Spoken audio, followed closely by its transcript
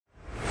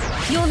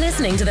You're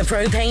listening to the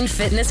Propane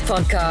Fitness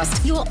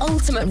Podcast, your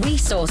ultimate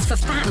resource for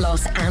fat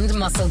loss and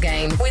muscle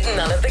gain, with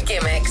none of the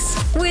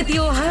gimmicks. With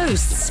your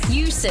hosts,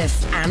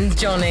 Yusuf and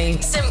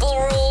Johnny. Simple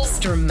rules,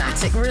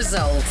 dramatic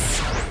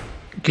results.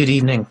 Good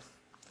evening.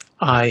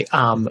 I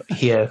am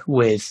here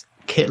with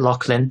Kit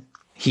Lachlan.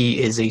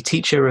 He is a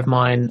teacher of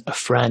mine, a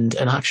friend,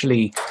 and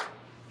actually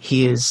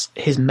his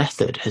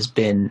method has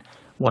been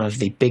one of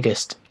the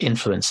biggest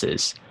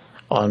influences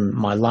on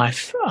my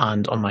life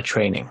and on my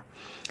training.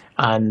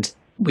 And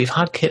we've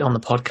had Kit on the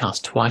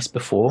podcast twice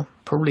before,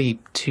 probably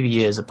 2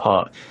 years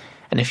apart.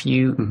 And if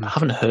you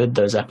haven't heard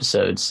those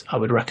episodes, I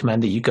would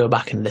recommend that you go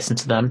back and listen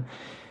to them.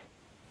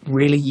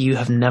 Really, you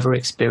have never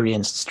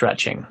experienced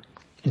stretching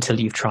until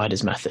you've tried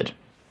his method.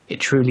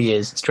 It truly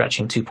is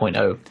stretching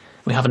 2.0.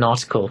 We have an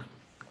article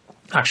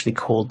actually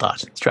called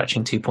that,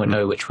 Stretching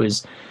 2.0, which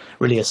was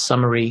really a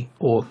summary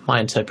or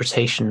my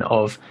interpretation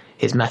of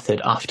his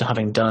method after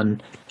having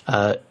done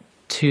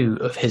 2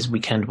 of his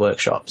weekend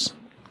workshops.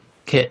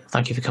 Kit,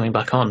 thank you for coming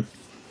back on.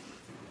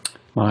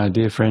 My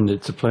dear friend,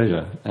 it's a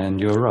pleasure. And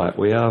you're right,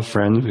 we are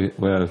friends.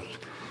 I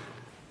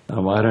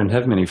don't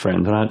have many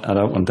friends, and I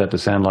don't want that to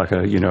sound like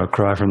a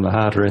cry from the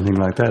heart or anything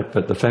like that.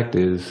 But the fact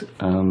is,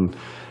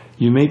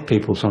 you meet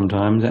people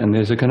sometimes, and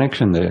there's a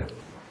connection there.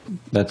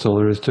 That's all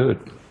there is to it.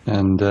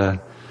 And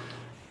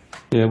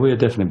we're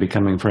definitely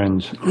becoming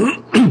friends.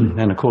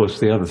 And of course,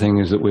 the other thing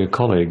is that we're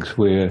colleagues.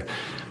 We're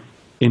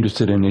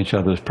interested in each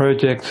other's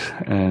projects,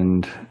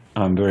 and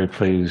I'm very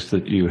pleased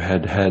that you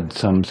had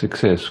some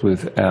success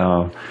with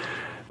our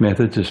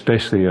methods,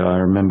 especially I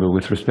remember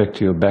with respect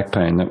to your back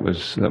pain. That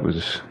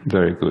was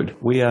very good.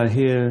 We are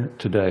here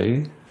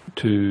today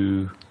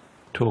to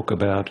talk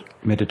about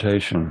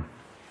meditation.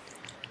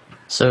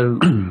 So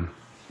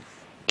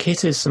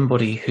Kit is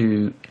somebody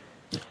who,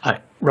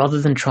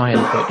 rather than try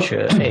and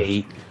butcher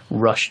a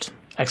rushed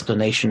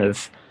explanation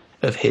of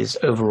his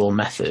overall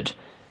method,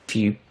 if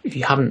you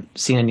haven't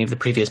seen any of the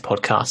previous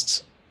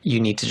podcasts, you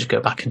need to just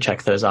go back and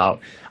check those out.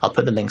 I'll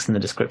put the links in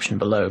the description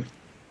below.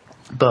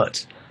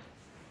 But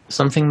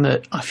something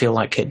that I feel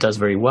like Kit does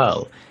very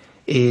well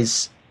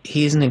is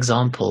he is an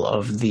example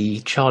of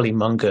the Charlie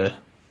Munger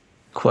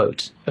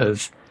quote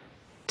of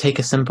take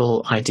a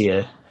simple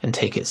idea and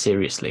take it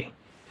seriously.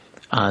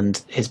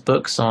 And his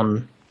books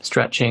on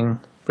stretching,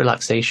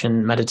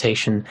 relaxation,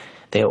 meditation,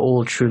 they are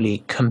all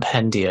truly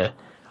compendia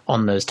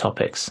on those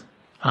topics.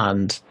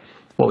 And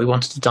what we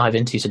wanted to dive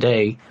into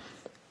today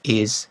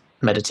is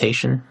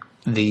meditation,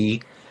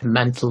 the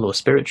mental or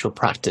spiritual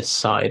practice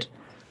side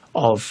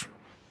of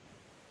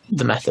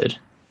the method,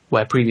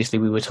 where previously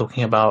we were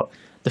talking about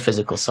the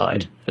physical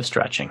side of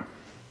stretching.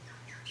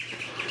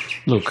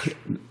 Look,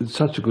 it's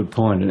such a good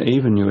point, and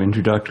even your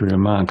introductory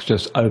remarks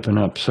just open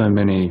up so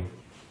many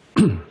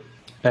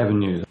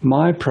avenues.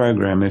 My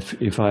program,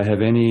 if I have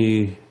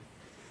any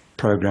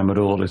program at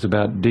all, is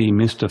about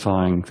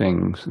demystifying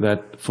things.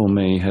 That, for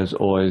me, has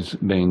always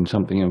been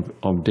something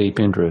of deep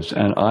interest.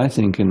 And I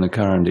think in the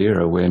current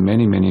era where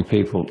many, many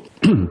people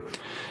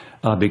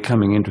are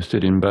becoming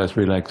interested in both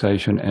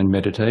relaxation and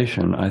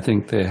meditation, I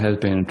think there has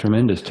been a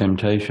tremendous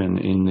temptation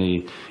in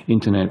the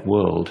internet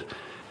world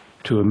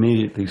to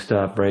immediately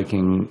start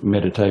breaking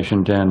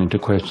meditation down into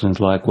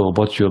questions like, well,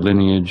 what's your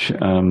lineage?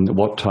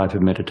 What type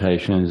of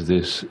meditation is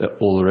this?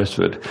 All the rest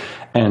of it.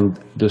 And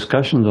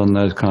discussions on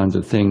those kinds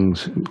of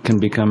things can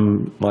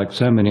become, like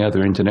so many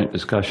other internet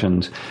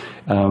discussions,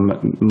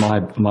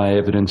 my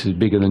evidence is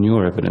bigger than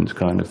your evidence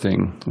kind of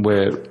thing,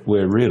 where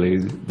really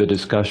the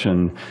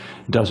discussion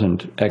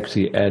doesn't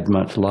actually add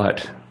much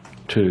light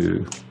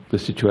to the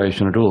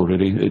situation at all,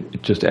 really.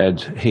 It just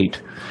adds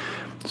heat.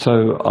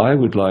 So I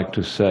would like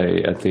to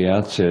say at the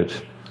outset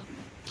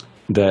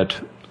that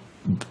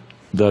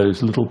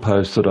those little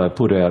posts that I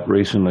put out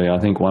recently, I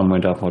think one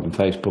went up on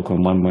Facebook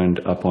and one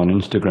went up on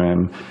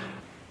Instagram,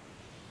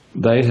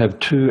 they have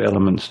 2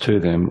 elements to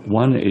them.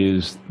 One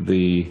is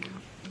the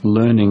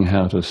learning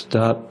how to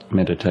start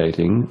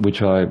meditating,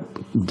 which I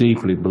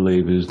deeply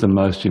believe is the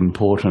most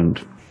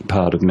important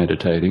part of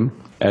meditating,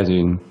 as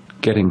in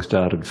getting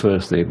started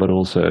firstly, but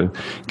also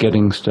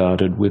getting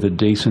started with a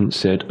decent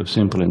set of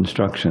simple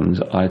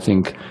instructions. I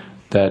think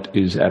that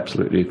is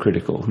absolutely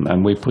critical.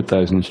 And we put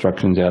those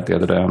instructions out the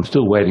other day. I'm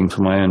still waiting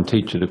for my own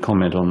teacher to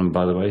comment on them,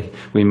 by the way.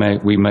 We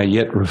may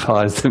yet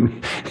revise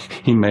them.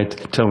 He may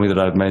tell me that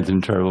I've made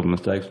some terrible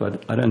mistakes,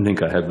 but I don't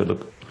think I have. But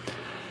look,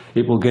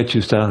 it will get you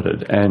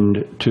started.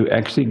 And to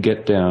actually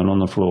get down on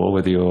the floor,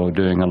 whether you're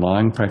doing a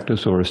lying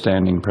practice or a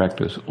standing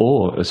practice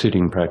or a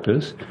sitting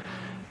practice,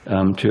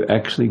 to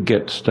actually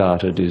get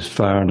started is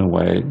far and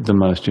away the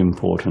most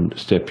important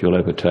step you'll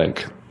ever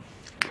take.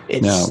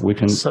 Now we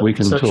can such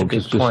talk. A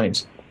good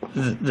point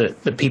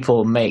that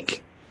people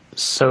make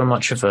so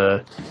much of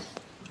a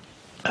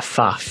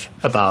faff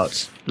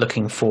about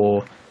looking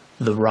for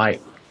the right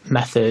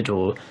method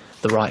or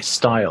the right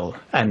style,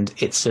 and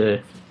it's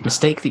a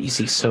mistake that you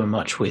see so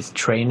much with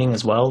training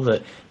as well,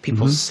 that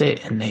people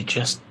sit and they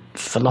just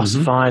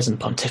philosophize and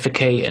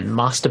pontificate and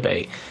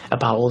masturbate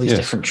about all these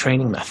different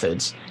training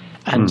methods,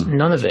 and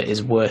none of it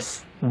is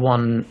worth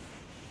one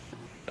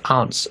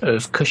ounce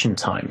of cushion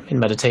time in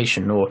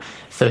meditation or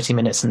 30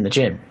 minutes in the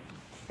gym.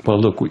 Well,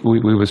 look,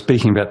 we were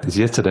speaking about this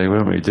yesterday,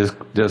 weren't we?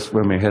 Just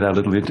when we had our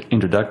little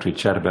introductory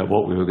chat about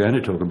what we were going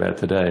to talk about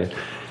today,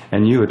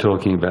 and you were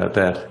talking about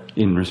that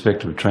in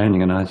respect of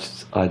training, and I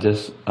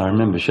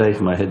remember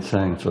shaking my head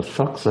saying, for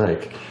fuck's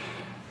sake,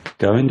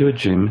 go into a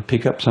gym,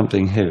 pick up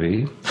something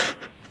heavy,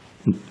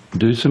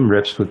 do some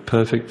reps with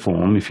perfect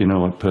form, if you know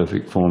what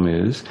perfect form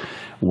is,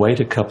 wait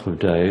a couple of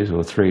days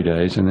or 3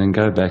 days, and then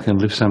go back and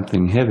lift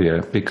something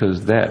heavier,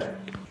 because that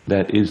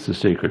is the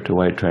secret to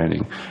weight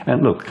training.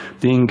 And look,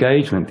 the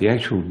engagement, the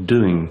actual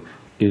doing,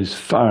 is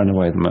far and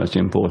away the most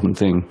important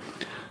thing.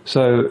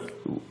 So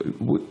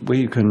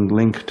we can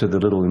link to the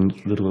little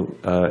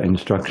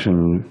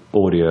instruction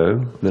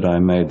audio that I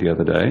made the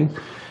other day,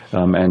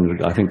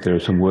 and I think there are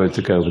some words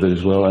that go with it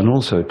as well. And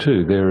also,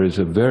 too, there is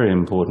a very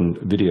important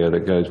video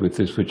that goes with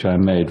this, which I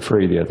made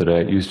free the other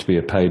day. It used to be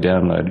a pay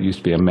download. It used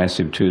to be a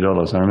massive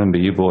 $2. I remember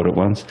you bought it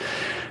once.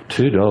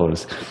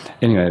 $2.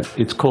 Anyway,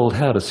 it's called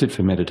How to Sit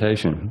for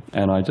Meditation.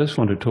 And I just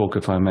want to talk,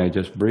 if I may,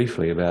 just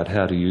briefly about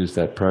how to use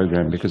that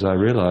program, because I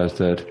realised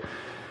that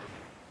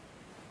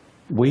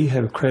we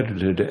have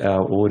credited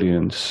our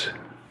audience,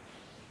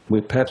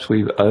 perhaps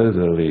we've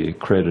overly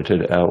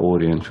credited our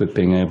audience with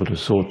being able to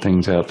sort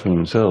things out for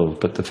themselves.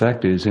 But the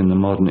fact is, in the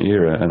modern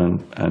era,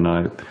 and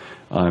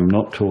I'm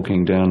not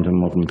talking down to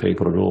modern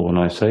people at all when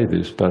I say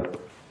this, but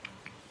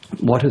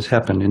what has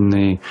happened in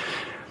the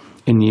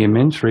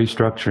immense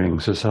restructuring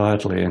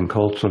societally and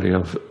culturally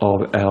of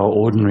our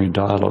ordinary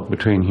dialogue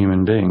between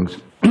human beings,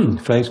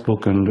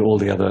 Facebook and all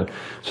the other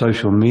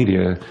social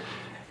media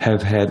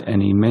have had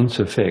an immense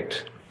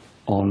effect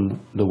on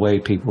the way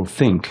people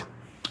think.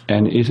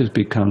 And it has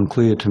become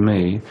clear to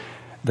me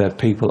that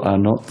people are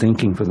not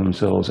thinking for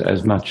themselves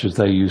as much as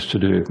they used to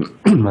do.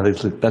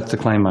 That's the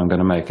claim I'm going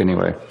to make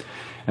anyway.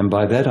 And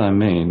by that I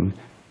mean,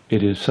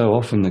 it is so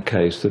often the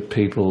case that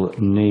people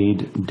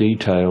need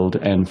detailed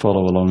and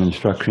follow-along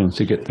instructions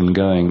to get them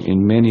going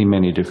in many,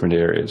 many different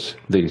areas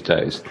these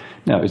days.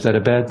 Now, is that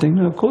a bad thing?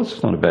 No, of course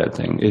it's not a bad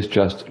thing. It's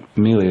just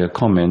merely a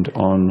comment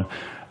on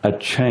a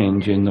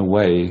change in the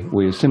way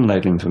we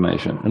assimilate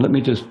information. And let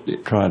me just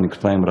try and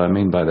explain what I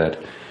mean by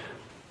that.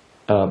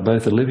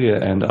 Both Olivia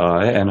and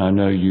I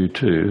know you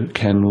too,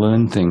 can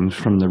learn things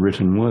from the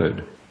written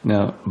word.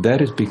 Now,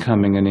 that is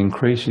becoming an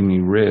increasingly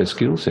rare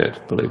skill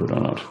set, believe it or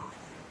not.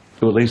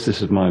 Or at least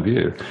this is my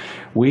view.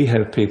 We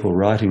have people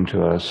writing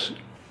to us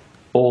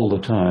all the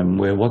time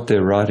where what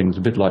they're writing is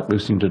a bit like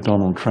listening to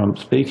Donald Trump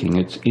speaking.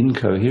 It's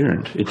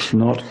incoherent. It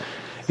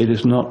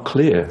is not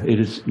clear. It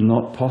is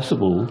not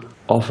possible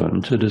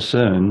often to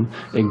discern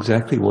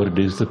exactly what it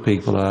is that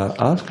people are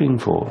asking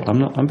for.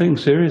 I'm being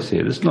serious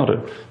here.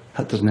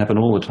 That doesn't happen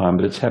all the time,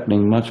 but it's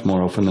happening much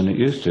more often than it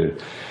used to.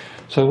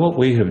 So what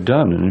we have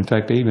done, and in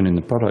fact even in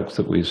the products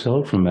that we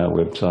sell from our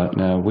website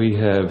now, we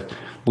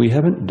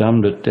haven't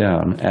dumbed it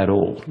down at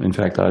all. In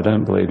fact, I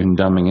don't believe in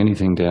dumbing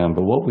anything down,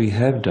 but what we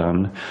have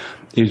done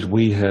is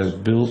we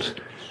have built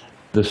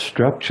the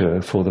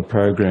structure for the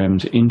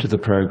programs into the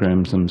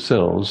programs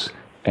themselves,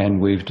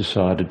 and we've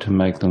decided to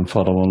make them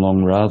follow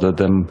along rather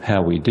than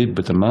how we did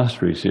with the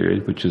Mastery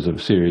series, which is a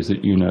series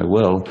that you know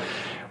well,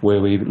 where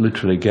we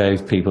literally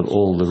gave people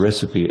all the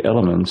recipe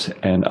elements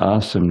and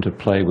asked them to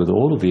play with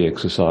all of the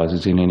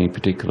exercises in any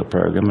particular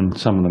program, and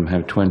some of them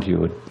have 20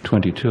 or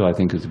 22, I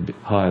think is the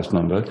highest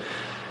number.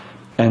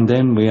 And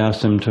then we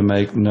asked them to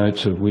make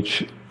notes of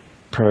which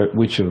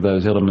of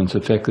those elements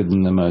affected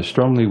them the most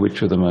strongly,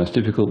 which were the most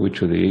difficult,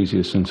 which were the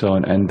easiest, and so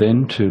on, and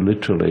then to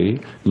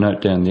literally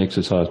note down the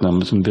exercise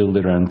numbers and build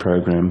their own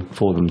program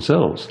for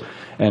themselves.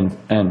 And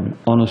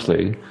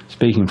honestly,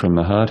 speaking from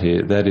the heart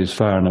here, that is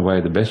far and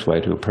away the best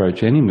way to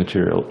approach any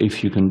material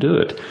if you can do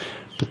it.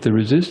 But the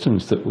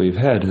resistance that we've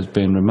had has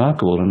been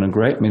remarkable, and a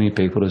great many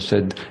people have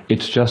said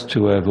it's just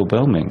too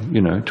overwhelming.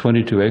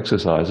 22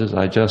 exercises,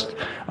 I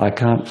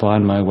can't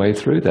find my way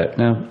through that.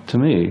 Now, to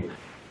me,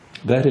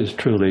 that is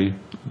truly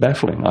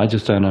baffling. I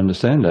just don't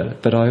understand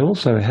that. But I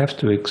also have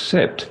to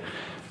accept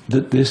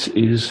that this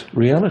is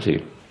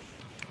reality.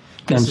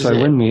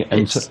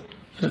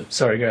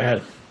 Sorry, go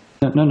ahead.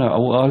 No.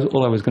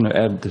 All I was going to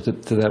add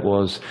to that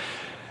was,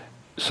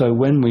 so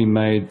when we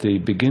made the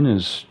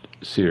Beginners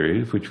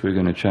series, which we're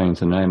going to change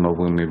the name of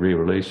when we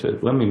re-release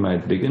it, when we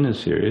made the Beginners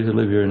series,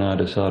 Olivia and I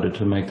decided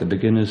to make the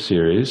Beginners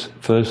series,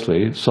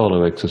 firstly,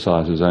 solo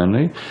exercises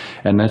only,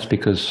 and that's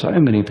because so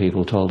many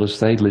people told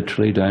us they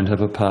literally don't have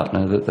a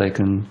partner that they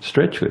can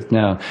stretch with.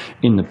 Now,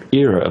 in the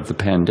era of the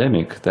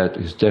pandemic, that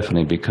has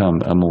definitely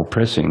become a more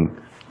pressing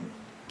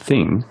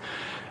thing.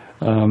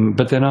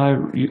 But then I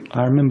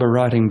remember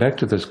writing back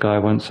to this guy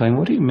once saying,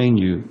 what do you mean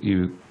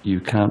you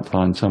can't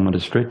find someone to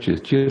stretch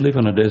with? Do you live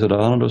on a desert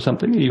island or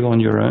something? Are you on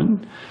your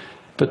own?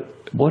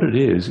 But what it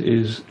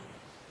is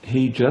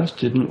he just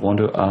didn't want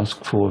to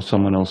ask for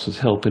someone else's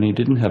help, and he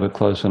didn't have a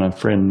close enough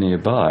friend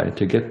nearby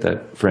to get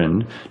that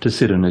friend to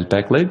sit on his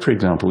back leg, for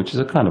example, which is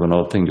a kind of an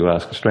odd thing to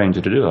ask a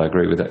stranger to do. I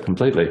agree with that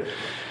completely.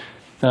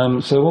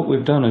 So what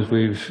we've done is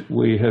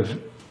we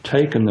have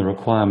taken the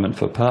requirement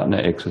for partner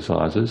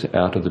exercises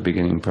out of the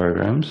beginning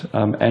programs,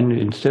 and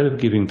instead of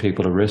giving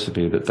people a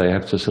recipe that they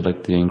have to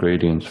select the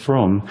ingredients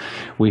from,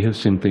 we have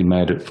simply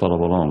made it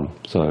follow along.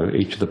 So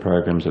each of the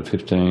programs are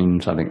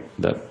 15, I think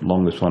the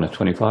longest one is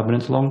 25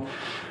 minutes long.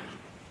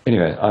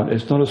 Anyway,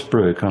 it's not a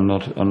spruik. I'm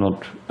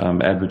not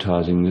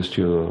advertising this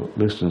to your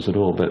listeners at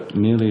all, but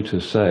merely to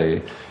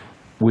say,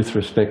 with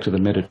respect to the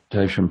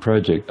meditation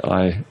project,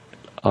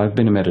 I've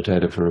been a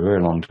meditator for a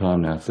very long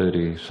time now,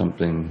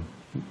 30-something,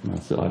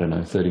 I don't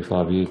know,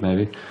 35 years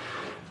maybe.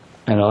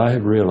 And I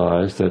have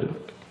realised that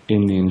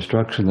in the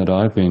instruction that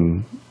I've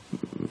been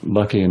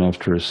lucky enough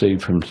to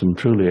receive from some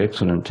truly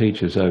excellent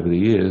teachers over the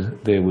years,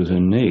 there was a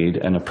need,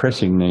 and a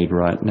pressing need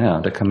right now,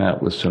 to come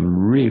out with some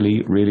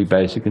really, really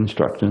basic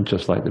instructions,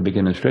 just like the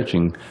beginner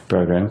stretching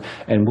program,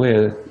 and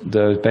where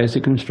those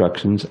basic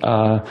instructions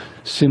are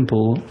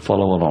simple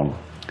follow along.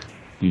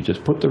 You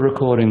just put the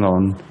recording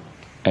on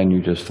and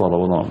you just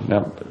follow along.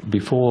 Now,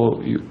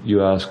 before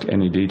you ask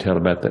any detail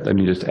about that, let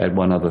me just add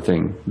one other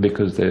thing,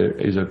 because there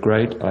is a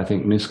great, I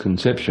think,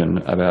 misconception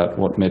about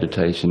what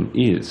meditation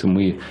is, and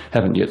we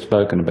haven't yet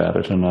spoken about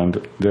it, and I'm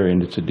very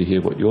interested to hear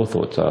what your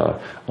thoughts are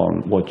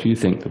on what you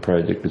think the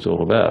project is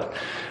all about.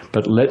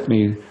 But let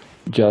me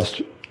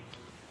just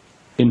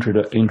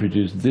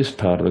introduce this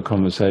part of the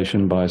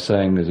conversation by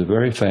saying there's a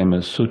very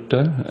famous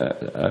sutta,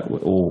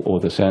 or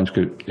the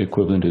Sanskrit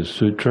equivalent is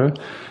sutra,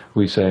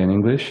 we say in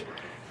English,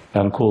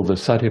 called the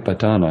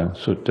Satipatthana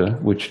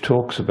Sutta, which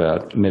talks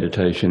about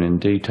meditation in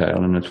detail,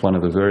 and it's one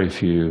of the very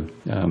few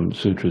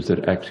sutras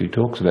that actually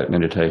talks about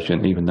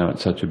meditation, even though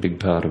it's such a big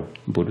part of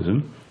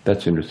Buddhism.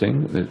 That's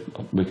interesting.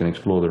 We can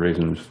explore the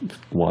reasons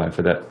why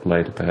for that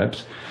later,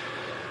 perhaps.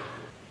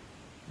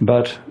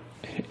 But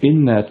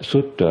in that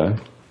sutta,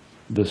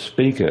 the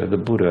speaker, the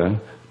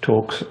Buddha,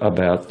 talks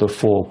about the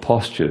 4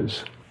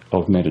 postures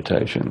of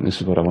meditation.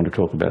 This is what I want to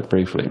talk about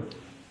briefly.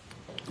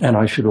 And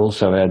I should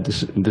also add,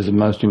 this is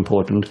most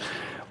important,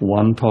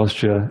 one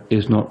posture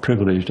is not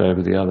privileged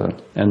over the other.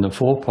 And the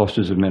 4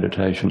 postures of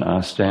meditation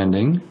are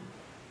standing,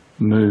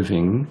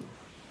 moving,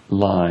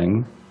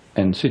 lying,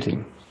 and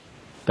sitting.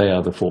 They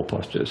are the 4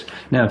 postures.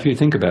 Now, if you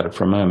think about it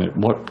for a moment,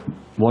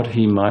 what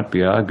he might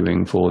be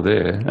arguing for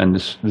there, and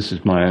this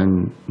is my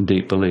own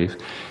deep belief,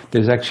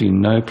 there's actually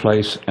no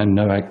place and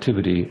no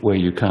activity where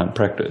you can't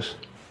practice.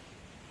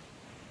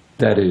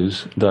 That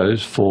is,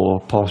 those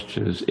 4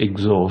 postures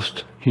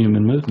exhaust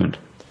human movement.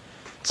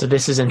 So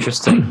this is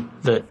interesting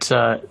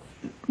that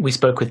we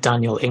spoke with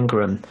Daniel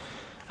Ingram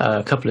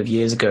a couple of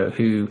years ago,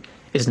 who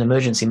is an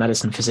emergency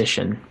medicine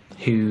physician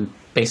who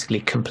basically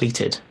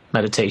completed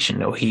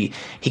meditation, or he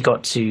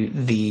got to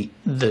the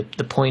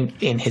point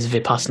in his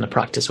Vipassana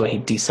practice where he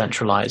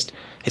decentralized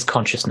his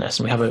consciousness,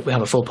 and we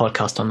have a full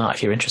podcast on that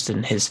if you're interested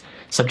in his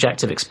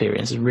subjective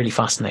experience. It's really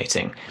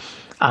fascinating.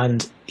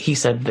 And he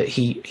said that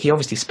he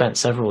obviously spent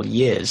several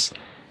years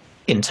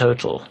in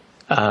total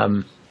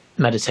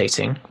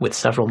meditating, with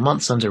several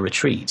months under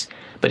retreat,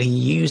 but he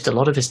used a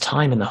lot of his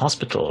time in the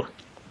hospital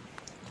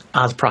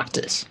as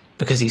practice,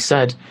 because he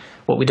said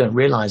what we don't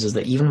realize is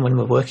that even when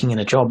we're working in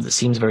a job that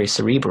seems very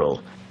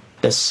cerebral,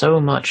 there's so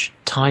much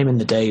time in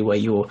the day where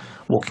you're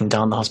walking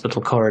down the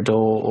hospital corridor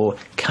or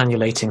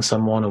cannulating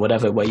someone or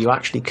whatever, where you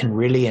actually can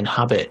really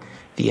inhabit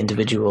the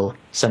individual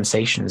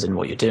sensations in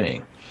what you're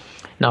doing.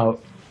 Now,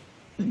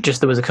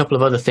 there was a couple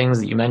of other things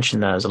that you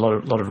mentioned there. There's a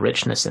lot of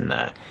richness in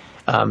there.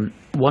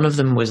 One of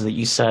them was that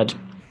you said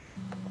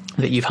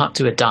that you've had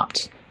to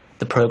adapt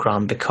the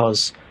program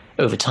because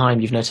over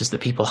time you've noticed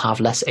that people have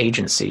less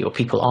agency, or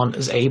people aren't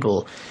as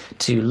able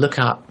to look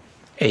at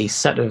a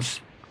set of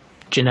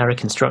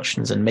generic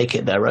instructions and make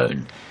it their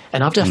own.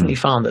 And I've definitely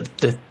found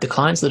that the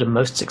clients that are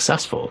most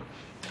successful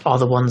are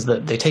the ones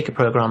that they take a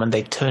program and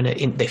they turn it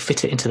in, they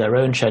fit it into their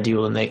own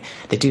schedule, and they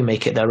do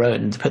make it their own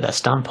and put their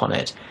stamp on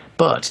it.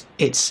 But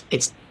it's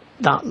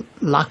that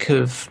lack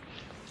of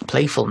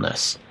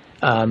playfulness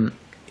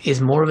is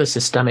more of a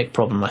systemic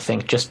problem, I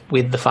think, just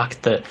with the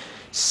fact that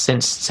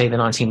since, say, the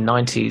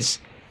 1990s,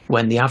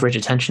 when the average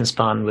attention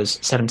span was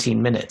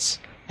 17 minutes,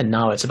 and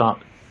now it's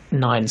about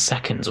 9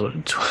 seconds or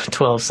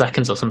 12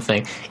 seconds or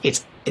something,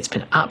 it's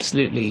been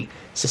absolutely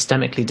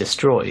systemically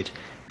destroyed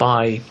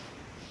by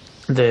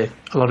a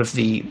lot of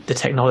the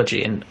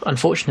technology. And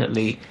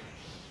unfortunately,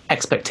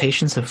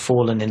 expectations have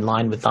fallen in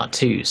line with that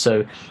too.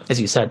 So, as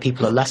you said,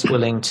 people are less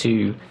willing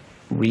to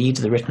read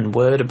the written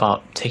word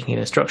about taking in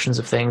instructions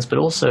of things, but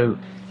also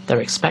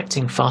they're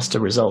expecting faster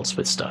results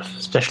with stuff,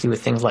 especially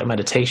with things like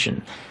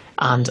meditation.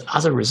 And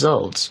as a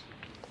result,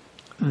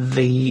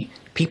 the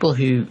people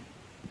who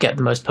get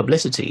the most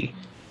publicity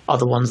are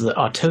the ones that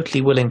are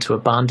totally willing to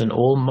abandon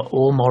all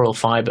moral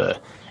fiber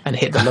and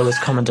hit the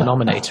lowest common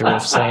denominator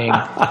of saying,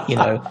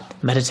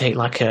 meditate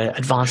like a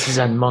advanced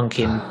Zen monk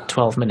in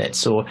 12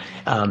 minutes, or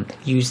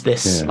use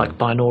this like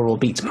binaural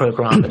beats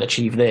program and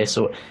achieve this,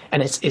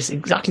 and it's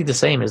exactly the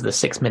same as the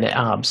 6-minute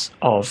abs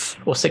or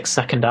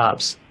 6-second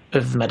abs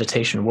of the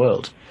meditation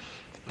world.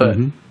 But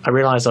I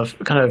realized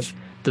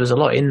there was a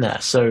lot in there.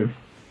 So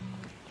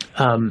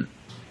how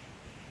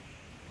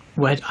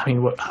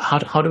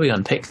do we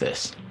unpick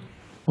this?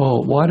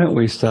 Well, why don't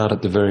we start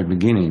at the very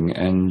beginning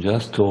and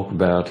just talk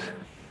about,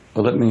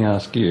 well, let me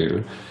ask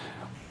you,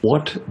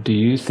 what do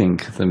you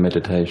think the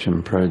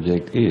meditation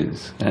project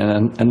is?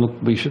 And look,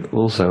 we should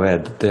also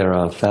add that there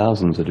are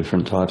thousands of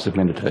different types of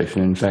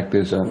meditation. In fact,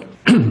 there's a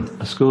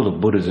school of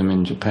Buddhism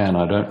in Japan,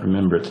 I don't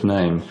remember its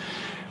name,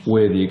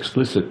 where the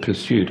explicit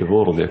pursuit of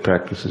all of their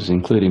practices,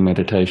 including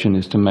meditation,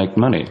 is to make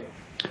money.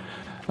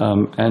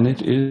 And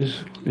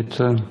it's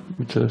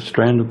a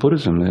strand of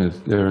Buddhism.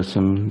 There are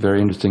some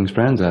very interesting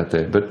strands out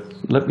there. But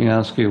let me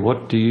ask you,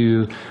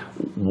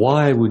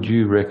 why would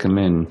you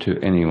recommend to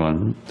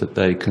anyone that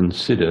they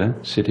consider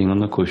sitting on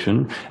the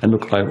cushion? And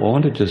look, I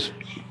want to just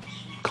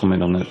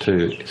comment on that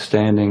too.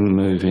 Standing,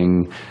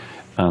 moving,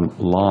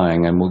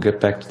 lying, and we'll get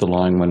back to the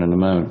lying one in a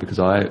moment, because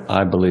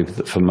I believe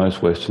that for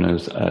most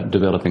Westerners,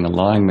 developing a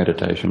lying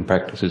meditation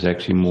practice is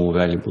actually more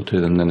valuable to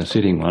them than a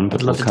sitting one.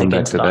 But we'll come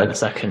back to that in a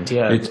second.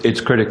 Yeah,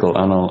 it's critical,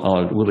 and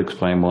I will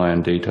explain why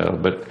in detail.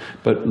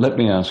 But let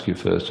me ask you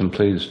first, and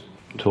please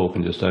talk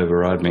and just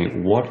override me.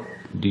 What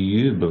do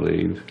you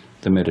believe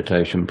the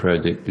meditation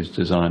project is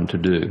designed to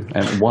do,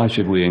 and why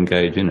should we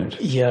engage in it?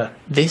 Yeah,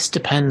 this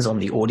depends on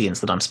the audience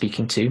that I'm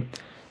speaking to.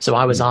 So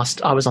I was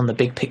on the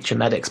Big Picture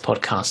Medics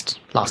podcast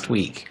last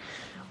week,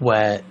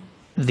 where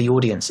the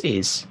audience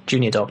is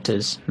junior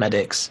doctors,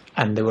 medics,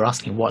 and they were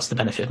asking what's the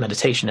benefit of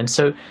meditation. And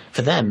so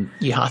for them,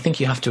 I think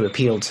you have to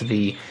appeal to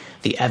the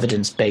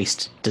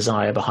evidence-based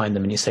desire behind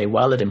them, and you say,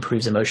 well, it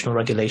improves emotional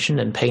regulation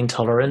and pain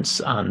tolerance,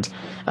 and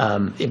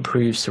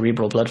improves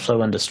cerebral blood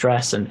flow under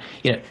stress, and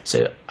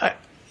so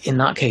in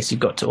that case,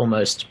 you've got to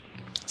almost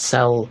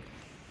sell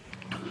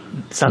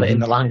it in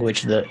the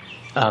language that.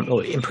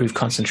 Or improve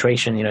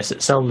concentration,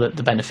 sell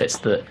the benefits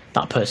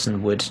that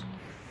person would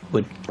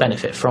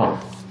benefit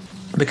from.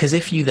 Because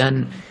if you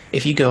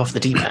go off the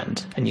deep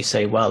end and you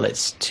say, well,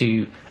 it's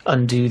to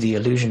undo the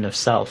illusion of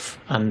self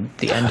and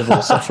the end of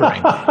all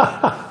suffering,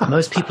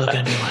 most people are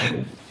going to be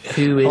like,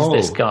 who is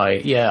this guy?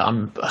 Yeah,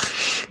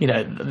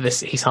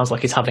 he sounds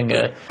like he's having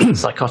a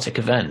psychotic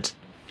event.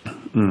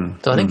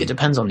 So I think it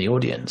depends on the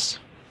audience.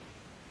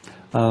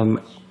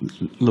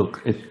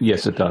 Look,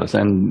 yes, it does.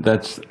 And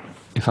that's,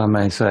 if I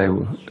may say,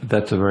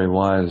 that's a very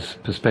wise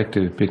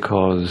perspective,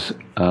 because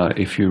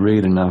if you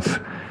read enough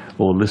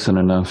or listen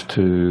enough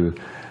to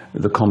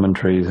the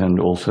commentaries and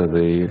also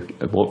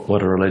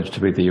what are alleged to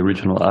be the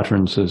original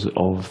utterances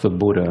of the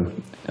Buddha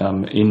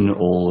in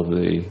all of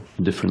the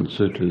different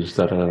sutras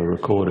that are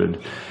recorded,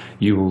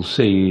 you will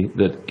see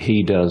that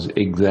he does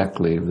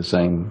exactly the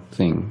same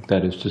thing.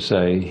 That is to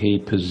say, he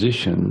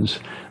positions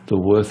the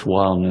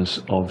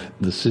worthwhileness of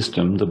the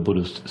system, the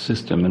Buddhist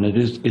system, and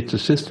it's a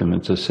system,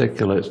 it's a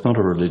secular, it's not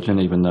a religion,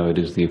 even though it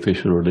is the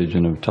official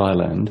religion of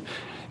Thailand.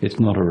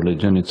 It's not a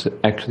religion, it's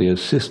actually a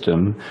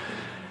system,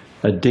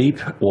 a deep,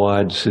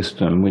 wide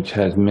system which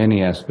has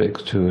many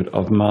aspects to it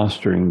of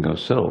mastering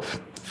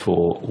yourself,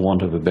 for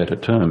want of a better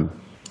term.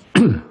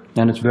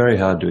 And it's very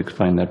hard to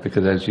explain that,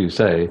 because, as you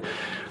say,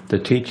 the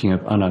teaching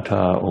of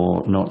anatta,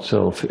 or not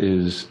self,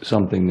 is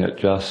something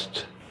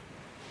that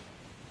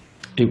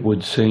it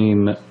would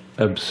seem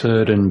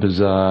absurd and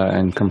bizarre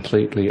and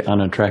completely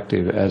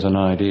unattractive as an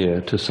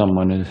idea to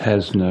someone who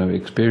has no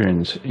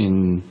experience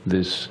in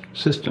this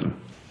system.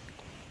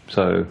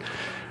 So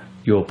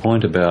your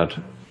point about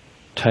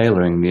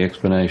tailoring the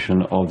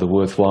explanation of the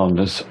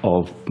worthwhileness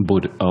of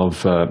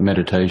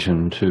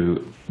meditation to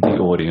the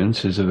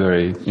audience is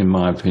in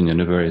my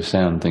opinion, a very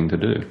sound thing to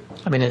do.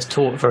 I mean, it's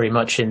taught very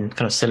much in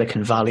kind of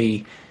Silicon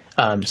Valley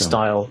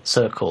style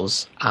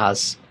circles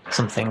as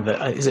something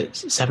that, is it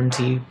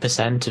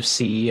 70% of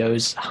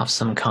CEOs have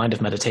some kind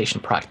of meditation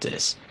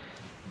practice?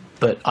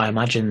 But I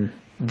imagine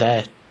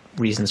their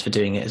reasons for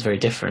doing it is very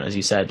different. As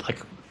you said, like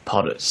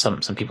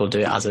some people do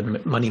it as a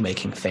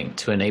money-making thing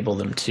to enable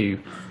them to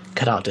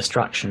cut out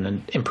distraction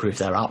and improve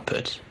their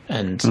output.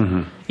 And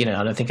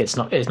I don't think it's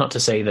not to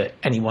say that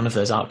any one of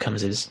those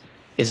outcomes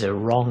is a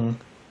wrong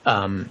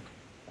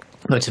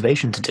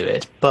motivation to do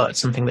it, but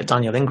something that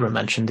Daniel Ingram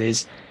mentioned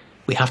is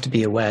we have to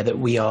be aware that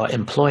we are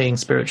employing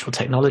spiritual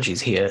technologies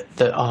here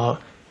that are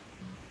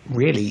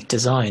really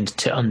designed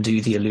to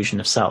undo the illusion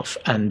of self.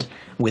 And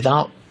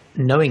without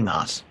knowing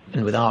that,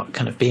 and without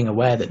kind of being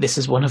aware that this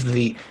is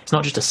it's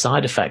not just a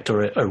side effect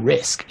or a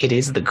risk, it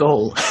is the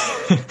goal.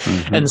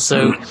 And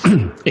so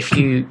if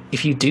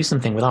you do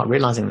something without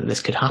realizing that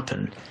this could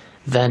happen,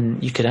 then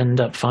you could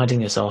end up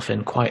finding yourself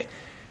in quite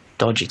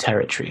dodgy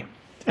territory.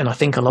 And I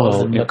think a lot of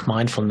the Nook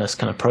mindfulness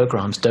kind of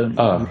programs don't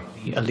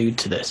really allude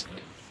to this.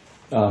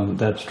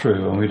 That's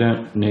true, and we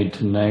don't need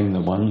to name the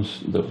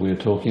ones that we're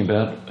talking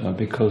about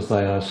because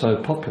they are so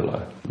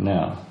popular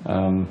now.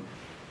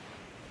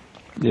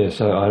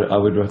 So I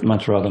would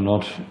much rather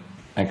not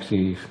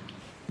actually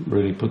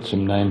really put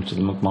some names to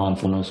the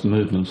mindfulness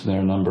movements. There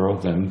are a number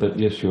of them, but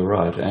yes, you're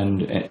right,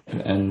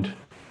 and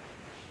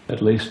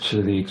at least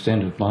to the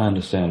extent of my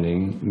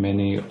understanding,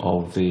 many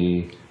of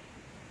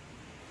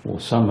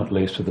some at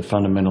least of the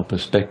fundamental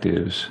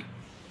perspectives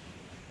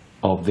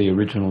of the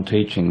original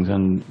teachings,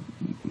 and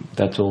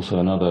that's also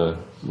another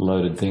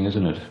loaded thing,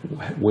 isn't it?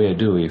 Where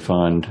do we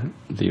find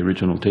the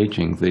original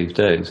teachings these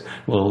days?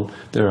 Well,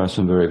 there are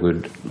some very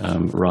good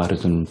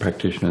writers and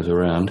practitioners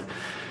around,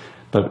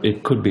 but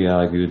it could be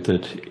argued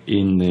that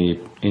in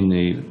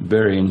the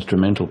very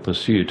instrumental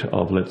pursuit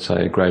of, let's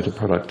say, greater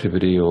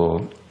productivity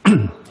or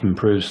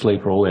improved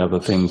sleep or all the other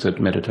things that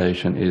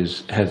meditation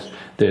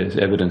there's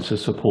evidence to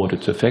support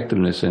its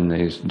effectiveness in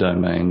these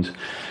domains,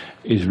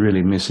 is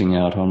really missing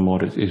out on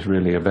what it is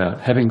really about.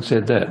 Having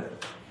said that,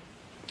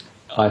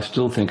 I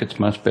still think it's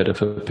much better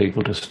for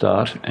people to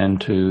start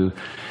and to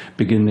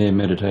begin their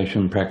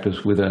meditation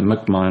practice with a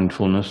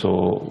mindfulness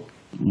or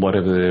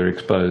whatever they're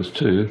exposed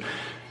to,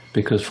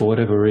 because for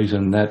whatever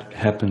reason that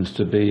happens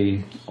to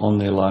be on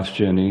their life's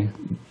journey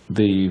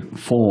the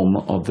form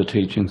of the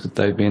teachings that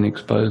they've been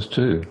exposed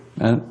to.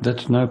 And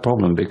that's no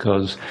problem,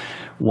 because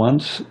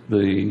once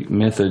the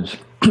methods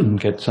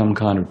get some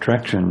kind of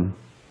traction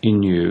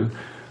in you,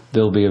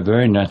 there'll be a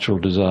very natural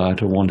desire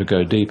to want to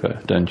go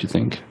deeper, don't you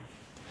think?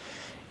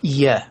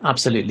 Yeah,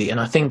 absolutely. And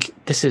I think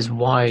this is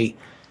why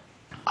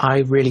I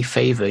really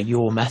favour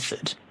your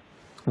method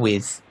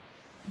with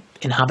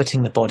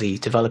inhabiting the body,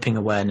 developing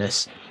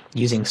awareness,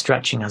 using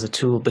stretching as a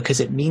tool, because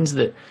it means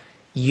that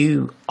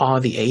you are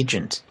the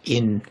agent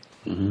in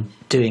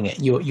doing it.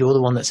 You're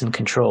the one that's in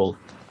control,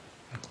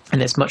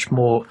 and it's much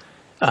more.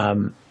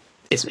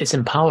 It's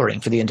empowering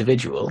for the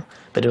individual,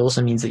 but it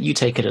also means that you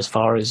take it as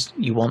far as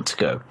you want to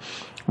go.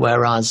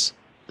 Whereas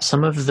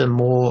some of the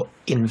more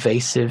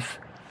invasive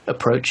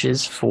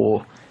approaches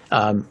for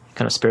kind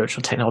of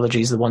spiritual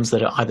technologies, the ones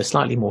that are either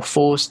slightly more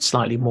forced,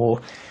 slightly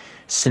more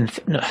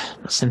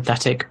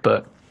synthetic,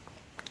 but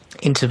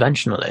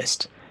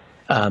interventionalist,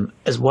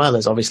 as well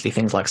as obviously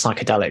things like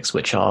psychedelics,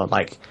 which are,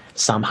 like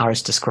Sam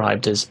Harris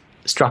described, as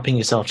strapping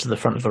yourself to the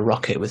front of a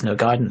rocket with no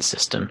guidance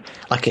system.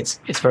 Like it's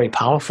very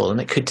powerful, and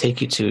it could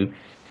take you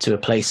to a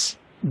place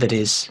that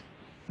is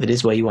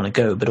where you want to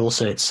go, but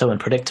also it's so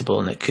unpredictable,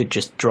 and it could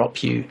just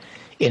drop you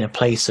in a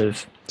place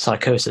of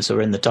psychosis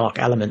or in the dark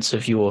elements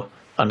of your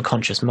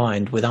unconscious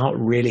mind without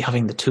really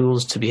having the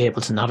tools to be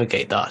able to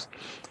navigate that.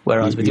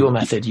 Whereas with your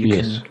method,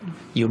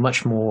 you're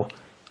much more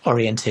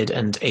oriented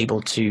and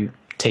able to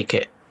take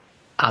it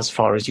as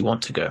far as you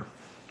want to go.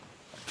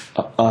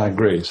 I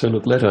agree. So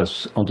look,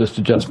 I'll just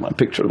adjust my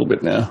picture a little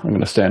bit now. I'm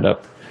going to stand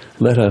up.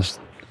 Let us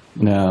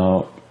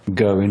now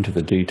go into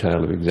the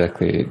detail of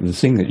exactly the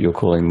thing that you're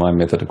calling my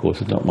method. Of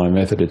course, it's not my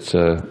method.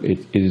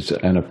 It is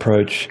an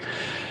approach.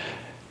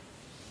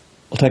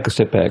 I'll take a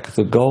step back.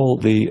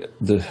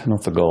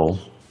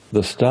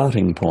 The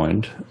starting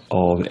point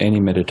of any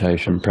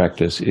meditation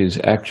practice is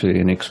actually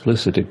an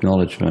explicit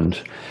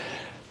acknowledgement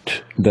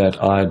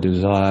that I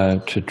desire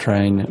to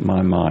train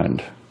my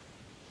mind.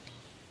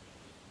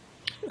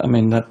 I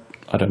mean,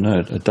 I don't know,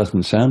 it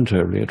doesn't sound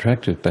terribly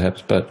attractive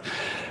perhaps, but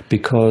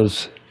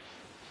because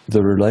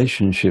the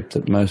relationship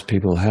that most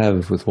people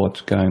have with what's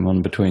going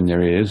on between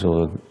their ears,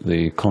 or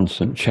the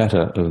constant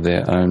chatter of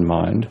their own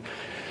mind,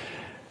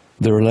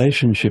 the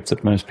relationship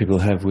that most people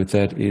have with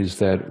that is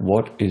that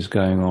what is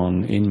going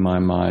on in my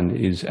mind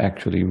is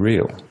actually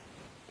real.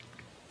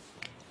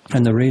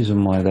 And the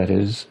reason why that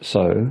is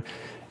so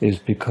is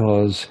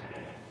because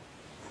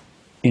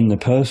in the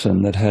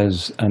person that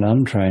has an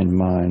untrained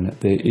mind,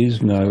 there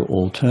is no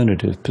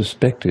alternative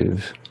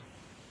perspective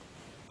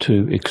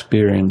to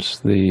experience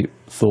the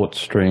thought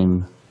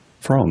stream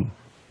from.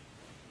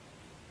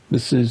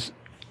 This is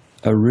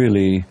a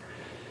really,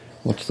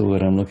 what's the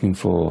word I'm looking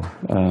for?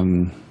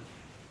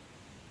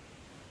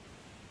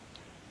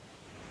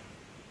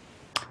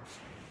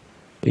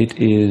 It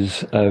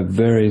is a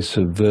very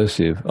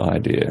subversive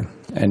idea.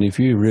 And if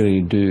you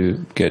really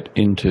do get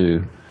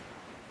into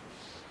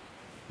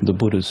the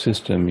Buddhist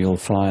system, you'll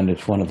find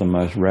it's one of the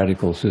most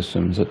radical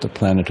systems that the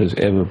planet has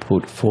ever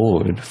put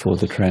forward for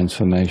the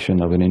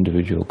transformation of an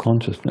individual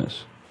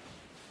consciousness.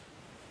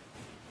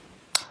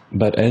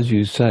 But as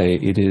you say,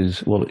 it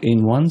is, well,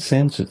 in one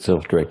sense it's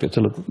self-directed.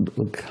 So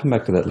we'll come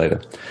back to that later.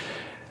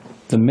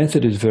 The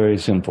method is very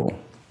simple.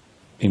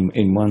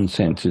 In one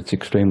sense, it's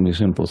extremely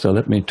simple. So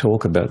let me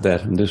talk about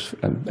that,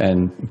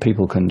 and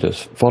people can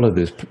just follow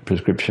this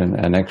prescription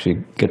and actually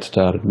get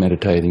started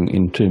meditating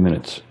in 2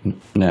 minutes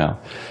now.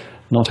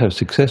 Not have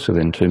success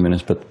within 2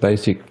 minutes, but the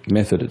basic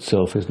method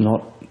itself is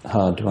not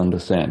hard to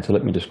understand. So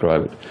let me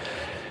describe it.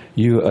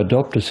 You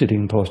adopt a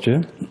sitting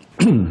posture,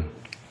 and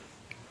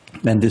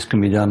this can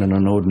be done in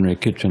an ordinary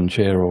kitchen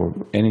chair or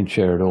any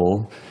chair at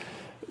all.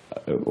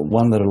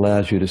 One that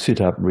allows you to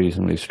sit up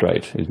reasonably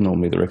straight is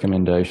normally the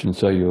recommendation.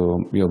 So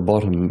your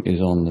bottom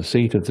is on the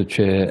seat of the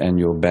chair and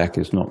your back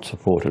is not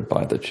supported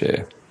by the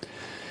chair.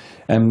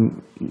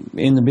 And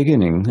in the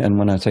beginning, and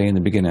when I say in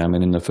the beginning, I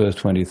mean in the first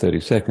 20, 30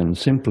 seconds,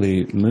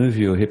 simply move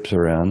your hips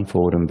around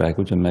forward and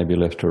backwards and maybe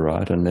left to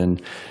right, and then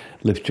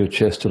lift your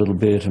chest a little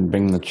bit and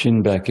bring the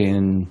chin back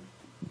in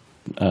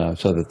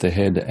so that the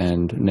head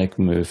and neck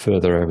move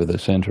further over the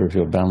center of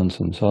your balance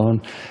and so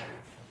on.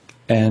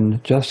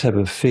 And just have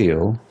a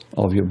feel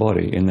of your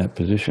body in that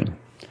position.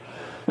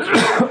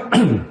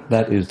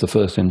 That is the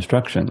first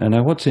instruction. And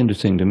now what's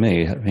interesting to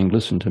me, having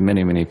listened to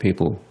many, many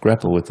people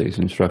grapple with these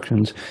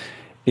instructions,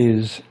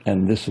 is,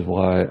 and this is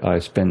why I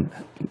spent,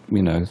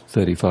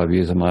 35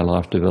 years of my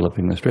life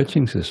developing the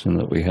stretching system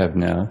that we have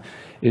now,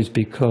 is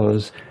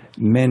because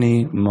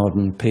many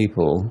modern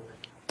people,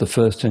 the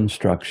first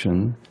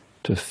instruction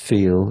to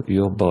feel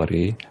your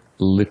body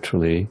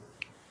literally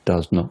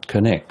does not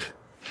connect.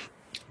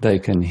 They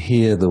can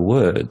hear the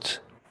words,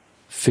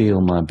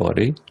 feel my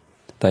body.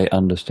 They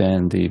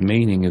understand the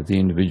meaning of the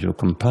individual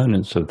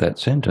components of that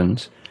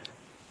sentence,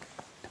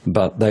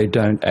 but they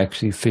don't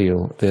actually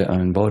feel their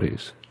own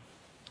bodies.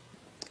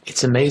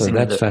 It's amazing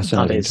so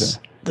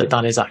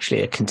that is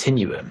actually a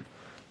continuum,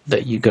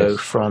 that you go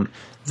from,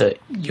 that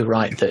you're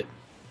right, that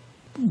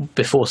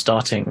before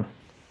starting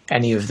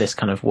any of this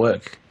kind of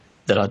work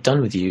that I'd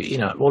done with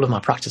you, all of my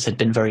practice had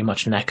been very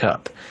much neck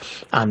up,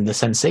 and the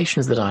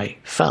sensations that I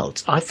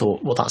felt, I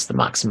thought, well, that's the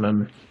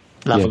maximum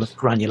level of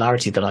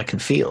granularity that I can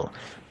feel.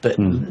 But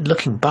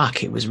looking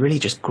back, it was really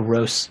just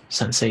gross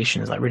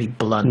sensations, like really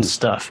blunt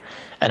stuff.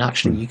 And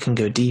actually, you can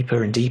go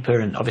deeper and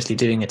deeper. And obviously,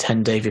 doing a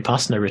 10-day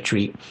Vipassana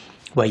retreat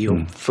where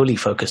you're fully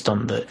focused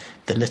on the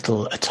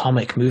little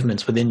atomic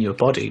movements within your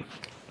body,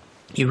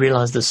 you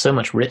realize there's so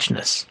much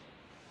richness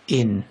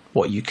in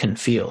what you can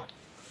feel.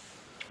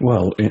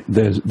 Well,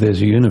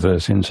 there's a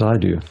universe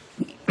inside you.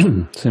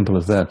 Simple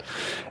as that.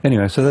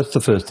 Anyway, so that's the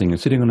first thing. You're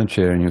sitting on a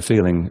chair and you're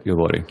feeling your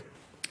body.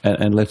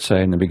 And let's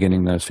say in the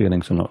beginning those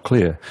feelings are not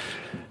clear.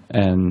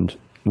 And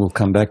we'll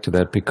come back to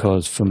that,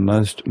 because for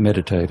most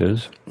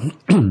meditators,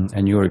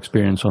 and your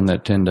experience on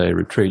that 10-day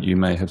retreat, you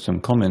may have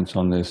some comments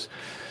on this,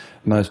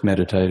 most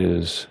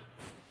meditators'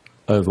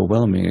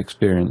 overwhelming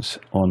experience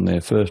on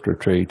their first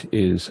retreat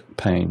is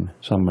pain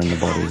somewhere in the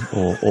body,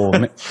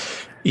 or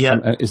yeah.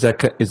 Is that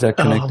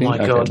connecting? Oh my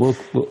God. Okay,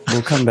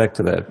 we'll come back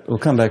to that. We'll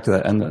come back to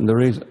that, and the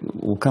reason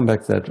we'll come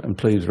back to that, and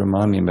please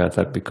remind me about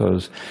that,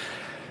 because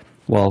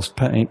whilst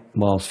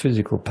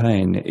physical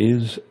pain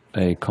is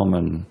a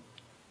common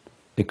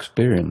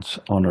experience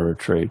on a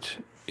retreat,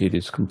 it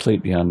is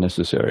completely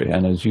unnecessary.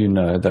 And as you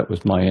know, that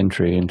was my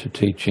entry into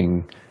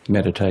teaching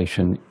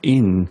meditation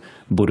in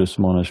Buddhist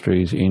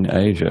monasteries in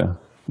Asia,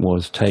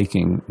 was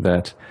taking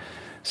that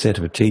set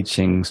of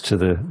teachings to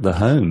the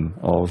home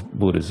of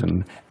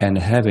Buddhism, and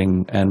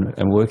having and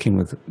working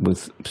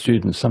with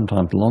students,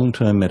 sometimes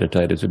long-term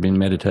meditators who've been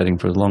meditating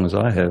for as long as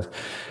I have,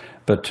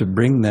 but to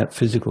bring that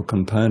physical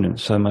component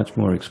so much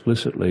more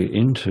explicitly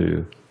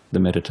into the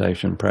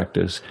meditation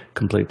practice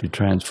completely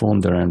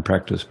transformed their own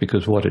practice,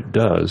 because what it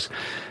does,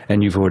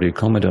 and you've already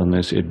commented on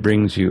this, it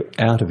brings you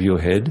out of your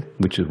head,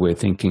 which is where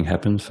thinking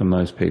happens for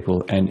most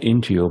people, and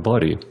into your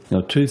body.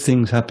 Now, two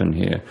things happen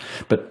here,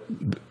 but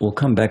we'll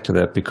come back to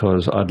that,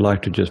 because I'd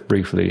like to just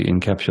briefly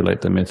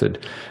encapsulate the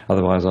method.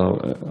 Otherwise,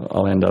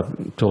 I'll end up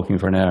talking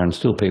for an hour and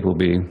still people will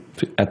be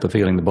at the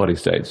feeling the body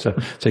stage. So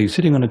you're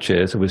sitting on a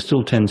chair, so we're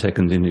still 10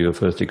 seconds into your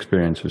first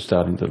experience of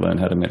starting to learn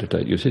how to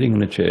meditate. You're sitting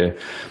in a chair.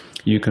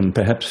 You can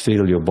perhaps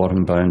feel your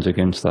bottom bones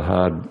against the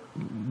hard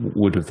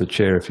wood of the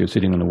chair if you're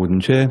sitting on a wooden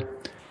chair.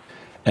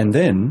 And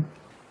then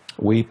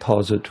we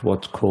posit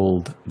what's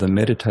called the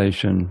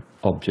meditation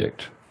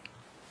object.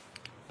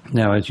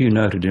 Now, as you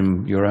noted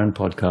in your own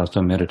podcast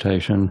on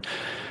meditation,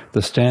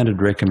 the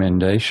standard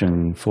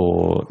recommendation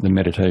for the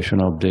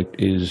meditation object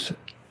is,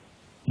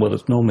 well,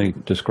 it's normally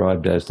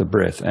described as the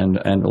breath. And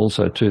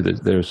also, too,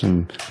 there are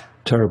some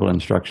terrible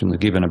instructions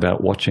given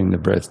about watching the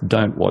breath.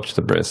 Don't watch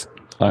the breath.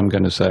 I'm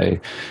going to say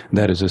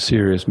that is a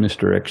serious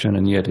misdirection,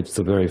 and yet it's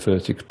the very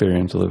first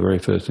experience or the very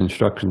first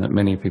instruction that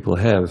many people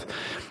have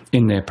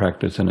in their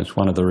practice, and it's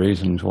one of the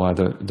reasons why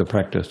the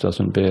practice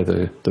doesn't bear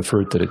the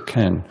fruit that it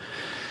can.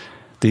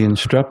 The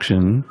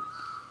instruction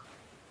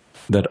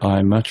that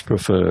I much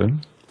prefer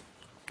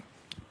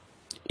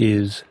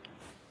is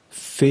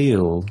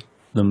feel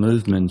the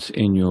movements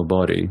in your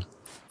body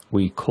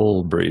we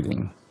call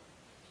breathing.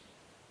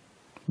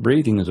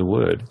 Breathing is a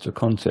word, it's a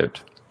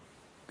concept.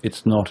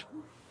 It's not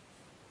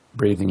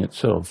breathing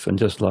itself. And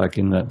just like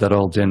in that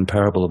old Zen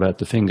parable about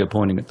the finger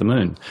pointing at the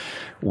moon,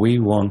 we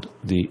want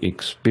the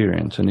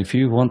experience. And if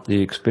you want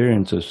the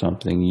experience of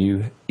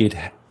something,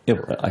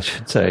 I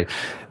should say,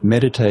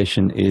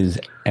 meditation is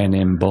an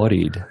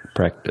embodied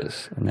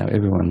practice. Now,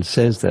 everyone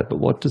says that, but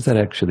what does that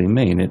actually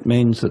mean? It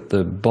means that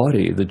the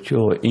body that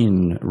you're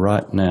in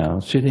right now,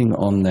 sitting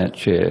on that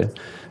chair,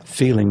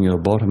 feeling your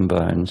bottom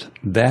bones,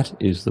 that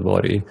is the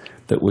body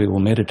that we will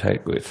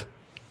meditate with.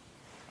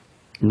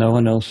 No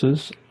one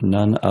else's,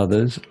 none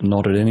others,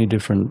 not at any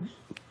different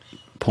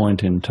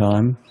point in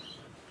time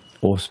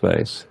or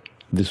space.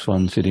 This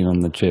one sitting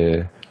on the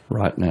chair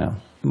right now.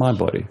 My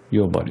body,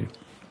 your body.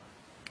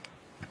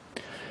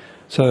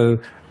 So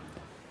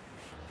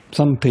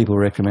some people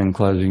recommend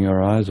closing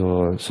your eyes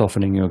or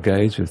softening your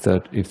gaze if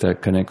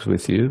that connects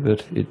with you,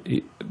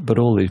 but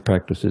all these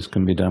practices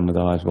can be done with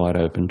eyes wide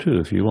open too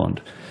if you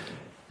want.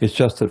 It's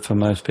just that for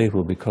most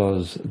people,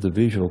 because the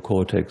visual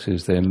cortex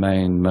is their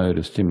main mode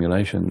of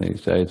stimulation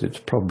these days, it's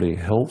probably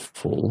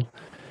helpful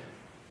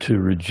to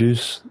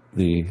reduce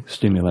the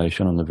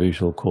stimulation on the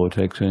visual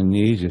cortex, and the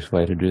easiest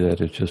way to do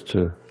that is just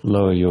to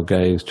lower your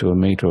gaze to a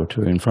meter or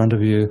two in front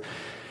of you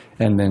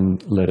and then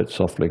let it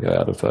softly go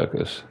out of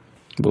focus.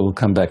 But we'll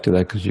come back to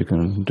that because you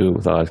can do it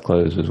with eyes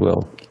closed as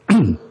well.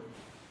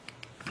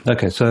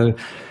 Okay, so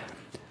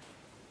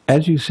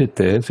as you sit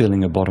there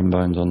feeling your bottom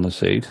bones on the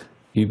seat,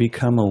 you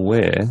become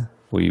aware,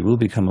 or you will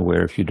become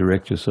aware if you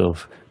direct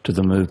yourself to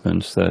the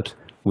movements that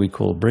we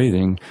call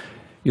breathing,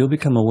 you'll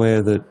become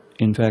aware that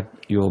in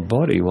fact your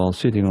body while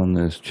sitting on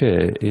this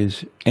chair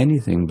is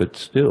anything but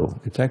still.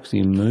 It's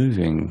actually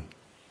moving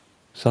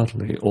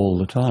subtly all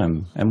the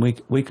time. And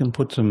we can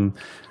put some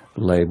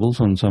labels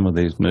on some of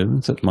these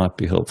movements that might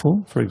be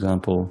helpful. For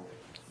example,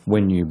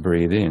 when you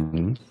breathe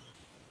in,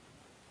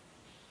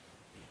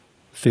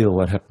 feel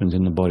what happens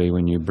in the body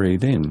when you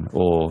breathe in,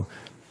 or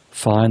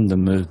find the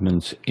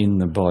movements in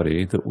the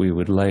body that we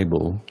would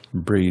label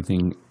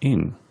breathing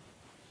in.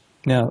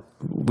 Now,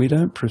 we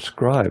don't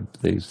prescribe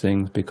these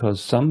things because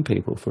some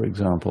people, for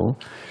example,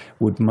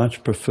 would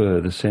much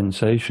prefer the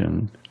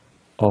sensation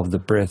of the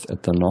breath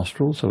at the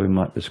nostril, so we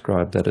might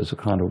describe that as a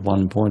kind of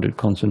one-pointed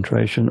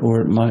concentration, or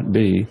it might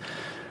be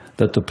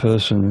that the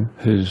person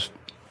who's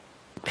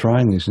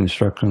trying these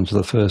instructions for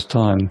the first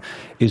time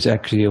is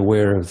actually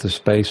aware of the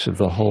space of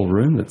the whole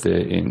room that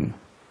they're in.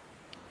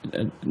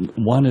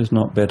 One is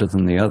not better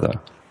than the other.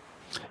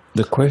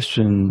 The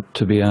question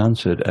to be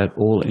answered at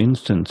all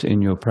instants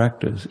in your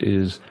practice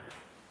is,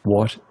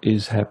 what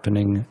is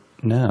happening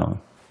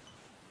now?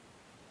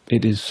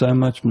 It is so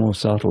much more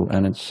subtle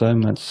and it's so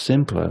much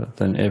simpler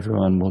than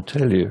everyone will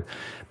tell you.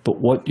 But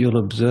what you'll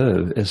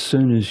observe as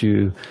soon as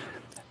you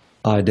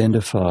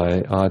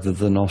identify either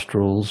the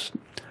nostrils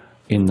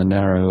in the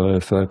narrower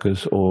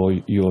focus or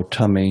your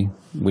tummy,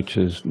 which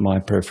is my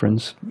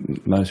preference.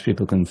 Most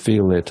people can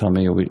feel their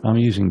tummy. I'm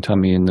using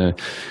tummy in the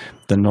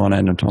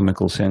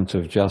non-anatomical sense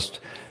of just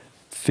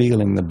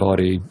feeling the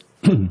body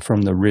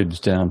from the ribs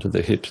down to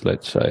the hips,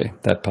 let's say.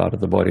 That part of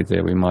the body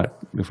there, we might,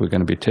 if we're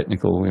going to be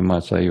technical, we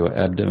might say your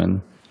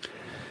abdomen.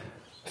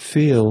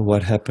 Feel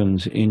what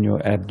happens in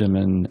your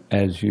abdomen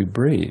as you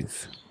breathe.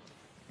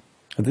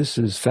 This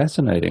is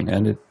fascinating,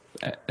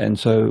 and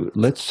so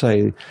let's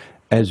say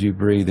as you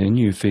breathe in,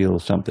 you feel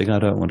something. I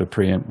don't want to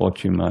preempt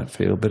what you might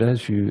feel, but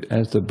as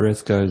the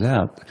breath goes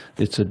out,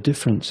 it's a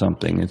different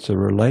something. It's a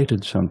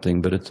related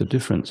something, but it's a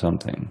different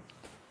something.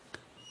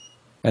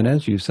 And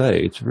as you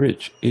say, it's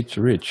rich. It's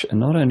rich. And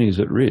not only is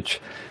it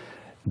rich,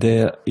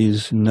 there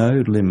is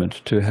no limit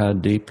to how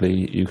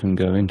deeply you can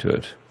go into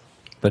it.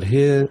 But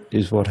here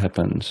is what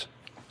happens.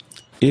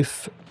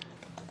 If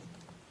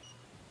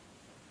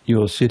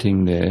you're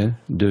sitting there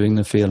doing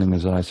the feeling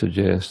as I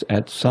suggest,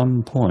 at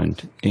some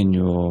point in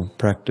your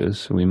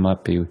practice, we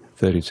might be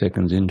 30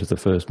 seconds into the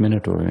first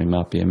minute or we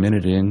might be a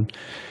minute in,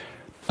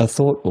 a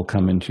thought will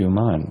come into your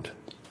mind.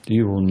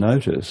 You will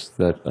notice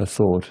that a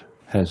thought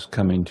has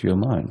come into your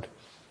mind.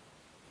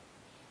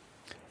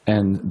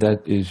 And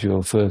that is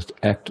your first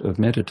act of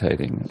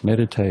meditating.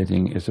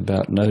 Meditating is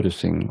about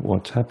noticing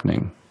what's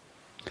happening.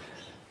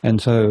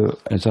 And so,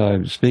 as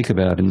I speak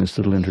about in this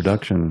little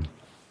introduction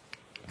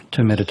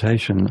to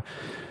meditation,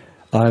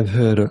 I've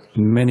heard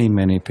many,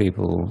 many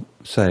people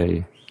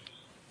say,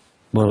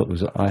 well,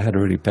 I had a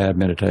really bad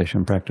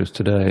meditation practice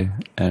today,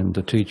 and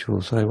the teacher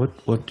will say,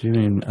 what do you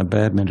mean a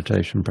bad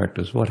meditation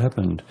practice? What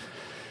happened?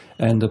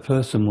 And the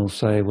person will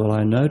say, well,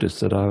 I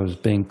noticed that I was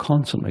being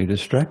constantly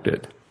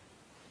distracted.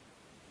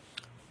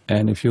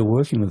 And if you're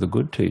working with a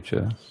good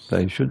teacher,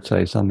 they should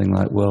say something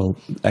like, well,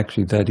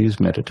 actually that is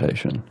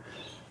meditation.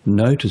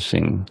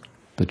 Noticing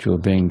that you're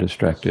being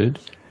distracted,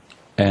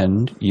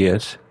 and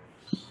yet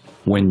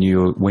when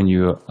you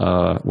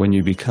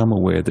become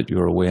aware that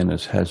your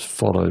awareness has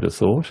followed a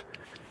thought,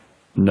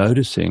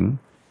 noticing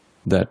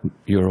that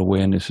your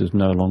awareness is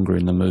no longer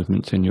in the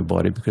movements in your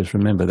body, because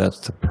remember, that's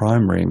the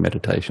primary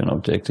meditation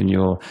object, and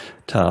your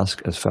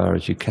task as far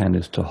as you can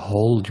is to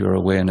hold your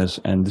awareness,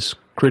 and this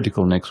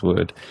critical next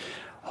word,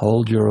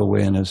 hold your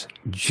awareness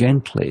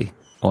gently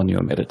on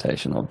your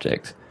meditation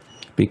object.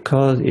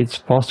 Because it's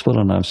possible,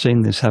 and I've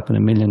seen this happen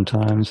a million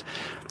times,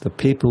 the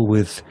people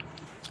with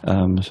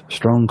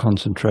strong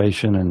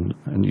concentration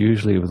and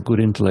usually with good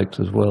intellect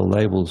as well,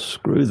 they will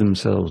screw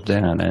themselves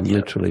down and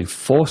literally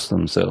force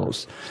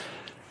themselves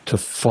to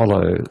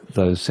follow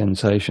those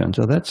sensations.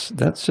 So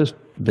that's just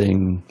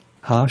being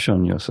harsh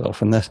on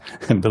yourself,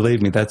 and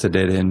believe me, that's a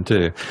dead end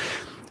too.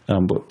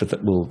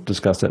 But we'll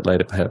discuss that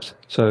later perhaps.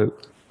 So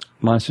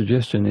my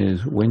suggestion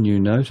is, when you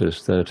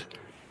notice that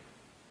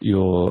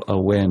your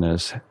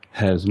awareness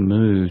has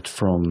moved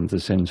from the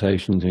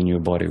sensations in your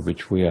body,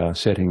 which we are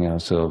setting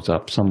ourselves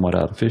up somewhat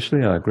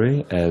artificially, I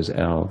agree, as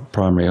our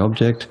primary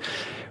object,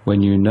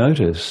 when you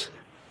notice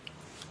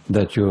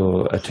that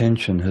your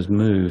attention has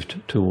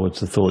moved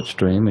towards the thought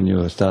stream and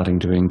you're starting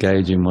to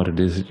engage in what it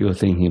is that you're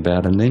thinking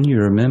about, and then you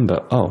remember,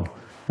 oh,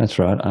 that's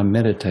right, I'm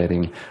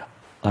meditating.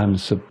 I'm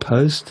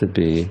supposed to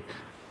be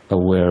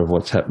aware of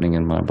what's happening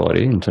in my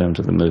body in terms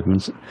of the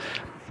movements.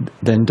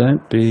 Then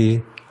don't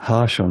be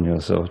harsh on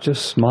yourself.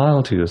 Just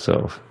smile to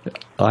yourself.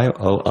 I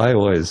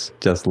always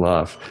just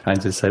laugh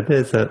and just say,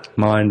 there's that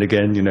mind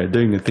again,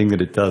 doing the thing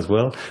that it does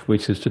well,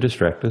 which is to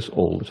distract us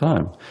all the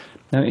time.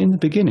 Now, in the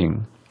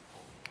beginning,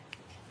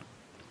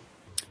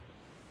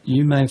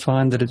 you may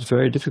find that it's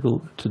very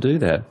difficult to do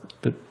that,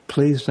 but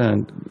please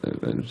don't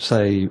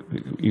say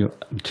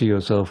to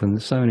yourself,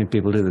 and so many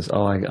people do this,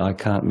 I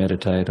can't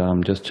meditate,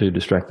 I'm just too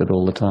distracted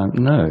all the time.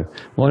 No.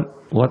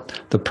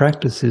 What the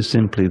practice is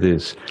simply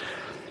this.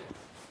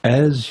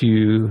 As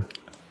you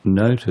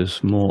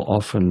notice more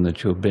often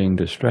that you're being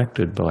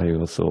distracted by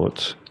your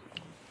thoughts,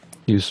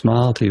 you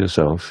smile to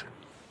yourself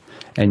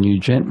and you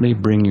gently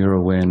bring your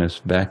awareness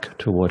back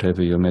to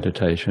whatever your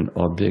meditation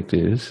object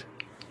is,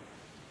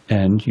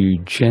 and you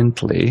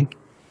gently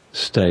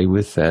stay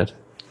with that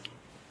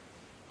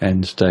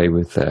and stay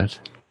with that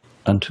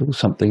until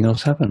something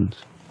else happens.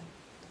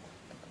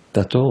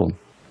 That's all.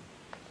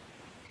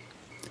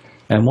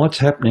 And what's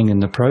happening in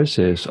the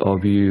process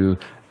of you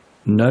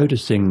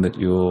noticing that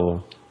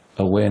your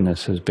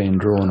awareness has been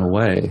drawn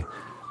away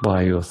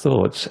by your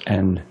thoughts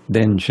and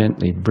then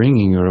gently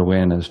bringing your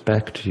awareness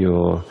back to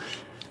your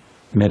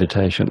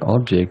meditation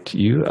object,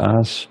 you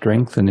are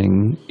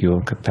strengthening your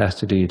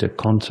capacity to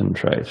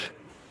concentrate.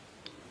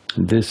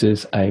 This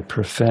is a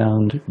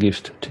profound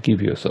gift to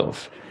give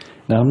yourself.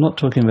 Now, I'm not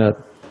talking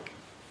about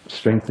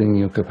strengthening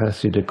your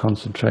capacity to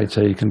concentrate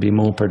so you can be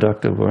more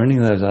productive or any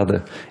of those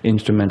other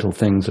instrumental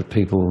things that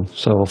people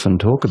so often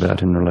talk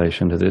about in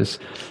relation to this.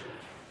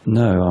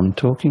 No, I'm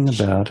talking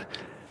about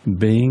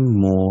being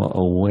more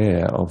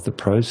aware of the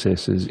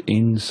processes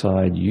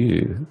inside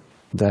you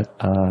that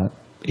are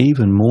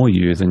even more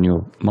you than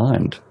your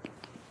mind.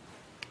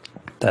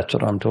 That's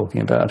what I'm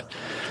talking about.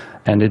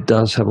 And it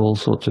does have all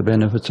sorts of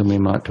benefits, and we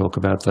might talk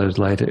about those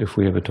later if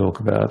we ever talk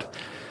about,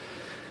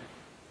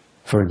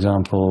 for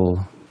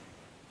example,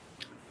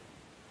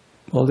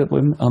 well,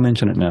 I'll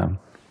mention it now.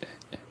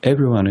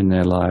 Everyone in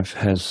their life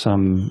has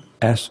some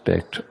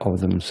aspect of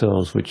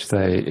themselves which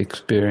they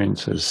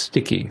experience as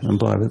sticky. And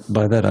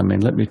by that I mean,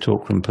 let me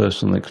talk from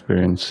personal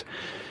experience.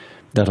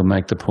 That'll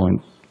make the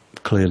point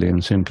clearly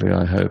and simply,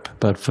 I hope.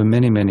 But for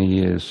many, many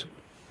years,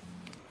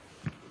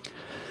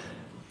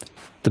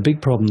 the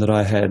big problem that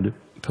I had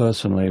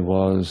personally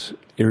was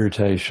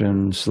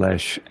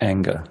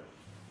irritation/anger,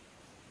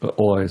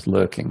 always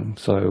lurking.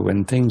 So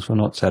when things were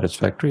not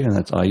satisfactory,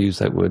 and I use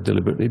that word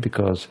deliberately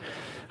because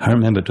I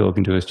remember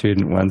talking to a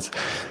student once,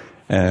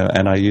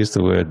 and I used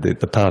the word,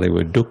 the Pali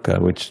word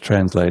dukkha, which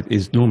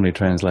is normally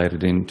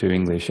translated into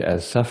English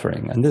as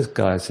suffering. And this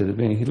guy said to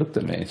me, he looked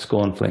at me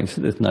scornfully, he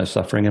said, there's no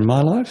suffering in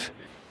my life.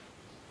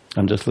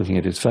 I'm just looking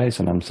at his face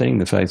and I'm seeing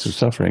the face of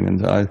suffering.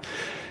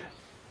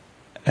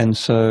 And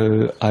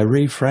so I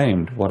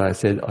reframed what I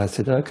said. I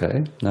said,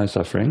 okay, no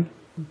suffering.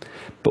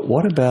 But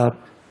what about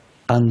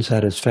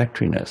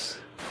unsatisfactoriness?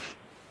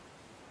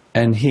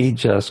 And he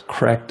just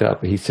cracked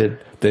up. He said,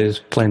 there's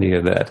plenty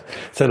of that.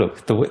 So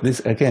look,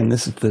 this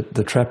is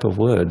the trap of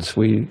words.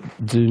 We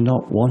do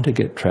not want to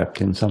get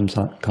trapped in some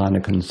kind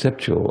of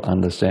conceptual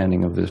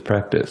understanding of this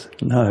practice.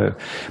 No,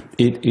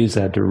 it is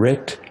a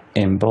direct,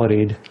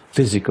 embodied,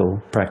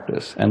 physical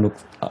practice. And look,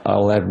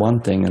 I'll add one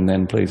thing and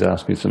then please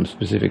ask me some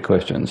specific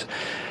questions.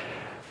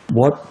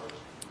 What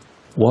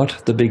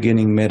the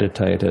beginning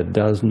meditator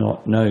does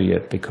not know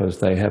yet, because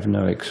they have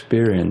no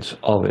experience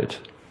of it,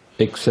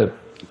 except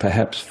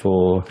perhaps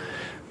for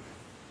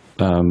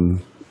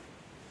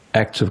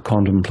acts of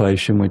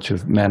contemplation which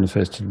have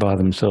manifested by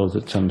themselves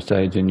at some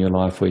stage in your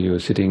life, where you were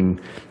sitting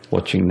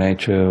watching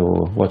nature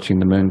or watching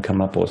the moon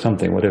come up or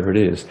something, whatever it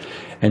is,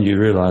 and you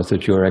realize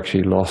that you're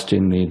actually lost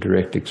in the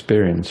direct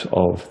experience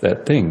of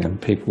that thing.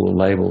 And people will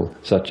label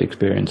such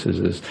experiences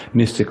as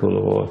mystical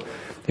or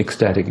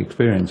ecstatic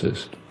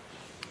experiences.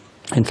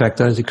 In fact,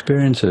 those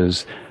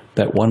experiences,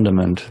 that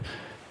wonderment,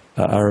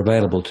 are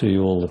available to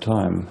you all the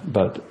time,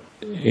 but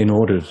in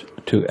order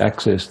to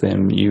access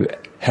them, you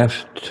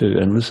have to,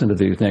 and listen to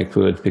these next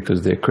words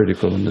because they're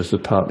critical, and this is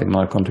partly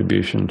my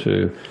contribution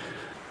to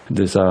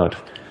this art.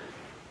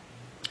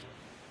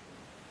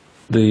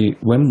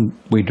 When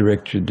we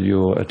directed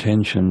your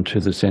attention to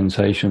the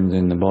sensations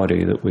in the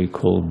body that we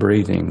call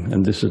breathing,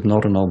 and this is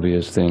not an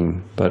obvious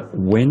thing, but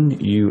when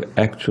you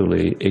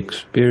actually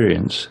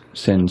experience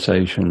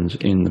sensations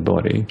in the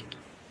body,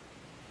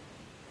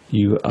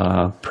 you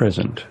are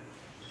present,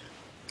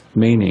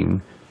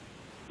 meaning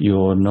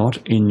you're not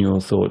in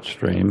your thought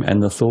stream.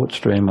 And the thought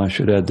stream, I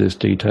should add this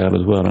detail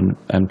as well,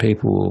 and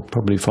people will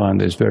probably find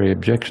this very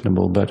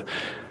objectionable, but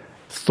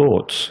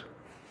thoughts,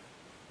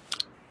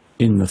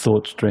 in the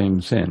thought stream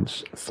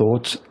sense,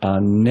 thoughts are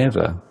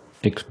never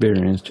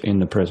experienced in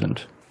the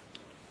present.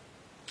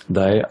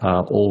 They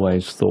are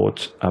always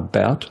thoughts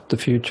about the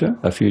future,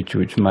 a future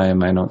which may or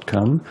may not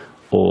come,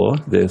 or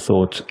they're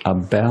thoughts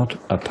about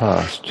a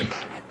past,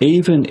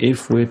 even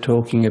if we're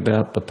talking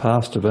about the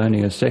past of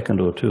only a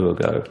second or two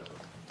ago.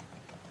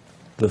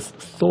 The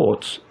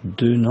thoughts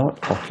do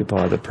not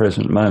occupy the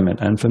present moment,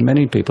 and for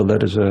many people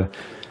that is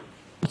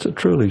it's a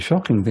truly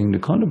shocking thing to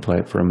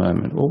contemplate for a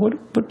moment. Well,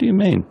 what do you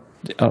mean?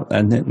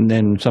 and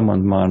then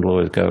someone's mind will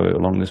always go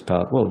along this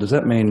path. Well, does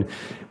that mean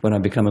when I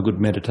become a good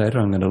meditator,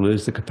 I'm going to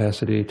lose the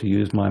capacity to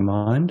use my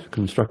mind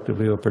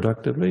constructively or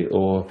productively?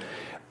 Or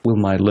will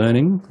my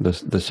learning, the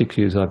 6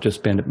 years I've just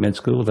spent at med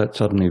school, will that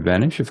suddenly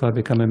vanish if I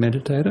become a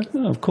meditator?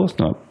 No, of course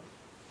not.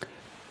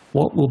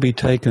 What will be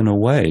taken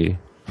away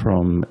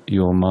from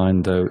your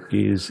mind, though,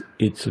 is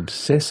its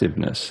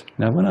obsessiveness.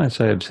 Now, when I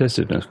say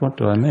obsessiveness, what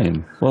do I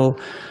mean? Well,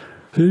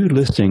 who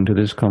listening to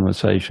this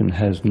conversation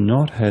has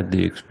not had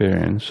the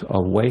experience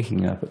of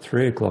waking up at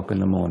 3 o'clock in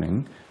the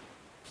morning,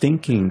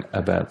 thinking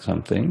about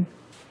something,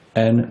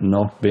 and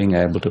not being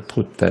able to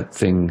put that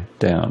thing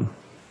down?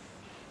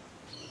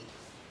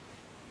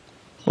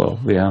 Well,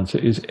 the answer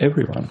is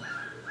everyone,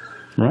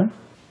 right?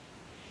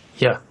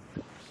 Yeah.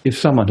 If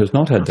someone has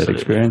not had Absolutely. that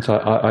experience,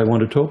 I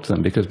want to talk to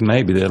them, because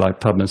maybe they're like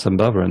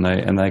Padmasambhava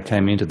and they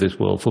came into this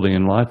world fully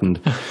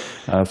enlightened,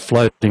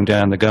 floating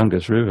down the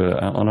Ganges River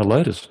on a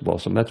lotus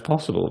blossom. That's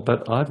possible,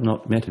 but I've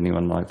not met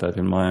anyone like that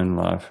in my own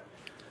life.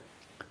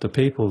 The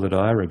people that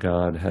I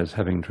regard as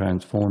having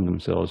transformed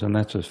themselves, and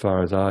that's as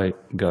far as I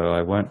go.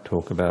 I won't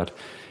talk about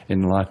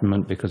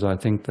enlightenment because I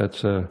think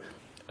that's a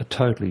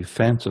totally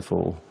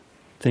fanciful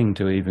thing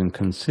to even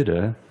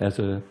consider as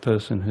a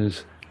person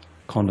who's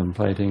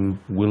contemplating,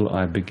 will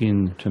I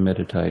begin to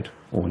meditate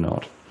or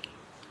not?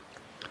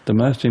 The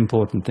most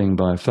important thing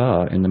by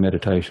far in the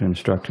meditation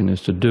instruction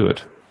is to do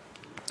it.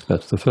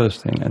 That's the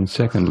first thing. And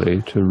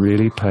secondly, to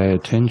really pay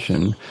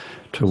attention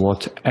to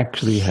what's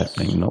actually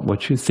happening, not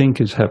what you think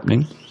is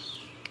happening.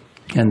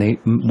 And the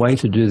way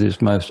to do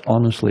this most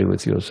honestly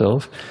with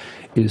yourself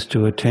is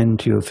to attend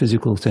to your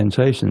physical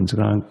sensations,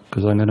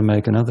 because I'm going to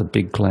make another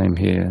big claim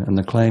here. And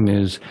the claim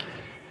is,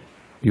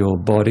 your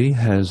body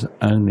has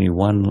only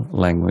one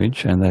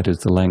language, and that is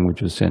the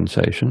language of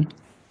sensation.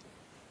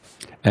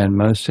 And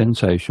most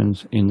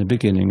sensations in the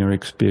beginning are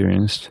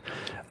experienced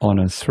on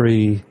a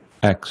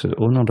 3-axis,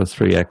 or not a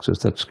 3-axis,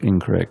 that's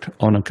incorrect,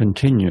 on a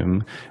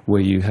continuum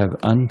where you have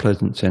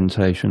unpleasant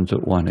sensations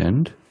at one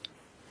end,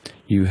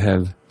 you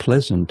have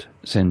pleasant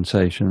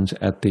sensations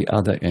at the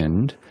other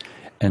end,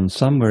 and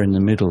somewhere in the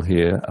middle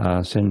here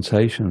are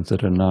sensations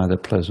that are neither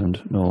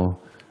pleasant nor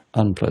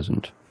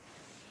unpleasant.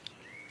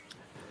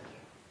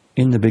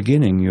 In the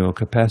beginning, your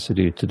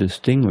capacity to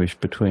distinguish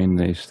between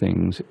these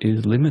things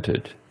is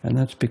limited, and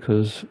that's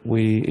because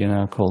we in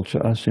our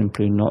culture are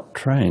simply not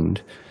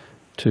trained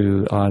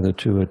to either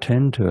to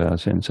attend to our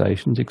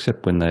sensations,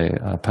 except when they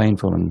are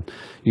painful and,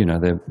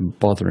 they're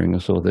bothering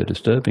us or they're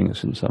disturbing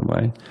us in some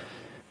way.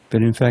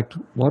 But in fact,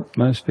 what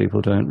most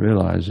people don't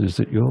realize is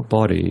that your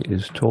body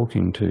is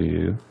talking to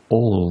you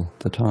all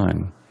the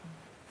time,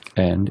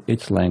 and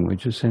its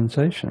language is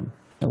sensation.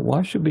 Now,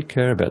 why should we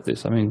care about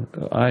this? I mean,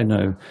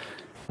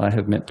 I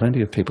have met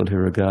plenty of people who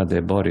regard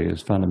their body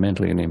as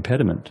fundamentally an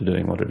impediment to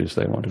doing what it is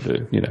they want to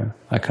do.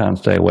 I can't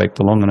stay awake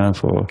for long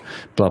enough, or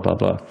blah, blah,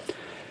 blah.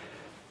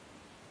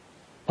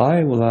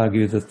 I will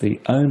argue that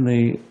the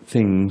only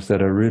things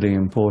that are really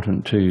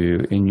important to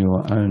you in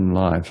your own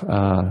life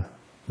are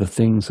the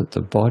things that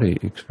the body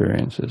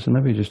experiences. And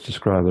let me just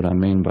describe what I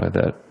mean by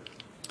that.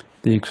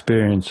 The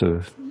experience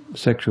of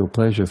sexual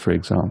pleasure, for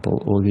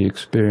example, or the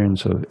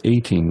experience of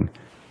eating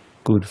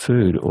good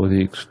food, or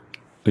the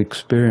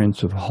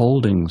experience of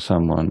holding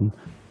someone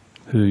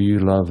who you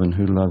love and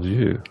who loves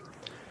you.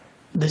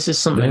 This is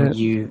something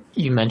you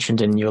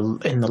mentioned in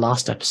the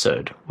last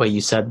episode, where you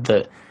said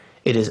that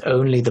it is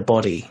only the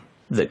body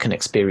that can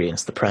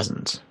experience the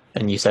present.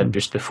 And you said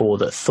just before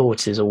that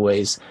thought is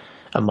always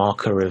a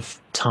marker of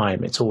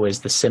time. It's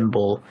always the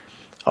symbol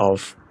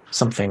of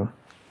something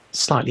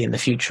slightly in the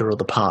future or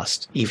the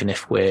past, even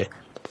if we're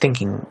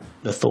thinking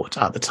the thought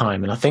at the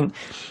time. And I think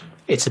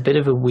it's a bit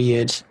of a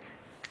weird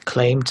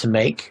claim to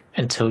make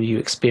until you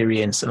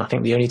experience, and I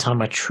think the only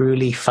time I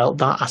truly felt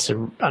that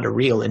at a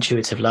real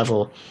intuitive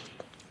level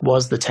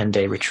was the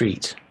 10-day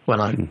retreat, when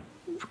I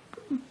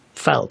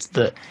felt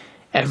that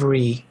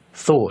every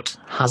thought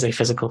has a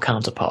physical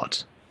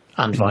counterpart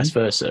and vice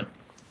versa.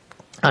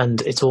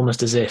 And it's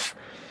almost as if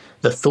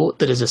the thought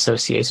that is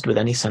associated with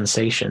any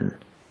sensation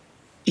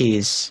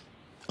is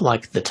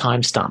like the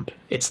timestamp.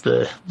 It's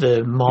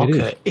the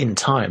marker in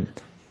time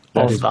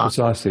of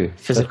that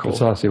physical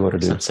precisely what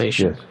it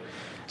sensation. Is. Yes.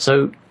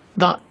 So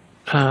that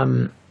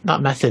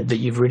method that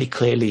you've really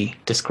clearly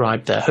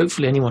described there,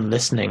 hopefully anyone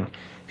listening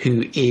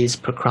who is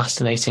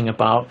procrastinating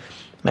about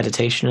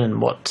meditation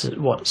and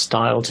what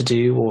style to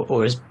do,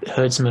 or has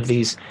heard some of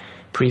these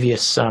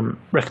previous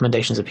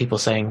recommendations of people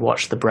saying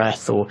watch the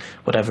breath or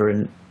whatever,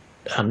 and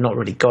not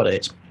really got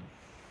it,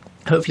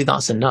 hopefully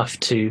that's enough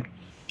to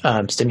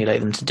stimulate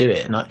them to do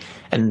it.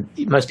 And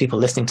most people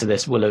listening to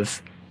this will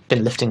have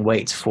been lifting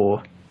weights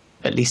for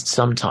at least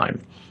some time,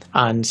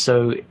 and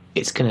so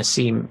it's going to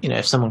seem,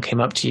 if someone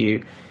came up to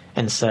you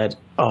and said,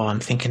 oh, I'm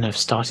thinking of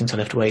starting to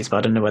lift weights, but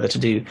I don't know whether to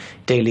do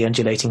daily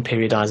undulating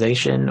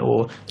periodization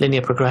or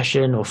linear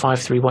progression or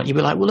 5-3-1, you'd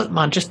be like, well, look,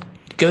 man, just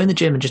go in the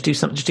gym and just do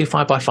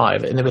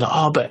 5x5. And they'd be like,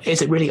 oh, but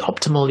is it really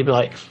optimal? You'd be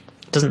like,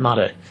 it doesn't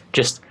matter.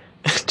 Just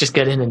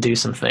get in and do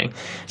something.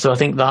 So I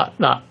think that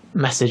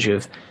message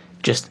of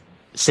just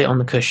sit on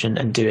the cushion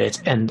and do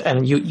it.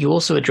 And you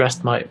also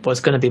addressed what's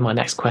going to be my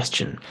next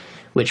question,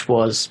 which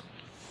was,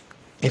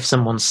 if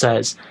someone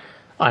says,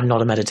 I'm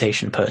not a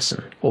meditation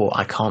person, or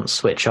I can't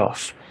switch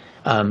off,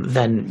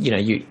 then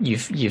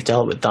you've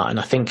dealt with that. And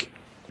I think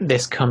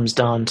this comes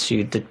down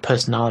to the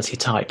personality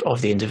type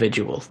of the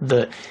individual.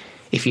 That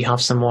if you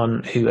have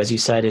someone who, as you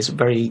said, is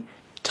very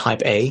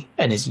type A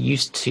and is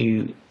used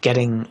to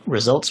getting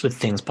results with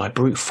things by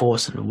brute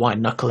force and white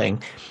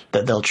knuckling,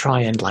 that they'll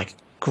try and like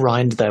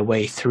grind their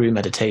way through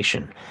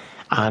meditation.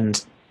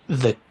 And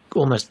the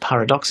almost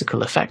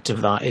paradoxical effect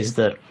of that is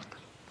that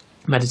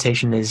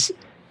meditation is,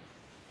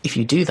 if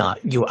you do that,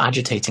 you're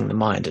agitating the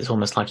mind. It's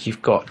almost like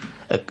you've got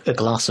a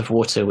glass of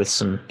water with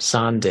some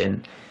sand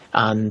in,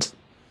 and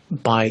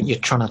you're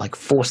trying to like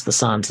force the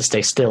sand to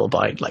stay still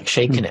by like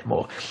shaking it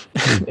more,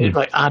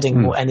 like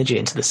adding more energy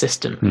into the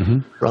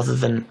system rather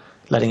than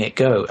letting it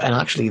go. And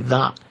actually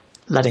that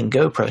letting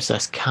go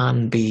process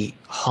can be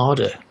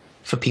harder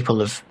for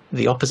people of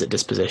the opposite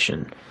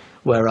disposition.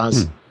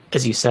 Whereas,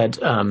 as you said,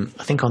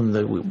 I think on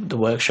the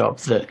workshop,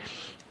 that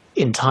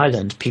in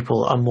Thailand,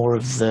 people are more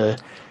of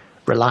the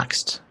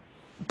relaxed,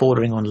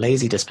 bordering on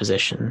lazy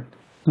disposition,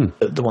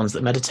 the ones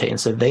that meditate, and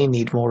so they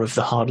need more of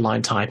the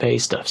hardline type A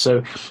stuff.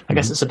 So I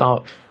guess it's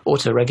about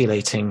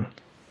auto-regulating,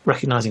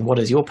 recognizing what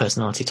is your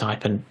personality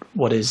type and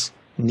what is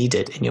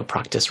needed in your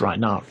practice right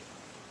now.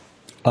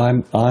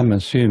 I'm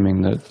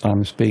assuming that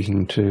I'm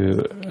speaking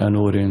to an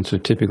audience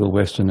of typical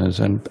Westerners,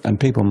 and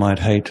people might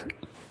hate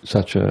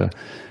such a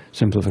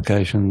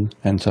simplification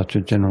and such a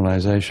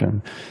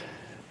generalization,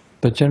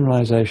 but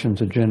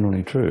generalizations are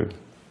generally true.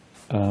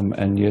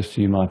 And yes,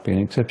 you might be an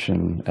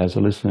exception. As a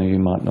listener, you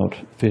might not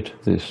fit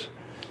this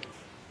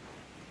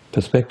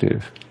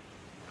perspective.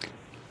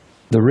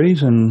 The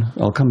reason,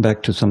 I'll come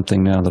back to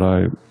something now that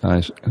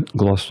I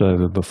glossed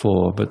over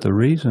before, but the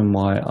reason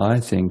why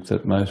I think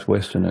that most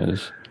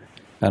Westerners,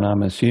 and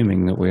I'm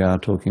assuming that we are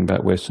talking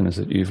about Westerners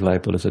that you've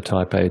labelled as a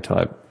type A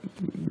type,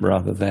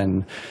 rather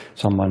than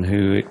someone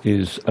who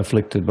is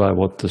afflicted by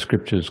what the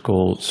scriptures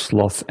call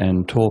sloth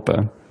and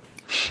torpor.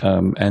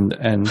 And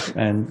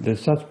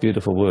there's such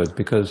beautiful words,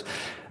 because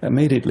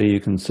immediately you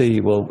can see,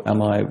 well,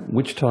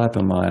 which type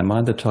am I? Am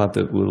I the type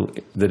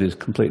that is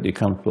completely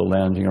comfortable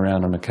lounging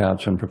around on a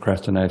couch and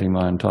procrastinating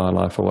my entire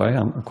life away?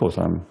 Of course,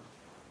 I'm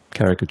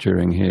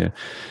caricaturing here,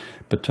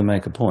 but to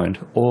make a point.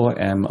 Or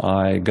am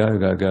I go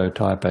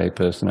type A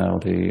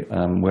personality,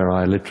 where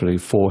I literally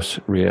force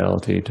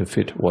reality to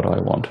fit what I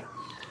want?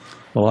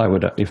 Well, I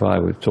would, if I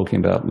were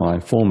talking about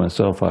my former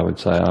self, I would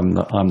say I'm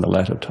the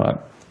latter type,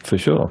 for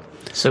sure.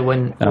 So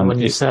when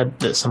you said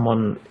that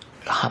someone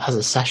has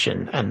a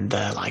session and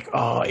they're like,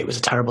 oh, it was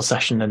a terrible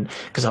session and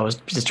because I was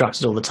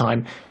distracted all the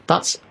time,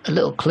 that's a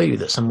little clue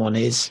that someone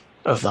is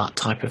of that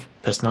type of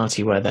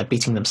personality where they're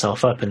beating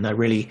themselves up and they're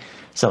really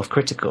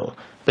self-critical.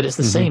 But it's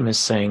the same as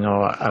saying,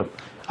 oh,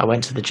 I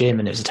went to the gym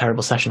and it was a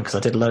terrible session because I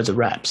did loads of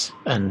reps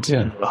and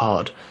they were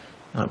hard.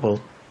 Like, well,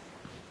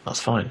 that's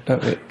fine.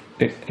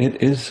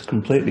 It is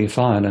completely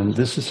fine, and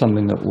this is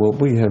something that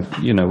we have.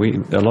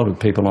 A lot of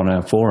people on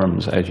our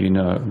forums, as you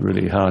know,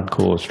 really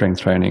hardcore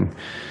strength training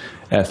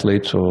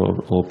athletes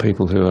or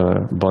people who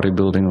are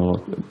bodybuilding,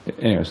 or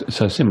anyways,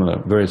 so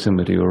very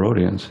similar to your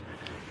audience.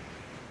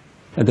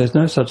 And there's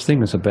no such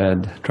thing as a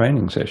bad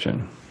training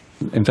session.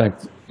 In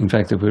fact,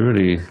 if we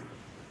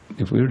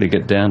really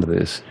get down to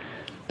this,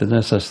 there's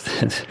no such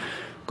thing.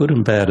 Good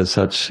and bad as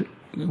such.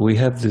 We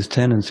have this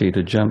tendency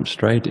to jump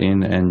straight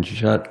in and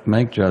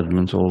make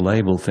judgments or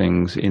label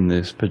things in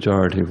this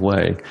pejorative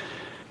way.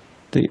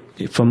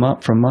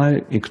 From my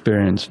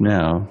experience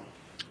now,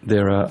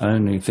 there are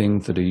only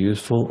things that are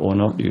useful or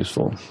not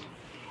useful,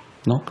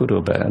 not good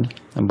or bad.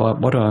 And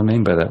what do I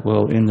mean by that?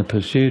 Well, in the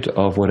pursuit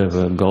of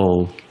whatever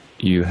goal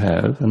you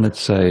have, and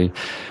let's say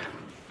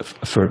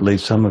for at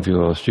least some of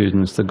your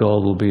students, the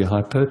goal will be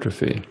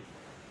hypertrophy.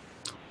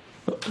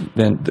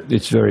 Then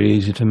it's very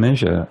easy to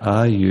measure.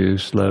 Are you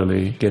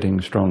slowly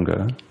getting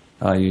stronger?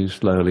 Are you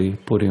slowly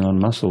putting on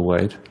muscle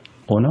weight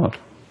or not?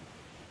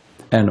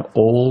 And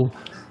all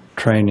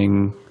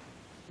training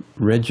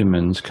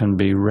regimens can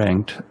be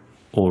ranked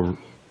or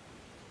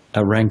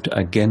are ranked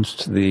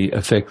against the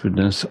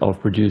effectiveness of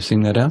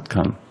producing that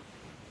outcome.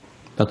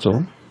 That's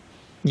all.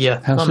 Yeah,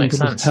 that makes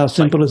sense. How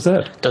simple is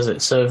that? Does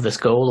it serve this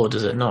goal or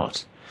does it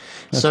not?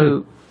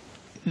 So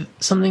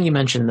something you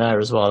mentioned there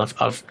as well,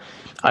 I've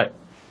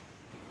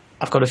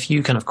got a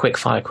few kind of quick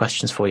fire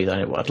questions for you that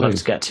I'd love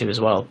to get to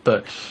as well.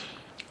 But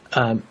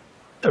a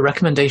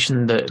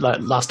recommendation that, like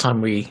last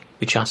time we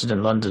chatted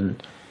in London,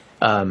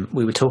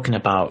 we were talking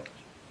about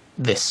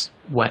this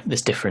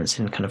difference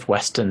in kind of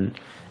Western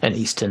and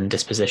Eastern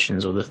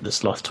dispositions, or the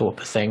sloth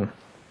torpor thing,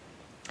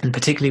 and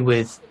particularly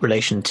with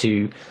relation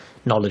to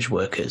knowledge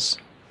workers.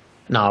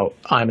 Now,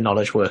 I'm a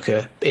knowledge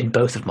worker in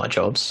both of my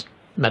jobs.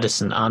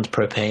 Medicine and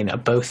propane are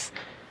both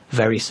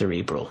very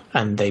cerebral,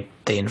 and they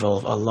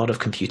involve a lot of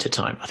computer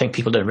time. I think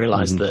people don't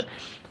realize that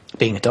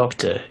being a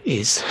doctor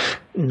is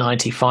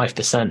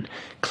 95%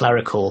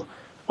 clerical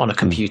on a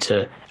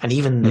computer, and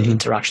even the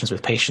interactions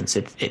with patients,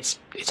 it's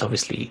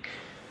obviously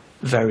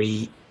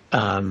very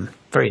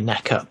very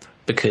neck up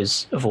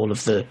because of all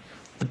of the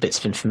bits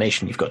of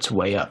information you've got to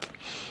weigh up.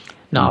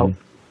 Now,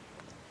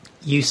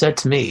 you said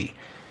to me,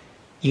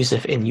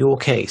 Yusuf, in your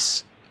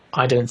case,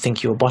 I don't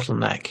think your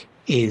bottleneck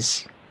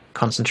is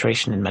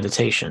concentration in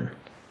meditation.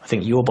 I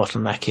think your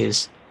bottleneck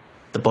is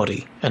the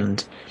body.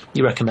 And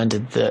you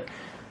recommended that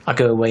I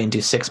go away and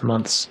do 6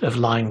 months of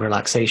lying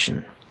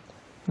relaxation,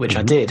 which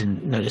I did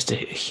and noticed a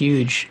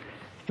huge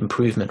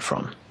improvement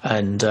from.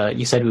 And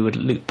you said we would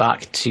loop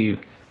back to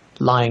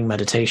lying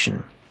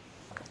meditation.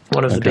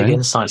 One of the big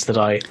insights that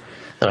I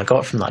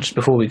got from that, just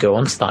before we go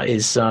on to that,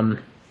 is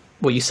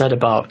what you said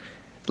about,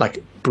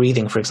 like,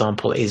 breathing, for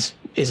example, is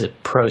a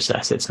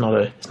process. It's not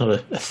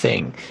a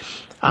thing.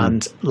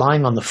 And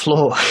lying on the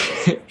floor,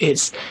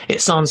 it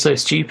sounds so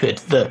stupid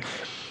that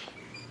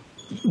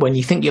when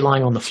you think you're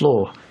lying on the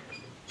floor,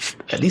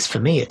 at least for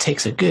me, it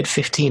takes a good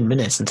 15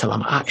 minutes until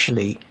I'm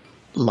actually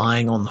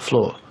lying on the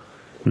floor.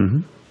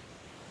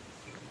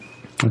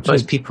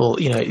 Most people,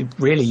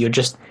 really, you're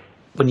just,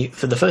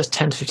 for the first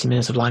 10 to 15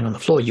 minutes of lying on the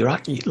floor, you're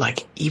actually,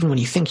 like, even when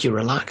you think you're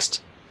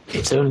relaxed,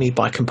 it's only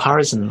by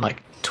comparison,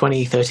 like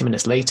 20, 30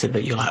 minutes later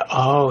that you're like,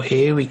 oh,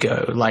 here we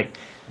go. Like,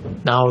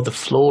 now the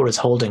floor is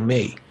holding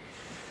me.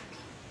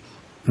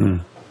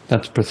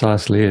 That's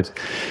precisely it.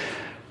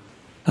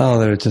 Oh,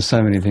 there are just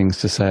so many things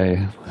to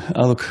say.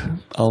 Oh, look,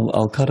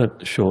 I'll cut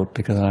it short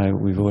because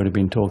we've already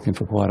been talking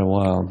for quite a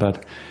while,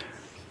 but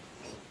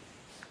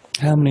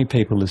how many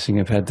people listening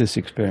have had this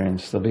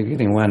experience? They'll be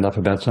getting wound up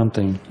about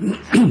something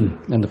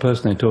and the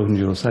person they're talking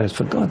to will say,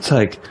 for God's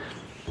sake,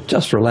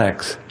 just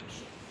relax.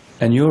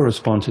 And your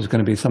response is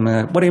going to be something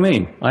like, what do you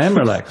mean? I am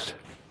relaxed.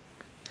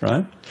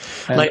 Right?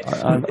 And like,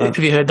 have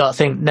you heard that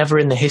thing, never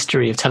in the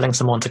history of telling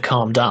someone to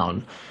calm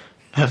down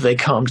have they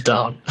calmed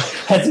down?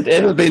 Has it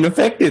ever been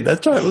effective?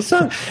 That's right. Well,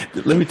 so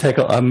let me take.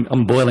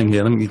 I'm boiling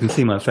here. You can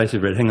see my face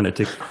is red. Hang on a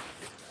tick.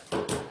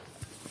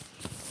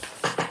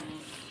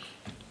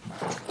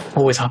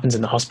 Always happens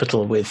in the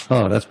hospital with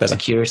that's better.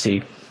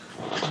 Security.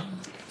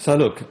 So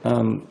look,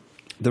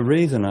 the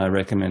reason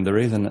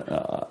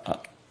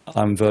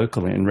I'm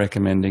vocal in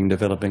recommending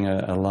developing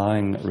a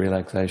lying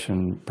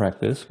relaxation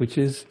practice, which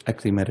is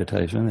actually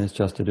meditation, it's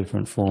just a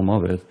different form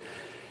of it,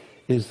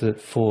 is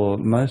that for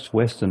most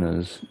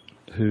Westerners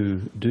who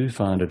do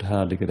find it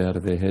hard to get out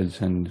of their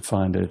heads and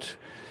find it,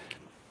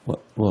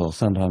 well,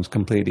 sometimes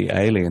completely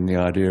alien, the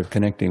idea of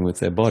connecting with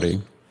their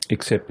body,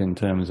 except in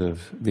terms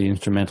of the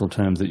instrumental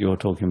terms that you're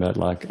talking about,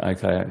 like,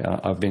 okay,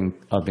 I've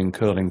been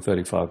curling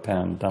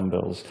 35-pound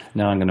dumbbells,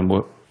 now I'm going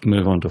to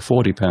move on to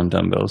 40-pound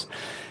dumbbells.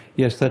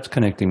 Yes, that's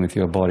connecting with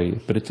your body,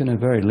 but it's in a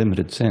very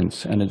limited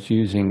sense, and it's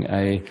using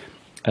a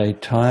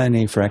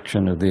tiny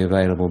fraction of the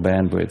available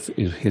bandwidth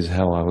is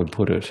how I would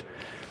put it.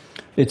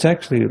 It's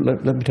actually,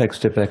 let me take a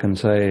step back and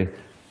say,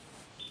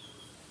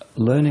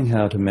 learning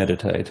how to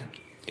meditate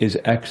is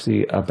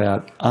actually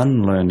about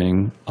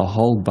unlearning a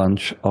whole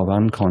bunch of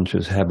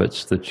unconscious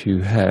habits that you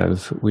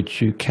have,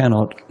 which you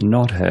cannot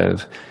not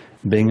have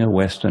being a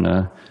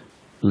Westerner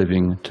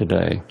living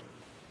today.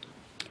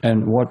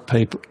 And what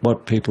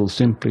people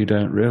simply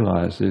don't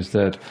realize is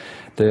that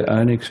their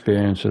own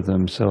experience of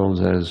themselves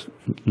as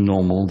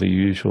normal, the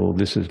usual,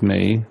 this is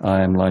me,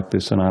 I am like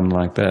this and I'm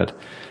like that,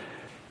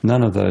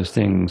 none of those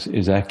things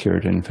is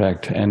accurate, in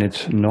fact. And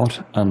it's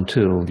not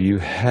until you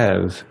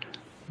have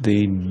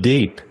the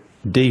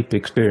deep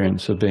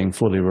experience of being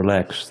fully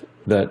relaxed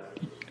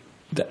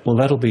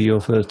that'll be your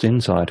first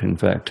insight, in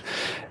fact.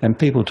 And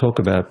people talk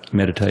about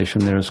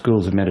meditation. There are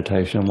schools of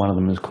meditation. One of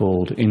them is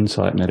called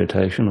insight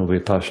meditation, or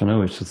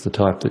Vipassana, which is the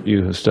type that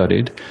you have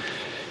studied.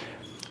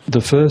 The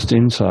first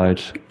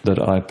insight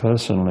that I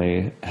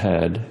personally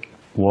had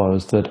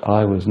was that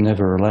I was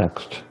never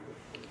relaxed.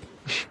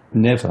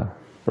 Never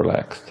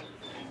relaxed.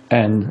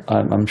 And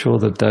I'm sure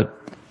that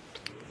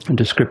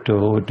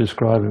descriptor would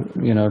describe,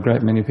 a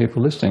great many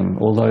people listening.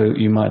 Although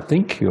you might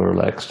think you're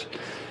relaxed,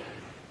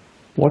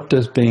 what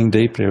does being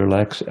deeply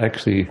relaxed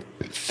actually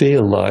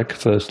feel like,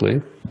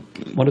 firstly?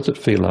 What does it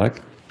feel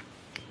like?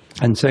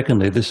 And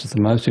secondly, this is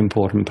the most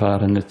important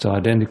part, and it's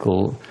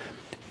identical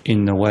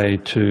in a way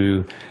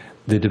to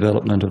the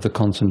development of the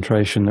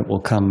concentration that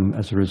will come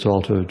as a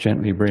result of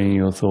gently bringing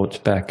your thoughts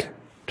back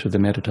to the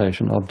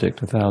meditation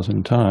object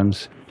 1,000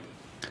 times,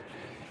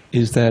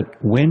 is that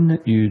when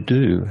you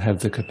do have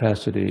the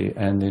capacity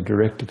and the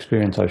direct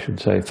experience, I should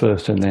say,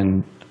 first, and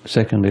then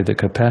secondly, the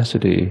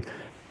capacity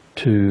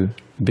to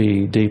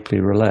be deeply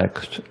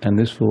relaxed, and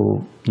this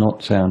will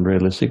not sound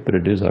realistic, but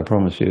it is, I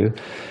promise you,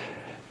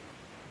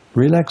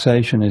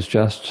 relaxation is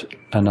just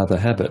another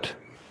habit.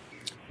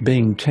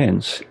 Being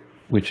tense,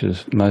 which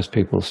is most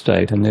people's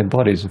state, and their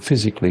bodies are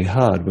physically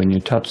hard when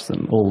you touch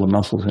them, all the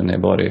muscles in their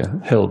body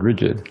are held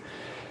rigid.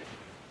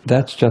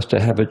 That's just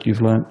a habit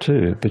you've learnt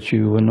too, but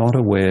you were not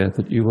aware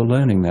that you were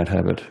learning that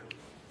habit.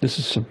 This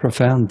is a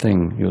profound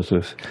thing,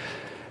 Yusuf.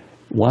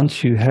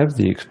 Once you have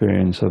the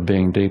experience of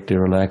being deeply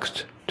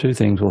relaxed, two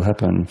things will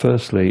happen.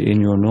 Firstly, in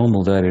your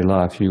normal daily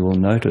life, you will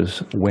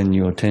notice when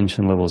your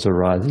tension levels are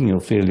rising. You'll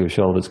feel your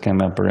shoulders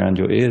come up around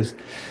your ears,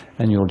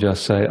 and you'll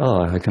just say,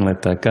 oh, I can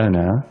let that go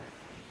now.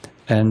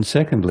 And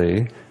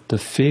secondly, the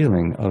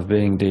feeling of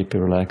being deeply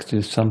relaxed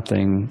is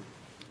something,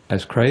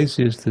 as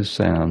crazy as this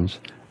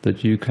sounds,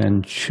 that you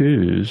can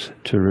choose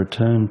to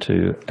return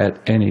to at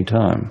any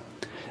time.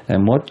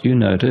 And what you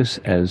notice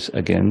as,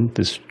 again,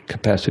 this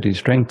capacity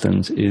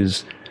strengthens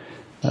is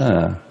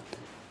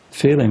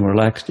feeling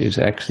relaxed is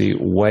actually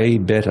way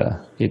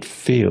better. It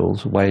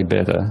feels way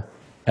better.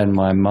 And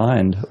my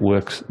mind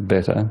works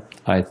better.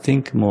 I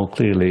think more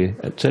clearly,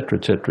 etc.,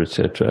 etc.,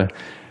 etc.,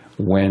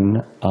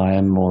 when I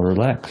am more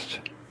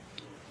relaxed.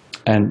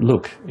 And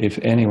look, if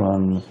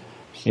anyone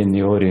in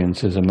the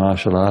audience is a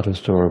martial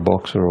artist or a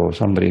boxer or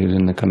somebody who's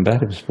in the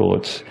combative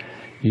sports,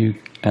 and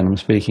I'm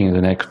speaking as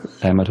an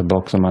ex-amateur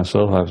boxer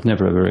myself, I was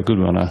never a very good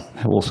one, I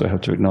also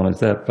have to acknowledge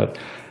that, but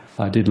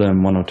I did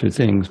learn one or two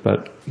things.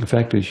 But the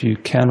fact is you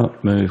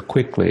cannot move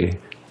quickly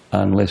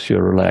unless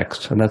you're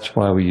relaxed. And that's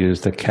why we use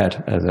the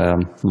cat as our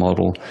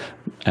model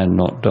and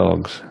not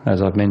dogs.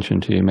 As I've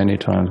mentioned to you many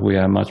times, we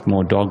are much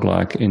more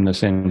dog-like in the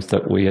sense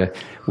that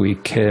we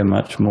care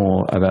much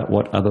more about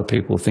what other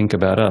people think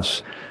about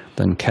us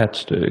than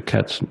cats do.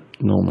 Cats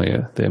normally,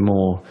 they're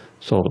more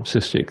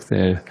solipsistic,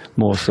 they're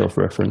more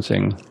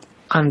self-referencing.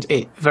 And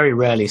it very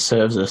rarely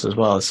serves us as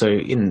well. So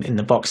in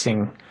the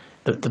boxing,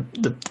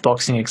 the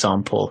boxing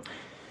example,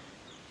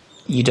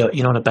 you're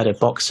not a better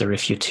boxer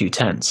if you're too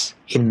tense.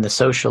 In the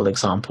social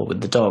example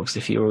with the dogs,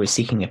 if you're always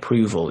seeking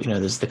approval,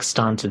 there's the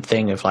standard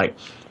thing of like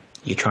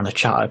you're trying to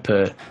chat up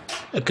a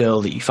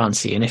girl that you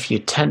fancy, and if you're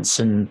tense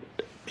and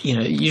you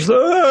just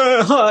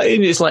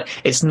and it's like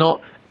it's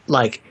not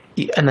like,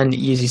 and then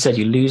as you said,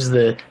 you lose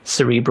the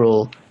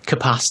cerebral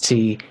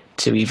capacity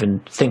to even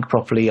think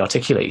properly,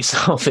 articulate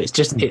yourself. It's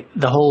just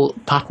the whole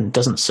pattern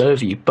doesn't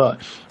serve you. But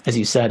as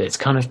you said, it's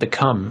kind of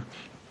become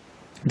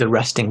the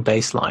resting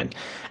baseline.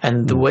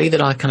 And the way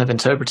that I kind of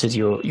interpreted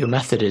your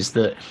method is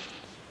that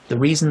the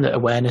reason that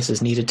awareness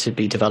is needed to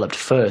be developed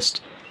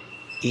first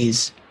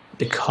is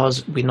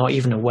because we're not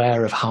even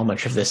aware of how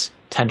much of this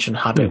tension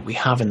habit we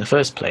have in the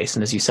first place.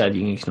 And as you said,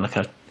 you can like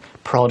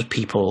prod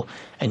people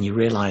and you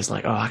realize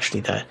like, oh,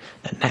 actually their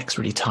neck's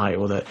really tight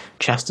or their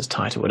chest is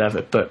tight or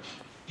whatever. But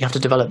you have to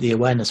develop the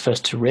awareness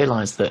first to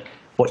realize that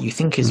what you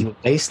think is your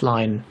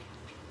baseline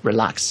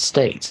relaxed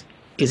state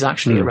is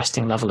actually a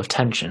resting level of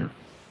tension.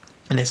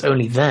 And it's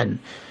only then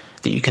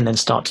that you can then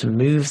start to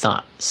move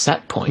that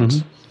set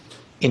point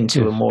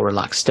into a more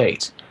relaxed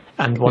state.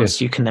 And once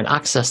you can then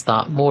access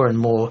that more and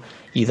more,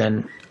 you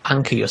then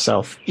anchor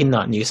yourself in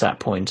that new set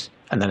point,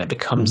 and then it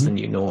becomes the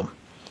new norm.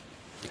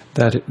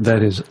 That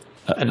is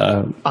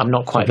I'm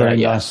not quite a very there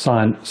yet.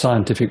 nice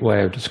scientific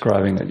way of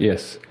describing it,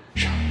 yes.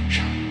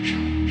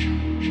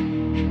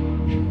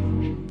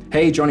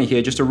 Hey, Johnny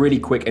here. Just a really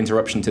quick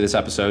interruption to this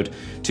episode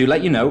to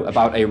let you know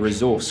about a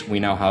resource we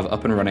now have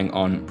up and running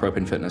on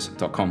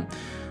propinfitness.com.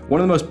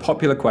 One of the most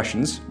popular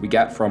questions we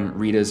get from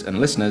readers and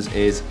listeners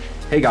is,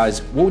 hey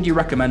guys, what would you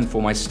recommend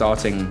for my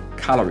starting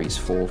calories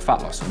for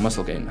fat loss or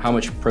muscle gain? How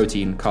much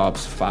protein,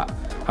 carbs, fat?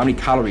 How many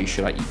calories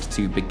should I eat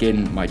to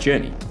begin my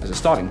journey as a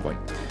starting point?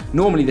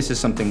 Normally, this is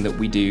something that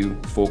we do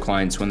for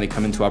clients when they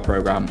come into our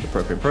program, the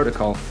Propin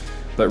Protocol.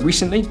 But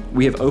recently,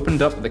 we have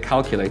opened up the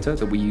calculator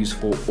that we use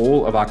for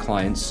all of our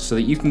clients so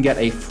that you can get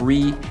a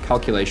free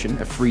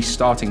calculation, a free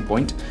starting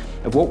point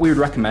of what we would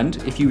recommend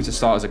if you were to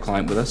start as a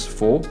client with us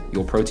for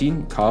your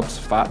protein, carbs,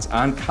 fats,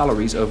 and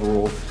calories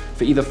overall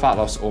for either fat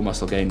loss or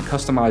muscle gain,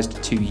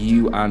 customized to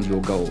you and your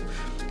goal.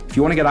 If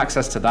you want to get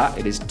access to that,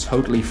 it is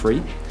totally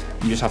free.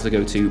 You just have to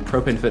go to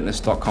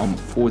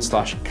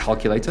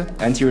propinfitness.com/calculator,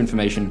 enter your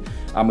information,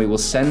 and we will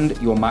send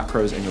your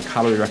macros and your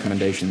calorie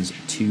recommendations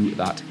to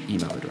that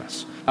email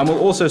address. And we'll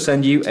also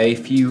send you a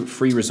few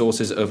free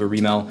resources over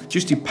email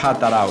just to pad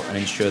that out and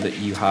ensure that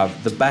you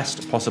have the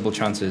best possible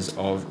chances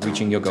of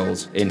reaching your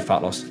goals in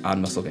fat loss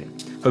and muscle gain.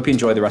 Hope you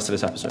enjoy the rest of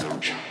this episode.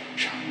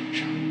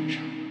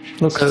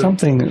 Look,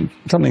 something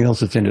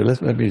else that's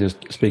interesting. Let me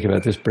just speak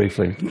about this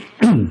briefly.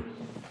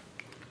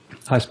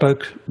 I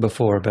spoke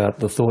before about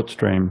the thought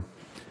stream.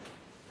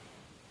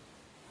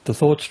 The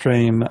thought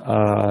stream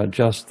are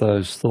just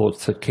those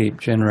thoughts that keep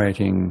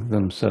generating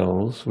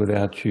themselves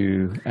without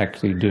you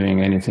actually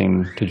doing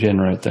anything to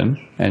generate them.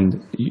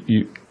 And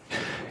you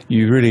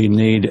really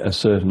need a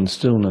certain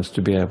stillness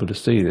to be able to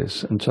see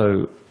this. And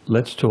so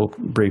let's talk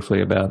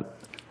briefly about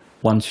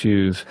once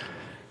you've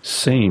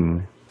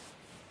seen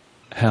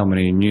how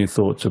many new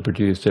thoughts are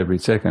produced every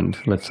second.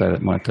 Let's say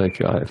that might take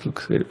you,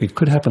 it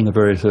could happen the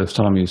very first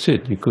time you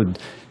sit. You could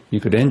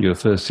end your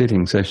first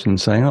sitting session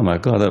saying, oh my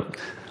God,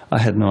 I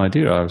had no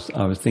idea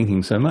I was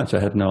thinking so much. I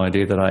had no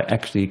idea that I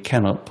actually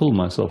cannot pull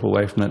myself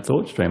away from that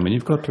thought stream. And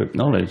you've got to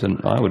acknowledge, and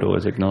I would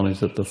always acknowledge,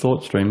 that the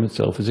thought stream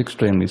itself is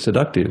extremely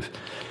seductive.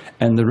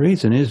 And the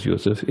reason is,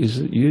 Yusuf, is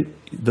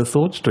the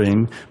thought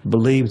stream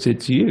believes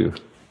it's you.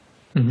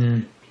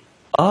 Mm-hmm.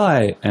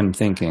 I am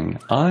thinking,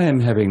 I am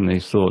having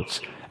these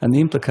thoughts, and the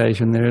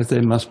implication there is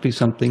there must be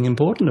something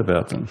important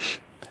about them.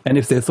 And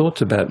if they're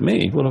thoughts about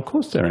me, well, of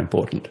course they're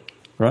important,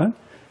 right?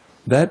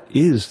 That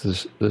is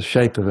the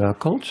shape of our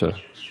culture.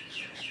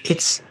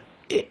 It's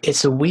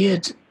a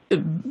weird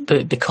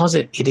but because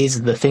it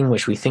is the thing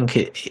which we think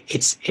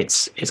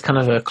it's kind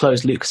of a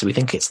closed loop, because we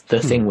think it's the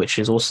thing which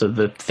is also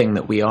the thing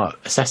that we are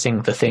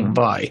assessing the thing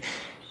by.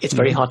 It's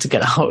very hard to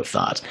get out of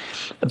that.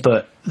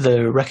 But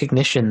the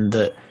recognition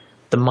that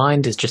the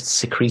mind is just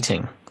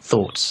secreting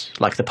thoughts,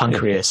 like the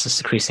pancreas is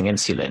secreting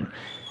insulin,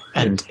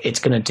 and it's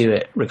going to do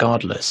it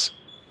regardless.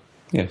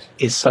 Yes,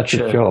 is such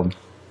a job.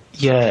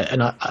 Yeah,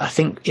 and I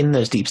think in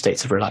those deep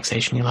states of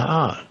relaxation, you're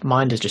like,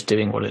 mind is just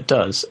doing what it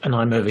does, and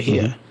I'm over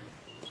here.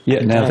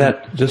 Yeah, now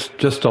that, just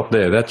stop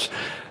there.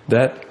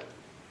 That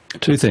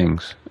two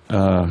things.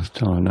 I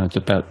know it's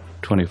about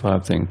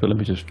 25 things, but let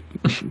me just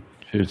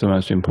choose the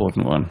most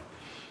important one.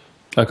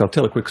 Okay, I'll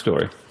tell a quick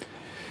story.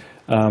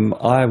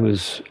 I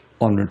was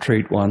on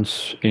retreat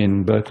once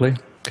in Berkeley,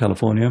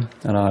 California,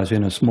 and I was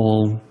in a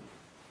small,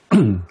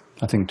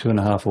 I think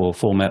 2.5 or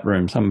 4 mat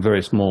room, some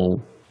very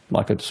small,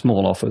 like a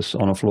small office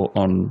on a floor,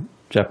 on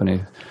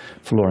Japanese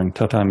flooring,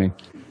 tatami.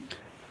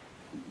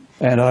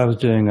 And I was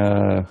doing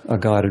a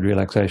guided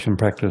relaxation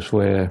practice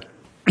where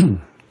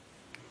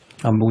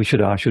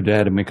I should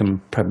add, and we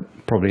can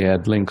probably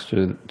add links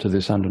to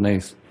this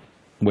underneath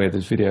where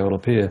this video will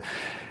appear.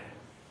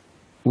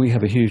 We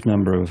have a huge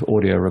number of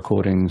audio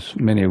recordings,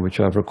 many of which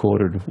I've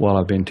recorded while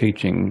I've been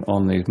teaching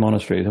on these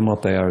monasteries, and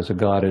what they are is a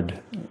guided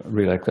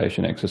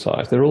relaxation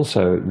exercise.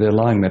 They're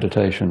lying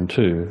meditation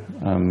too.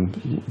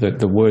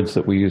 The words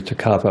that we use to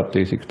carve up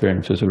these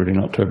experiences are really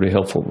not terribly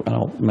helpful, and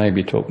I'll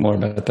maybe talk more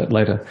about that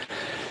later.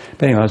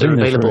 Anyway, they're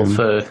available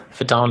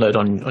for download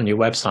on your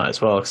website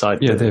as well.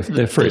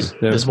 They're free.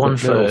 There's one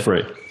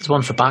free. There's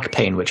one for back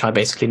pain, which I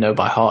basically know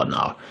by heart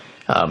now,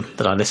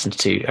 that I listened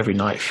to every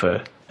night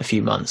for a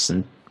few months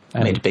and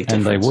made a big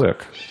difference. And they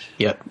work.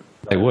 Yep.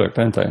 They work,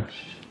 don't they?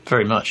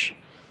 Very much.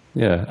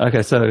 Yeah.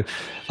 Okay, so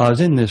I was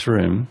in this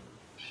room,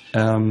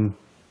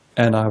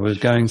 and I was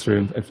going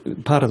through,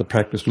 part of the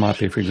practice might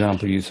be, for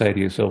example, you say to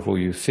yourself, or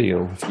you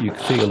feel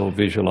or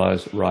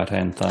visualize right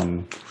hand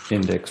thumb,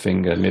 index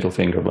finger, middle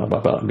finger, blah, blah,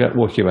 blah.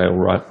 Work your way all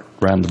right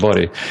around the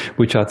body,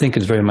 which I think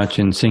is very much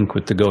in sync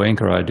with the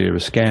Goenka idea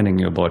of scanning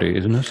your body,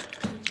 isn't it?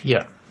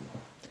 Yeah.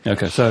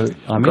 Okay, so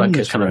I'm in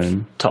this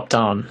room. Top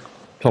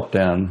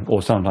down,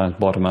 or sometimes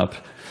bottom up.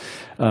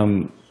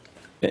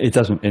 It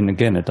doesn't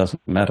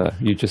matter.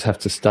 You just have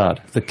to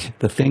start.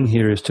 The thing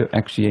here is to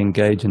actually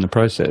engage in the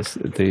process.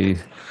 The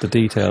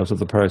details of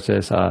the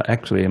process are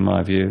actually, in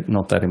my view,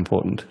 not that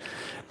important,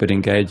 but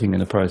engaging in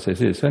the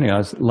process is. So anyway, I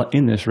was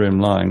in this room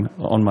lying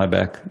on my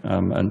back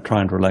and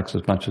trying to relax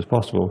as much as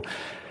possible.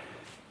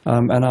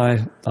 And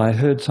I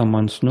heard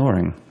someone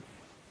snoring.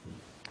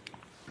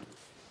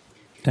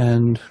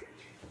 And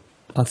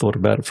I thought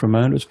about it for a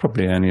moment. It was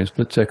probably only a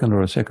split second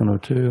or a second or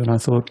two, and I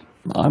thought,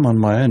 I'm on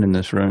my own in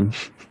this room.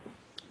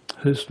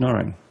 Who's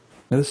snoring?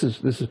 Now, this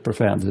is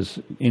profound. This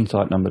is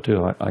insight number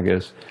 2, I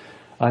guess.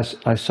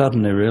 I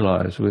suddenly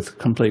realized with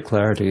complete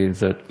clarity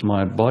that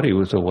my body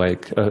was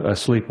awake,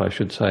 asleep, I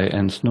should say,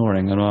 and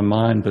snoring, and my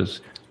mind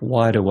was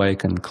wide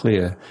awake and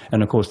clear.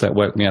 And of course, that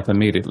woke me up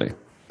immediately.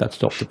 That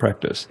stopped the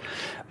practice.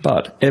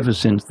 But ever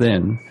since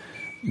then,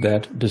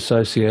 that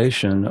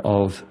dissociation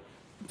of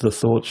the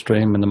thought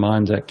stream and the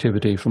mind's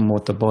activity from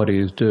what the body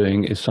is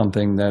doing is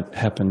something that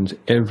happens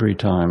every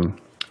time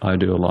I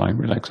do a lying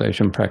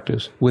relaxation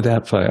practice,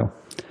 without fail.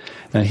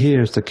 Now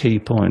here's the key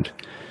point.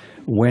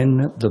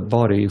 When the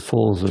body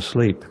falls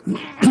asleep,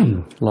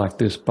 like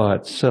this by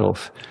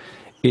itself,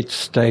 its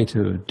state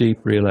of deep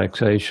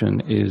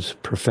relaxation is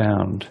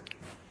profound.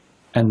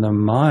 And the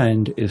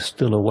mind is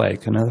still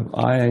awake. And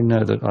I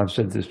know that I've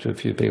said this to a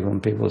few people,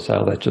 and people say,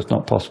 that's just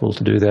not possible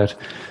to do that.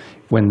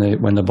 When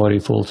the body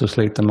falls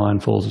asleep, the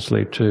mind falls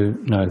asleep too.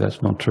 No,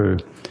 that's not true.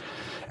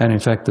 And in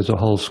fact, there's a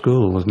whole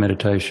school of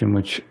meditation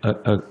which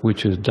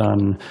is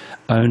done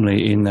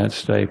only in that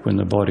state when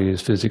the body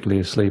is physically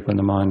asleep and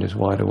the mind is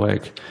wide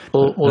awake.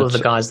 All of the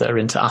guys that are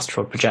into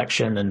astral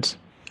projection and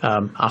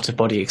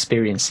out-of-body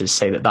experiences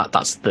say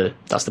that's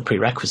the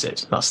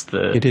prerequisite.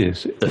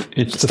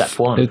 It's step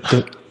one.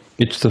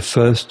 It's the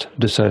first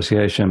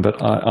dissociation,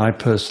 but I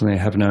personally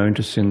have no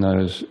interest in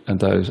those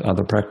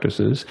other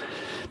practices.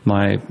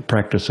 My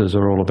practices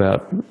are all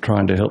about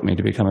trying to help me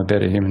to become a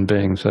better human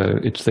being. So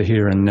it's the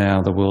here and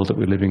now, the world that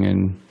we're living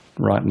in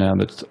right now,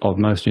 that's of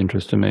most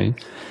interest to me.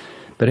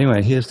 But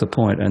anyway, here's the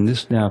point, and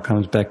this now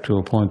comes back to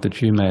a point that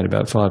you made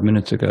about 5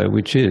 minutes ago,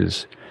 which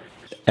is,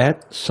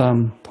 at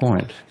some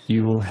point,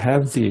 you will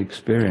have the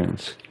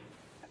experience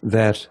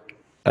that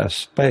a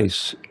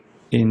space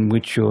in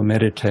which you're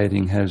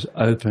meditating has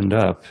opened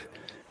up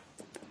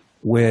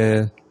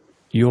where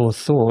your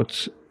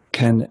thoughts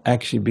can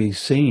actually be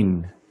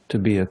seen to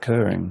be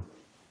occurring.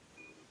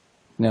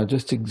 Now,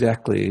 just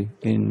exactly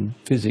in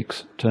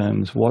physics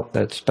terms what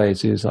that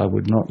space is, I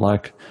would not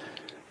like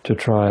to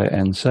try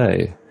and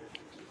say,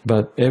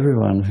 but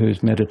everyone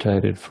who's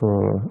meditated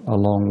for a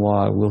long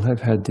while will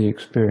have had the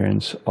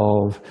experience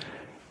of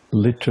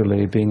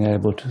literally being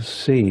able to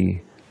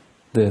see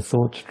their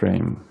thought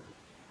stream.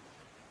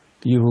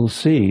 You will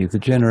see the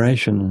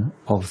generation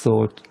of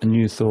thought, a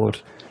new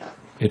thought.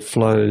 It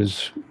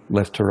flows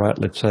left to right,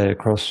 let's say,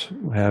 across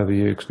however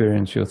you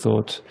experience your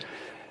thoughts.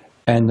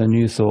 and a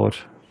new thought.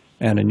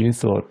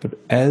 But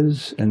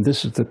and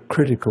this is the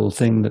critical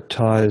thing that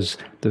ties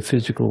the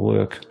physical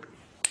work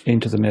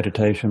into the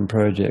meditation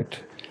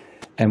project,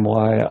 and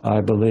why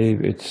I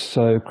believe it's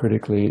so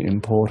critically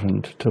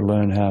important to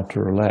learn how to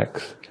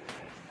relax.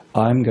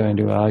 I'm going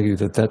to argue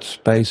that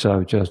space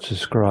I've just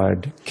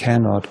described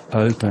cannot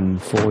open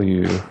for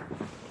you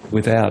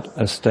without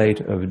a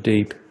state of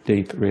deep,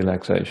 deep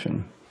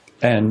relaxation.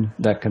 And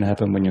that can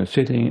happen when you're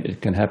sitting.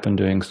 It can happen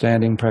doing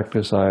standing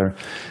practice.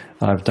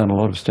 I've done a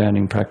lot of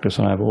standing practice,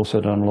 and I've also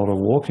done a lot of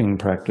walking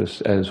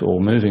practice or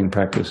moving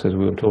practice, as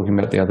we were talking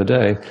about the other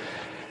day.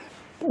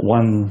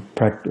 One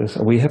practice,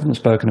 we haven't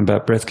spoken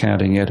about breath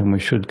counting yet, and we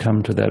should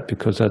come to that,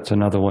 because that's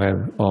another way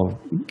of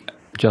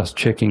just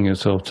checking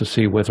yourself to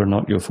see whether or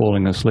not you're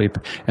falling asleep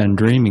and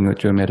dreaming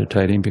that you're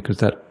meditating, because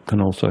that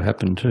can also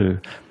happen too.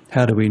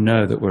 How do we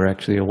know that we're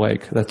actually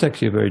awake? That's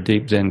actually a very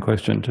deep Zen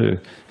question too.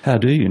 How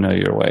do you know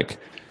you're awake?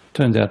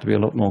 Turns out to be a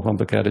lot more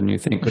complicated than you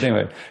think. But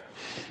anyway,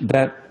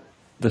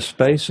 the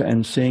space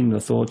and seeing the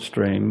thought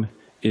stream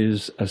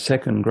is a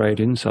second great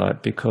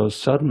insight, because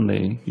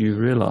suddenly you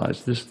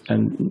realize this,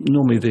 and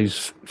normally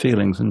these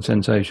feelings and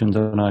sensations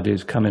and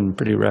ideas come in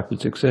pretty rapid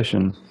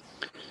succession.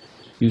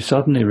 You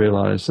suddenly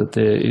realize that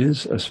there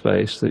is a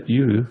space that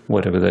you,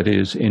 whatever that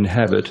is,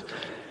 inhabit,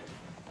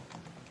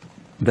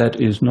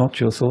 that is not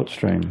your thought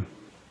stream.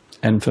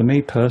 And for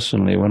me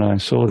personally, when I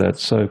saw that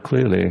so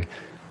clearly,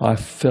 I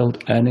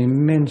felt an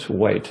immense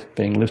weight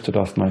being lifted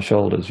off my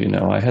shoulders.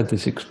 I had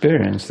this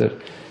experience that,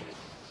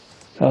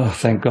 oh,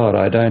 thank God,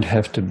 I don't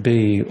have to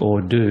be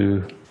or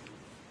do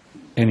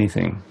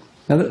anything.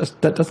 Now,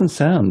 that doesn't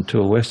sound to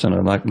a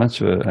Westerner like much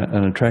of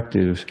an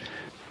attractive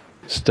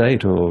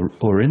state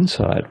or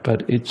insight,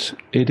 but it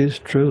is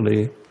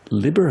truly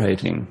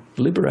liberating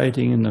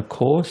in the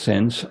core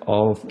sense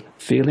of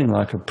feeling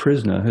like a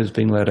prisoner who's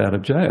been let out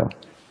of jail.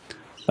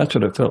 That's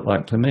what it felt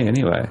like to me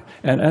anyway.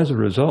 And as a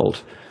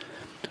result,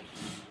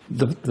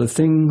 the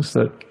things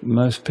that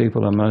most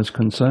people are most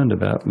concerned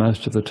about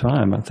most of the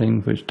time are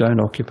things which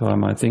don't occupy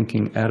my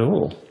thinking at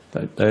all.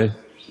 There's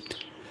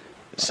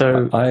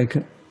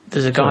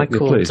a guy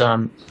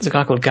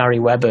called Gary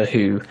Weber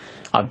who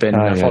I've been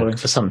following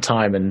for some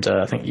time, and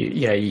I think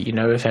you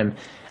know of him.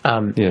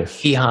 Yes.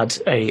 He had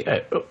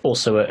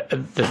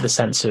the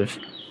sense of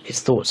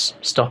his thoughts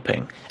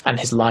stopping and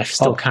his life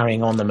still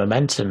carrying on the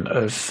momentum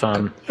of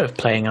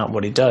playing out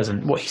what he does.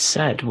 And what he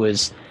said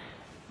was,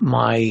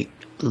 my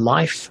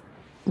life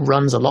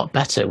runs a lot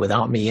better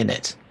without me in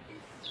it.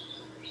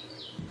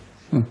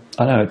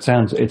 I know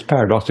it's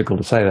paradoxical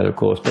to say that, of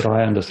course, but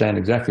I understand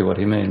exactly what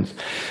he means.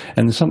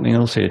 And there's something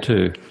else here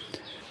too.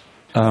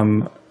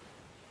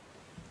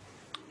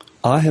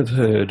 I have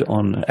heard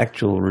on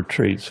actual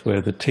retreats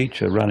where the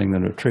teacher running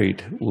the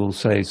retreat will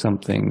say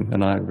something,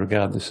 and I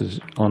regard this as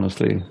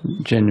honestly,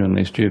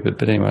 genuinely stupid,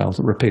 but anyway, I'll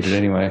repeat it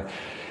anyway.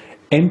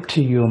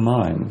 Empty your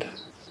mind.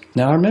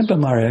 Now, I remember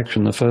my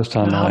reaction the first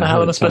time I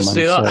heard someone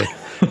say,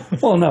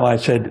 well, no, I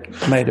said,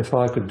 mate, if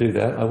I could do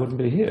that, I wouldn't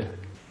be here.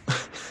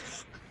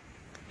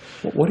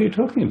 What are you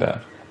talking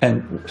about?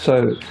 And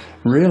so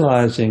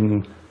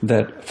realizing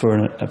that for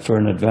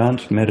an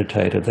advanced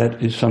meditator,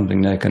 that is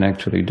something they can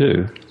actually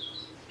do.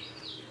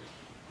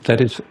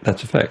 That's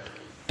a fact.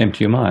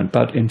 Empty your mind.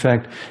 But in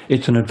fact,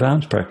 it's an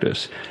advanced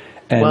practice.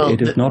 And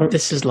it is not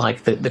this is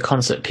like the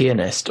concert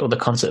pianist or the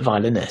concert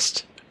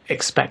violinist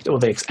or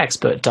the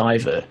expert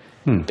diver.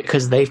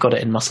 Because they've got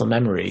it in muscle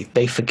memory,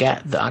 they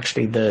forget that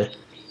actually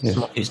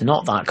someone who's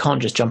not that can't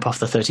just jump off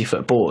the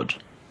 30-foot board,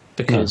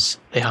 because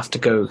they have to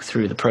go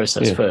through the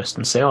process first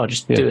and say,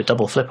 just do a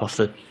double flip off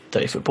the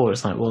 30-foot board.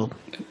 It's like, well...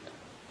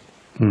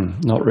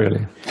 not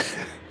really.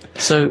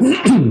 So,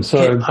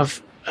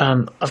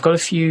 I've got a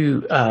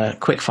few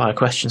quick-fire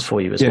questions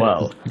for you as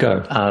well.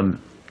 Go.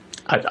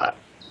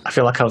 I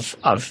feel like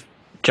I've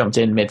jumped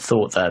in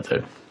mid-thought there,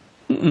 though.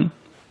 Mm-mm.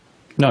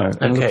 No,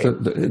 okay.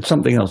 It's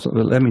something else.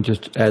 Let me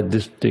just add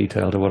this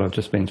detail to what I've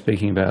just been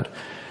speaking about.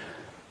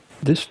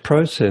 This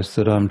process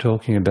that I'm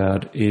talking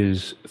about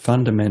is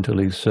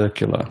fundamentally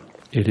circular.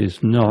 It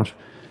is not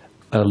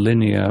a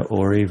linear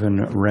or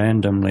even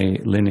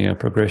randomly linear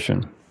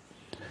progression.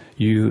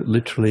 You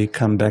literally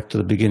come back to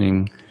the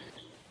beginning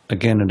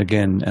again and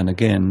again and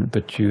again,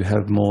 but you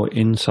have more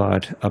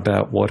insight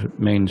about what it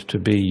means to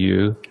be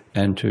you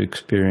and to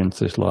experience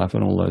this life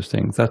and all those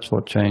things. That's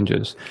what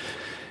changes.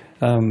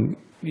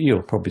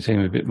 You'll probably seem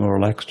a bit more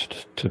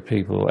relaxed to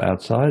people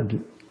outside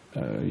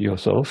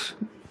yourself.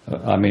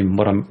 I mean,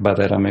 by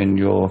that I mean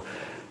your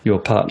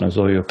partners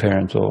or your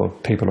parents or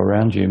people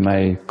around you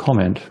may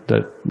comment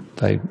that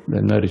they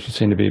notice you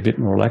seem to be a bit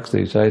more relaxed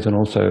these days, and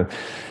also,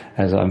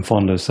 as I'm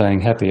fond of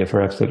saying, happier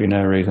for absolutely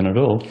no reason at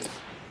all.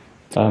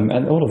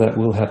 And all of that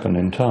will happen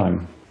in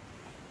time.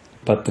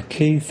 But the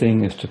key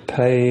thing is to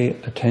pay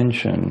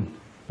attention,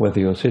 whether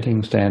you're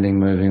sitting, standing,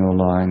 moving or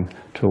lying,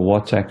 to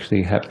what's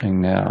actually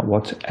happening now,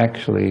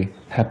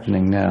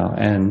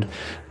 And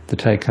the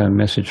take-home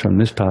message from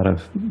this part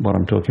of what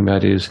I'm talking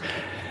about is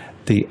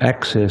the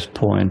access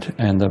point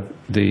and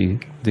the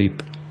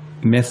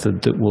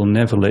method that will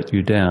never let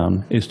you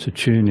down is to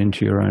tune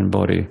into your own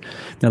body.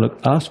 Now look,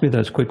 ask me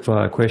those quick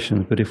fire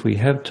questions, but if we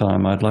have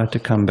time, I'd like to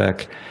come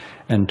back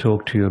and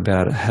talk to you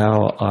about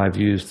how I've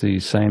used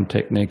these same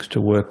techniques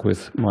to work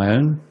with my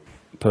own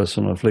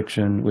personal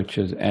affliction, which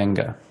is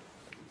anger.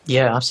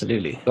 Yeah,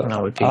 absolutely.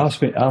 That would be...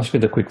 Ask me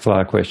the quick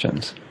fire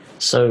questions.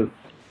 So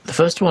the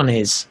first one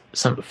is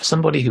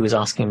somebody who was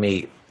asking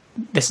me,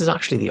 this is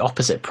actually the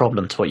opposite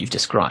problem to what you've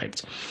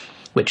described,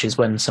 which is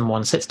when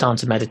someone sits down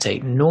to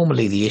meditate,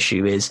 normally the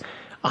issue is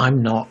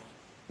I'm not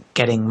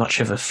getting much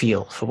of a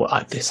feel for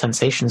what the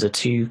sensations are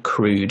too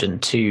crude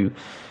and too,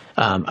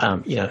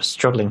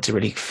 struggling to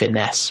really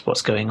finesse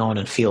what's going on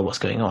and feel what's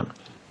going on.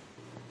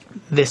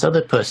 This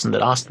other person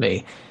that asked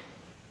me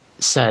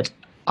said,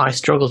 I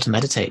struggle to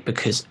meditate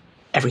because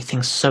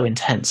everything's so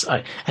intense.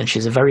 And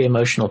she's a very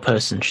emotional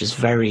person. She's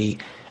very,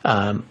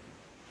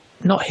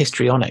 not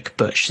histrionic,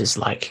 but she's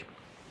like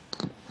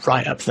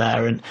right up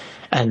there.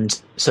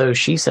 And so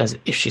she says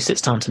if she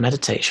sits down to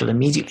meditate, she'll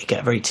immediately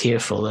get very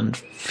tearful and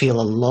feel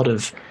a lot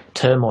of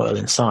turmoil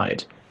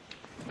inside.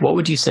 What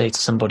would you say to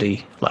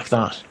somebody like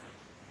that?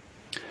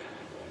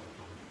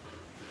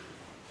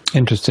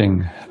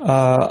 Interesting.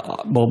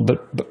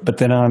 But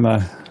then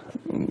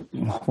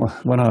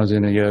when I was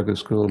in a yoga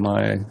school,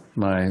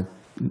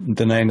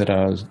 the name that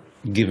I was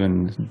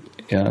given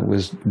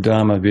was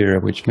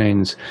Dharmavira, which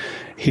means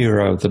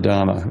hero of the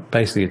Dharma.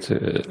 Basically,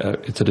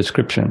 it's a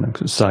description,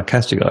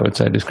 sarcastic, I would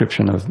say,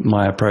 description of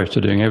my approach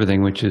to doing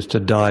everything, which is to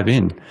dive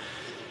in.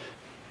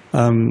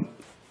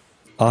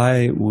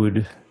 I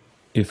would,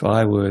 if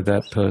I were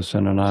that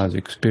person and I was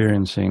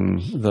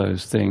experiencing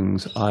those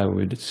things, I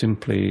would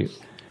simply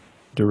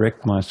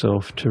direct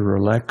myself to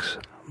relax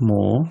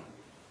more,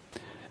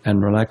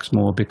 and relax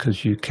more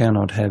because you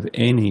cannot have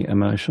any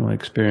emotional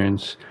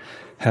experience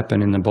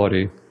happen in the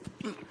body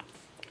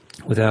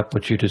without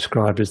what you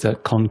described as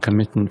that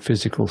concomitant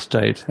physical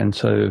state. And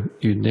so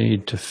you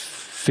need to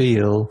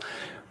feel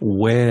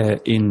where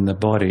in the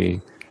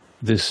body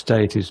this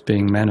state is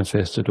being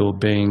manifested or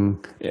being,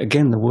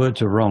 again, the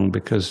words are wrong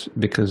because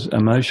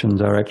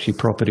emotions are actually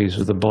properties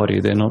of the body.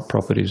 They're not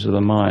properties of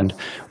the mind,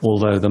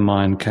 although the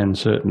mind can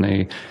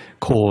certainly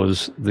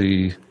cause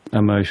the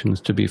emotions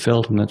to be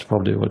felt, and that's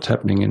probably what's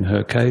happening in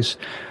her case.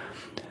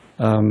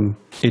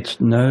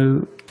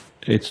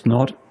 It's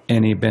not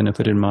any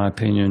benefit, in my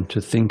opinion,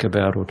 to think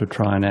about or to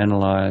try and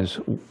analyze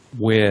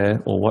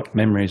where or what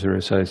memories are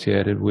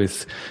associated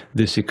with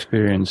this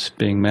experience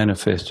being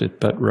manifested,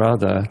 but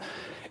rather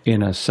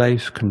in a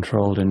safe,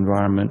 controlled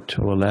environment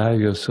to allow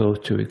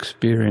yourself to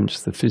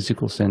experience the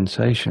physical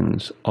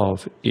sensations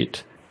of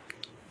it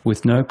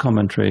with no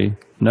commentary,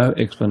 no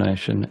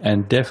explanation,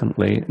 and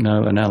definitely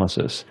no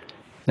analysis.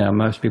 Now,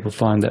 most people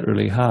find that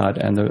really hard,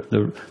 and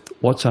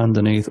what's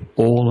underneath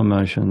all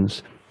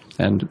emotions,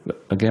 and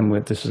again,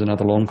 this is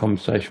another long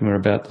conversation we're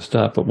about to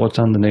start, but what's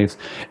underneath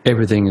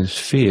everything is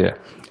fear,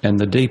 and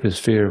the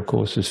deepest fear, of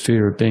course, is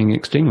fear of being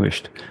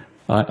extinguished.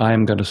 I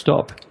am going to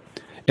stop.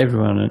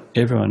 Everyone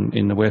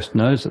in the West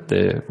knows that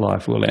their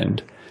life will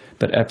end,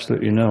 but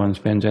absolutely no one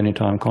spends any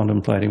time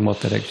contemplating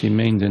what that actually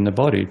means in the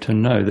body to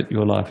know that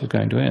your life is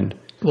going to end.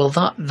 Well,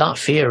 that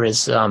fear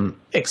is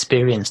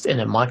experienced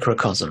in a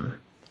microcosm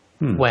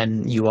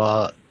when you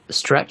are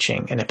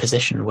stretching in a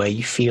position where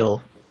you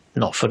feel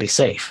not fully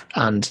safe.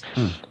 And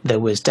there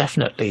was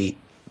definitely,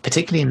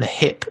 particularly in the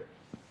hip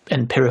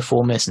and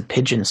piriformis and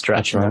pigeon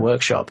stretch in the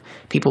workshop,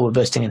 people were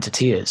bursting into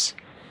tears.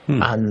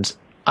 And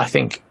I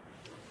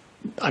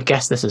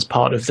guess this is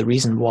part of the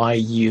reason why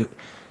you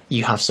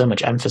have so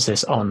much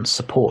emphasis on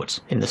support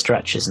in the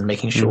stretches and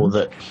making sure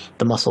that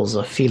the muscles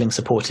are feeling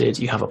supported.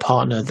 You have a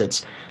partner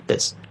that's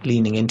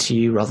leaning into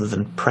you rather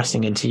than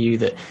pressing into you,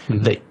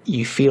 that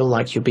you feel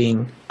like you're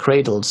being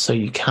cradled so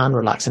you can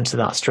relax into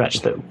that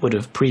stretch that would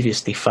have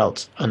previously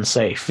felt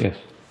unsafe. Yes.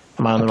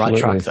 Am I on the right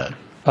track there?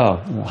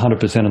 Oh,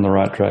 100% on the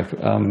right track.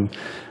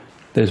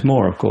 There's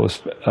more, of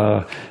course.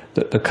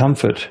 The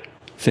comfort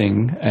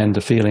thing and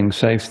the feeling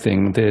safe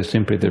thing, they're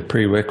simply the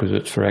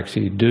prerequisites for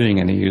actually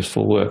doing any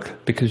useful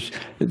work, because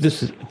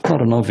this is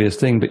not an obvious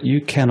thing, but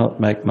you cannot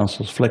make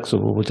muscles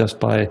flexible just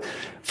by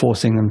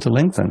forcing them to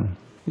lengthen.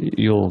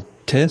 You'll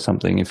tear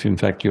something if in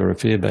fact you're a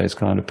fear-based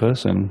kind of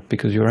person,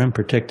 because your own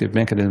protective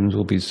mechanisms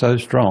will be so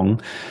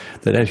strong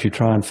that as you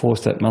try and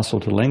force that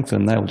muscle to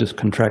lengthen, they'll just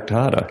contract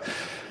harder.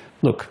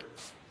 Look,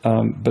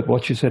 but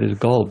what you said is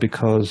gold,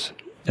 because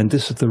and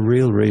this is the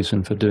real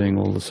reason for doing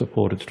all the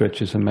supported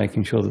stretches and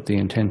making sure that the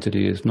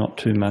intensity is not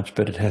too much,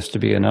 but it has to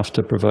be enough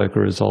to provoke a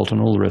result and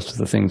all the rest of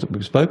the things that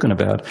we've spoken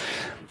about.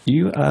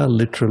 You are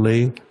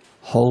literally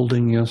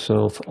holding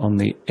yourself on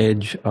the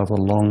edge of a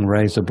long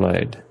razor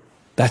blade.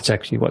 That's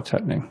actually what's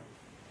happening.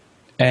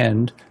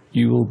 And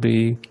you will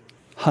be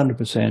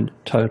 100%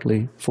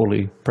 totally,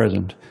 fully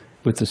present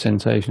with the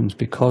sensations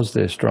because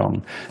they're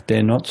strong.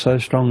 They're not so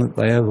strong that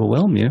they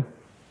overwhelm you.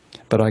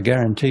 But I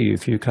guarantee you,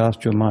 if you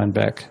cast your mind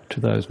back to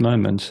those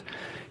moments,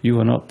 you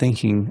were not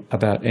thinking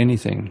about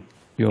anything.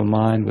 Your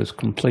mind was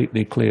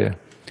completely clear.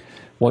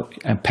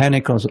 and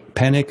panic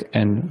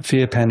and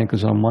fear panic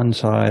is on one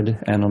side,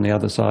 and on the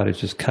other side it's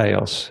just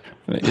chaos.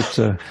 It's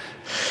a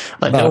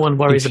like no one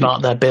worries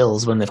about their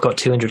bills when they've got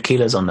 200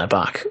 kilos on their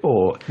back,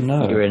 or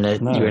you're in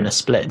a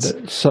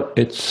split. So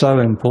it's so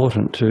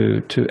important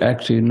to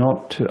actually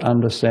not to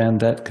understand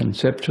that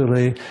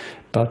conceptually,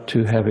 but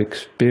to have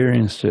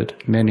experienced it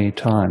many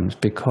times,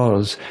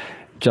 because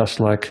just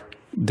like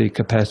the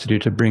capacity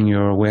to bring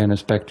your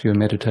awareness back to your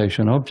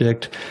meditation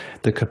object,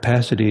 the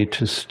capacity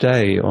to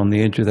stay on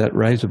the edge of that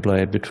razor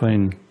blade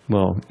between,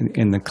 well,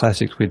 in the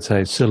classics we'd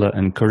say Scylla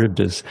and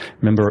Charybdis.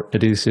 Remember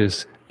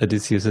Odysseus's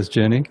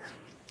journey?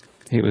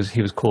 He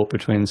was caught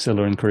between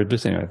Scylla and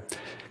Charybdis. Anyway,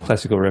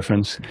 classical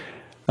reference.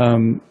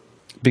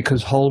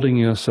 Because holding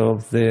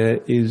yourself there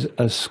is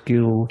a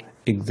skill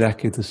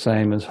exactly the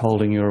same as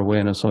holding your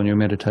awareness on your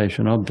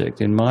meditation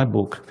object. In my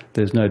book,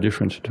 there's no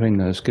difference between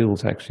those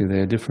skills, actually.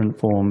 They're different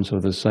forms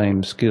of the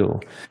same skill.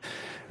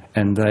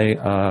 And they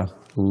are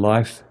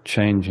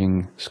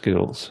life-changing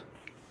skills.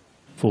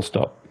 Full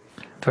stop.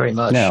 Very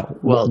much. Now,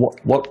 well,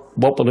 what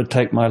will it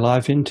take my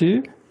life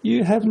into?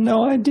 You have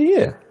no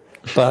idea.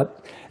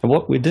 But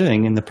what we're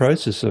doing in the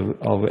process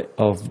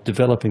of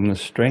developing the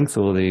strength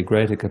or the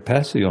greater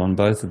capacity on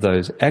both of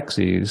those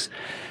axes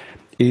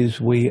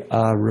is we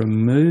are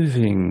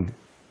removing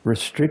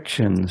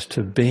restrictions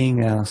to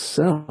being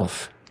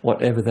ourself,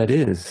 whatever that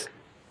is.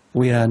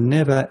 We are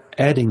never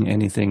adding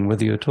anything,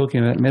 whether you're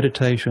talking about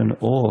meditation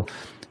or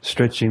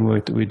stretching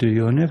work that we do,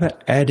 you're never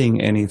adding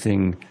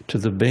anything to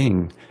the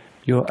being.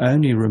 You're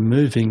only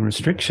removing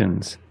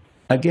restrictions.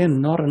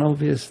 Again, not an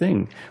obvious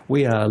thing.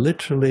 We are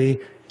literally,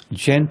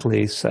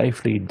 gently,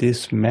 safely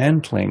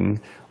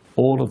dismantling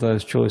all of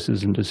those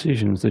choices and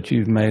decisions that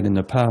you've made in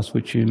the past,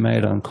 which you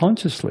made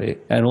unconsciously,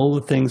 and all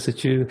the things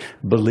that you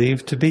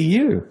believe to be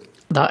you.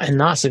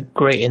 That's a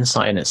great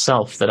insight in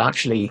itself, that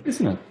actually,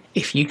 isn't it?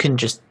 If you can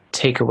just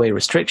take away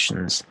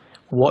restrictions,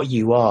 what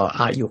you are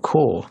at your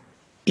core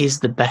is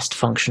the best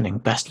functioning,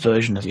 best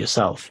version of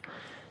yourself.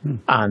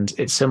 And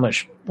it's so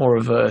much more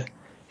of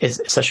it's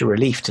such a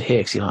relief to hear,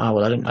 because you're like, oh,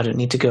 well, I don't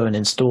need to go and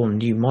install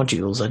new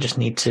modules. I just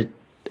need to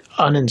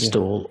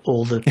uninstall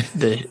all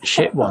the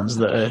shit ones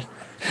that are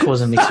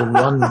causing me to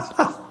run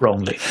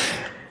wrongly.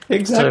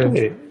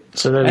 Exactly.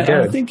 So there we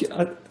go. I think,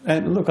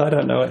 and look, I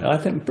don't know.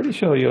 I'm pretty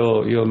sure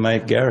your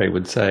mate Gary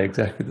would say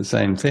exactly the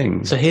same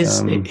thing. So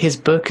his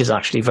book is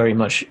actually very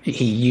much,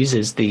 he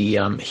uses the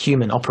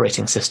human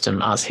operating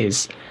system as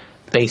his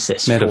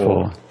basis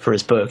metaphor for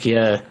his book.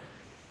 Yeah.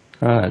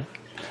 Right.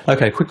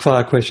 Okay, quick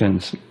fire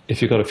questions,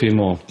 if you've got a few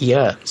more.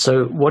 Yeah.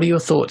 So what are your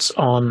thoughts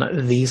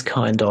on these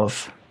kind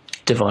of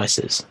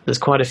devices? There's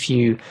quite a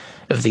few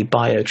of the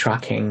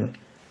bio-tracking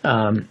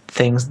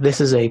things.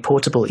 This is a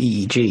portable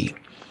EEG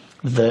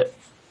that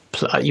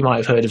you might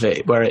have heard of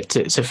it, where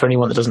so for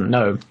anyone that doesn't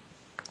know,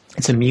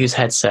 it's a Muse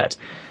headset,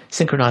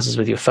 synchronizes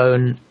with your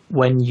phone.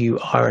 When you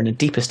are in a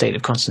deeper state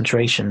of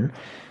concentration,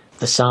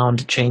 the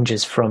sound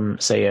changes from,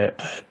 say, a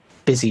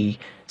busy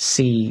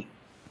sea,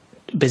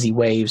 busy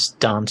waves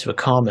down to a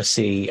calmer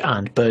sea,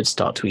 and birds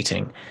start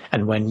tweeting.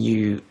 And when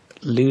you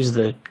lose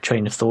the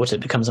train of thought,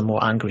 it becomes a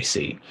more angry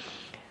sea.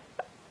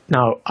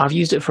 Now, I've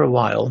used it for a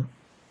while.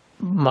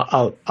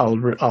 I'll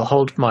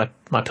hold my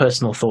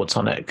personal thoughts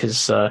on it,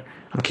 because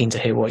I'm keen to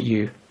hear what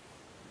your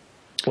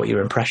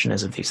impression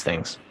is of these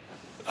things.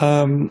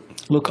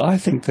 Look, I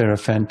think they're a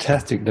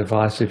fantastic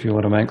device if you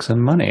want to make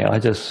some money. I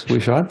just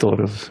wish I'd thought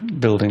of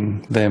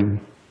building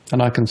them.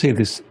 And I can see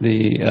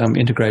the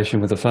integration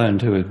with the phone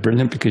too is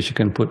brilliant, because you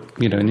can put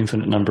an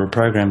infinite number of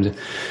programs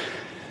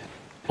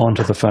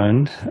onto the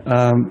phone.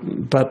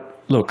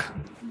 But look,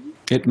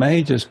 it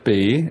may just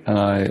be,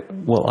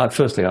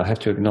 firstly I have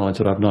to acknowledge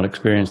that I've not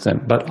experienced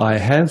them, but I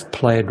have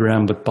played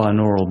around with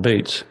binaural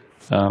beats.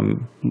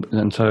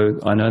 And so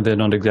I know they're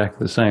not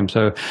exactly the same.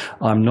 So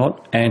I'm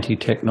not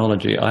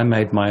anti-technology. I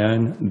made my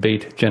own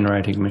beat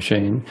generating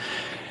machine.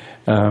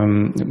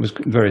 It was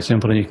very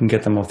simple, and you can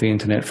get them off the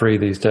internet free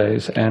these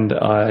days. And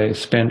I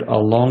spent a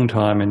long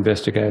time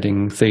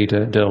investigating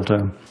theta,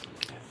 delta,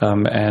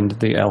 and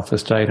the alpha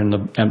state, and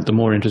the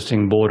more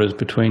interesting borders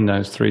between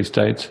those three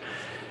states.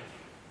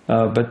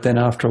 But then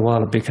after a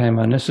while it became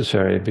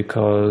unnecessary,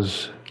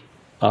 because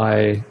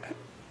again,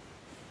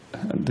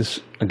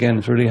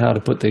 it's really hard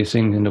to put these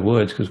things into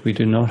words, because we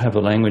do not have a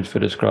language for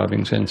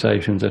describing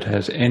sensations that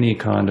has any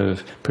kind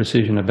of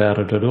precision about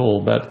it at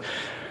all. But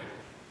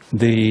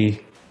the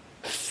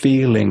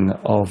feeling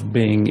of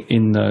being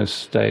in those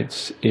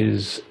states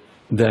is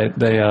that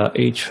they are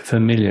each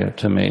familiar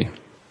to me.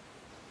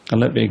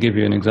 And let me give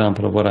you an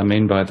example of what I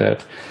mean by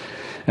that.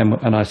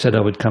 And I said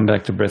I would come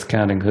back to breath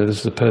counting, because this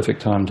is the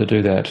perfect time to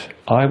do that.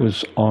 I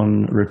was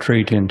on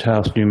retreat in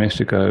Taos, New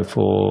Mexico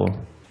for,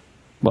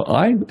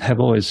 I have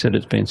always said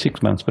it's been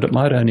 6 months, but it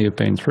might only have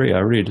been 3. I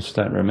really just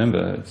don't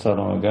remember. It's so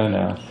long ago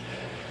now.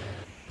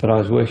 But I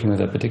was working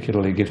with a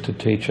particularly gifted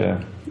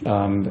teacher,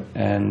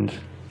 and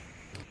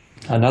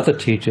another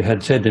teacher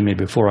had said to me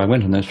before I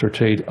went on this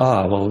retreat,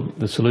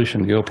 the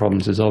solution to your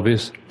problems is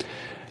obvious.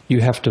 You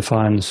have to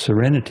find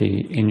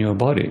serenity in your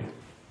body.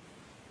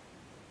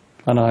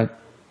 And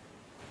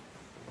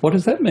What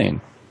does that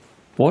mean?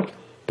 What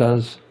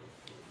does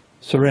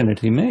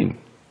serenity mean?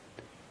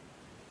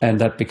 And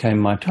that became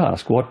my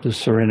task. What does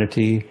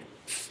serenity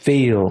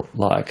feel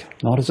like?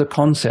 Not as a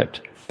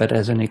concept, but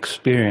as an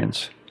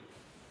experience.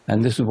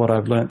 And this is what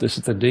I've learned. This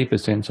is the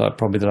deepest insight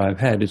probably that I've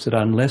had, is that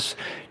unless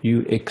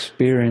you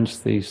experience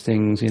these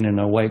things in an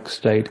awake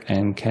state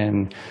and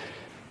can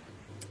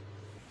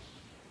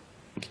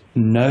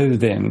know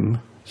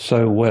them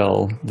so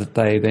well that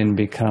they then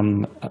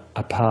become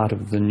a part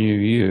of the new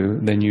you,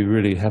 then you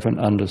really haven't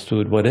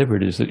understood whatever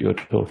it is that you're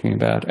talking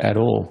about at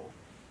all.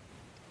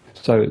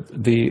 So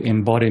the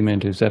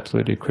embodiment is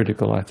absolutely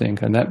critical, I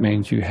think, and that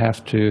means you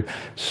have to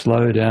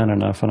slow down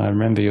enough. And I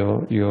remember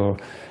your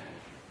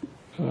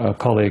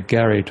colleague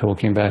Gary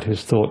talking about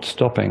his thoughts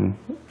stopping.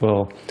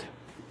 Well,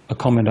 a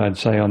comment I'd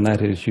say on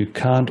that is you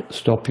can't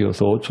stop your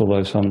thoughts,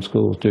 although some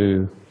schools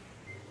do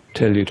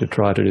tell you to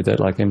try to do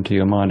that, like empty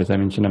your mind, as I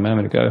mentioned a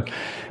moment ago.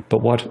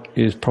 But what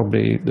is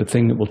probably the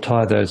thing that will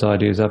tie those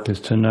ideas up is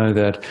to know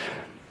that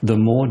the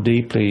more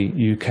deeply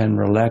you can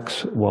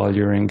relax while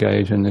you're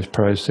engaged in this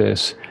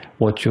process,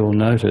 what you'll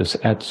notice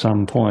at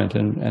some point,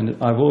 and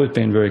I've always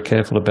been very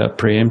careful about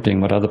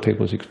preempting what other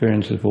people's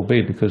experiences will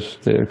be, because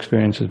their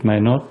experiences may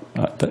not,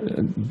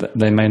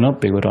 they may not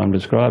be what I'm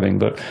describing,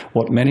 but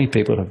what many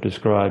people have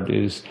described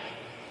is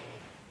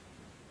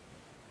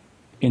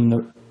in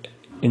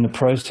the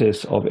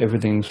process of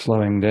everything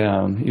slowing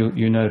down,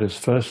 you notice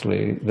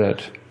firstly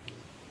that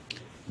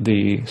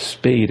the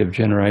speed of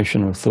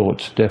generation of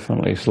thoughts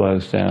definitely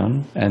slows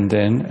down, and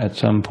then at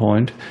some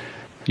point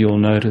you'll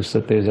notice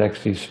that there's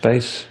actually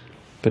space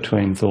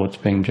between thoughts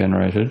being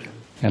generated,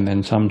 and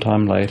then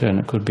sometime later, and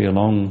it could be a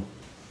long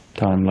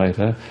time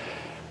later,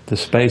 the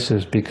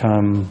spaces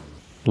become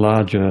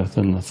larger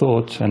than the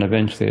thoughts, and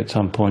eventually at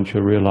some point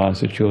you'll realize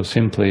that you're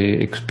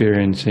simply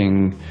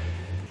experiencing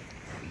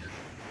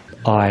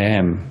I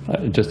am,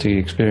 just the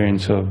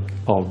experience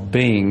of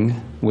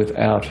being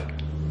without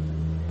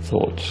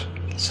thoughts.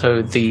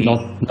 So the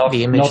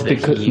image not that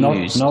because, he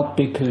used... Not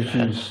because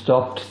you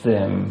stopped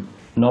them,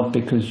 not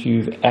because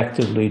you've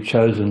actively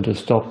chosen to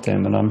stop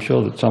them, and I'm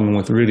sure that someone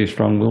with really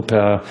strong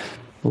willpower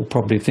will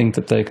probably think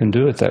that they can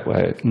do it that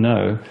way.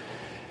 No,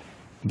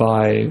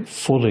 by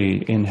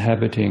fully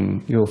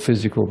inhabiting your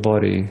physical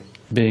body,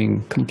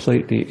 being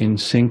completely in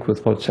sync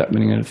with what's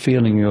happening and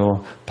feeling your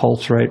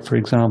pulse rate, for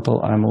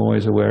example. I'm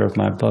always aware of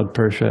my blood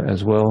pressure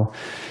as well.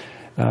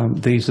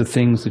 These are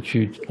things that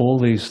all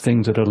these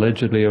things that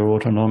allegedly are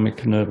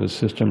autonomic nervous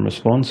system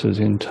responses,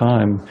 in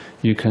time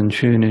you can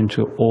tune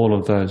into all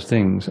of those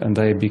things and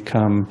they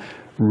become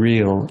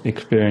real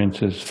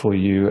experiences for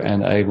you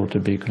and able to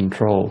be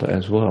controlled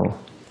as well,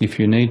 if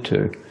you need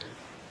to.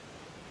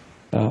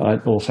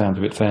 It all sounds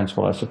a bit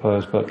fanciful, I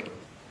suppose, but...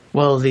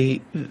 Well,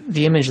 the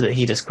image that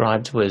he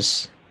described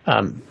was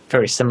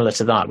very similar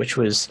to that, which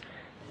was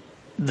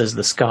there's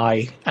the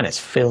sky and it's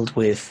filled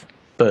with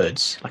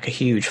birds, like a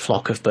huge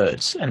flock of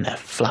birds, and they're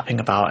flapping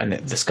about, and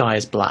the sky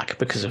is black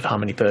because of how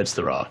many birds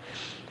there are.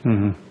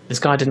 Mm-hmm. The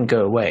sky didn't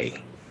go away,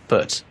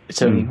 but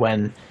it's only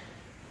when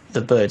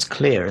the birds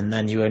clear and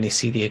then you only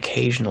see the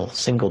occasional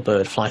single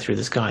bird fly through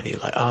the sky that you're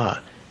like,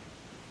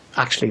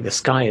 actually the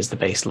sky is the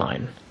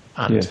baseline,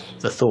 and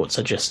the thoughts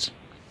are just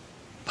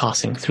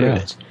passing through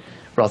it.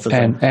 Rather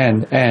than...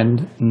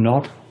 And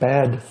not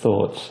bad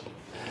thoughts.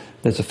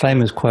 There's a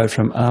famous quote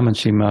from Amartya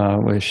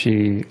Sen where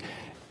she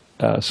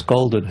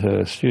scolded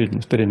her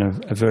students, but in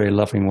a very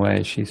loving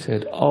way. She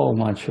said, "Oh,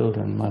 my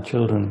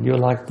children, you're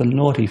like the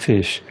naughty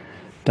fish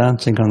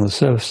dancing on the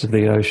surface of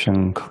the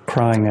ocean,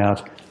 crying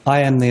out,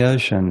 'I am the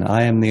ocean,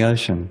 I am the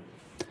ocean.'"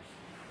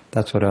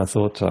 That's what our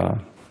thoughts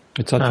are.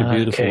 It's such a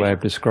beautiful way of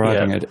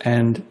describing it.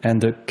 And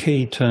the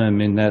key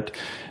term in that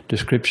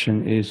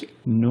description is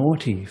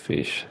naughty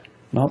fish,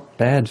 not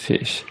bad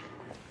fish.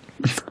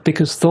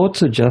 Because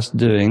thoughts are just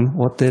doing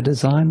what they're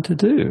designed to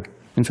do.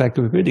 In fact,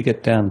 if we really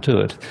get down to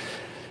it,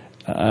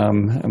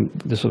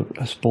 this will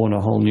spawn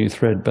a whole new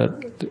thread, but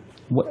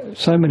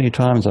so many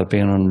times I've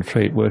been on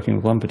retreat working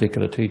with one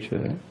particular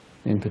teacher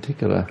in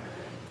particular,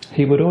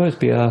 he would always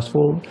be asked,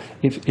 well,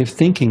 if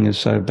thinking is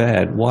so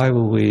bad, why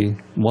were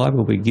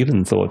we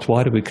given thoughts?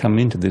 Why do we come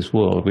into this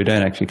world? We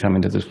don't actually come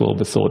into this world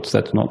with thoughts.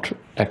 That's not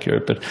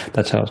accurate, but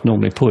that's how it's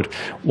normally put.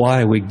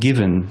 Why are we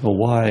given, or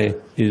why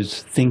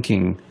is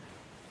thinking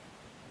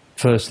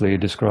firstly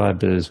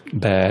described as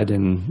bad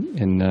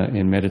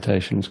in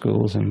meditation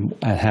schools, and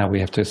how we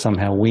have to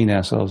somehow wean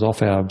ourselves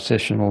off our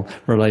obsessional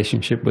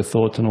relationship with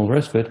thoughts and all the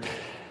rest of it?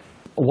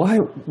 Why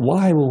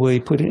were we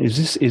put in?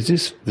 Is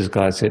this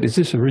guy said, is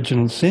this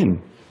original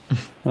sin?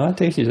 And our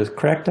teacher just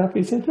cracked up.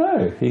 He said,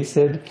 no. He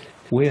said,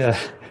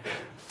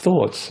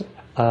 thoughts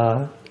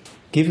are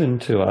given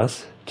to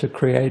us to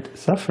create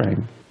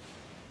suffering.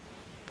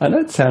 I know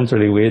it sounds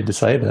really weird to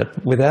say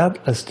that. Without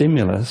a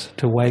stimulus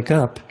to wake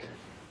up,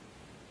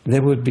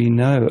 there would be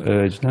no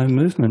urge, no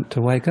movement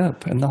to wake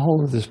up. And the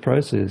whole of this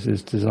process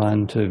is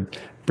designed to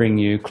bring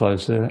you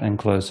closer and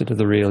closer to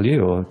the real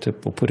you, or to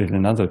put it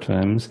in other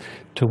terms,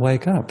 to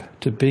wake up,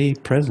 to be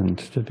present,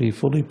 to be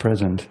fully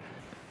present.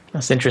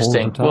 That's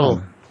interesting.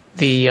 Well,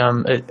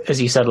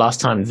 as you said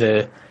last time,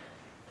 the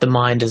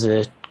mind is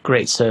a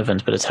great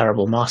servant but a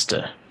terrible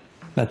master.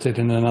 That's it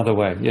in another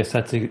way. Yes,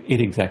 that's it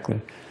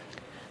exactly.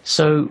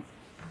 So,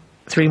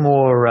 3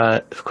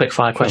 more quick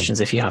fire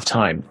questions if you have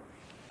time.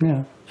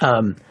 Yeah.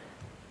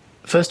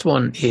 First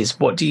one is,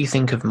 what do you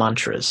think of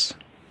mantras?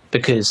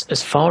 Because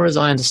as far as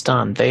I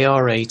understand, they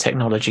are a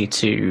technology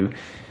to,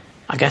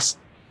 I guess,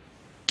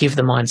 give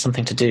the mind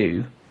something to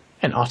do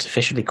and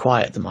artificially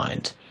quiet the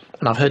mind.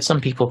 And I've heard some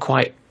people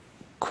quite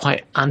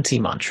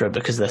anti-mantra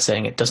because they're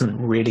saying it doesn't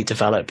really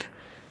develop.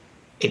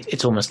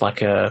 It's almost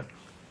like a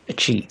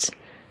cheat,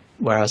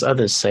 whereas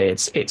others say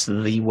it's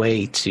the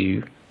way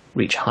to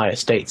reach higher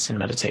states in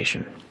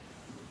meditation.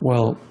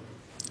 Well,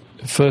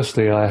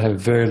 firstly, I have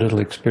very little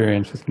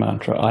experience with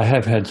mantra. I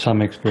have had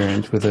some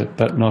experience with it,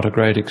 but not a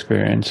great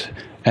experience.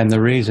 And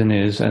the reason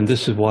is, and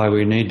this is why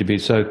we need to be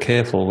so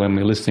careful when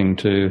we're listening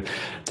to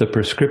the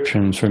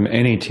prescriptions from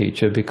any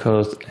teacher,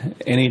 because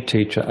any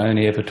teacher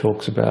only ever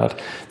talks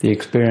about the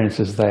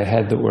experiences they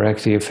had that were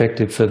actually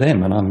effective for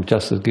them, and I'm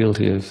just as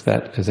guilty of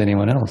that as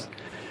anyone else.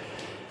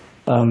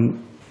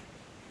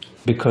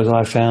 Because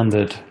I found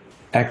that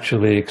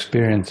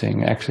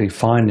actually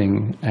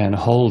finding and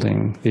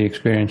holding the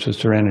experience of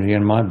serenity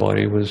in my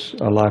body was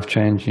a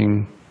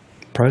life-changing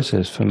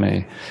process for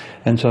me.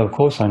 And so of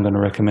course I'm going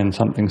to recommend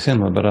something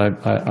similar, but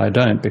I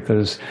don't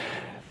because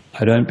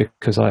I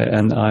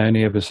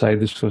only ever say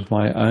this was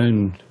my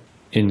own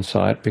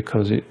insight,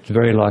 because it's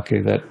very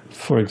likely that,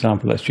 for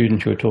example, that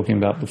student you were talking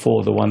about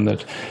before, the one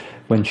that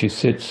when she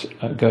sits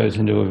goes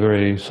into a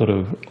very sort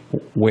of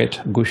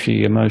wet,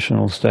 gushy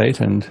emotional state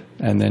and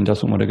then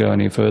doesn't want to go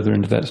any further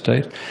into that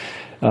state.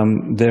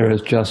 There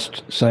is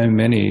just so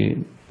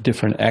many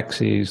different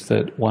axes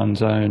that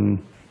one's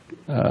own,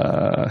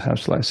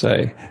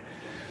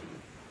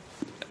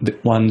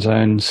 one's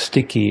own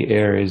sticky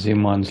areas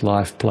in one's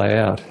life play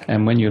out.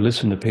 And when you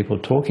listen to people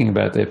talking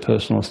about their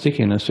personal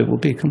stickiness, it will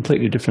be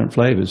completely different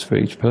flavors for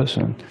each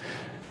person.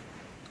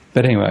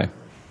 But anyway,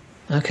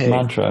 okay.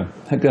 Mantra.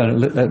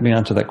 Let me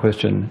answer that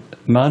question.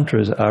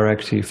 Mantras are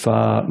actually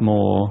far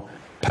more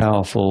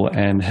powerful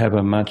and have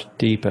a much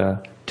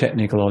deeper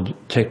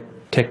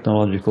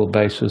technological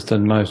basis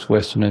than most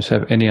Westerners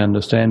have any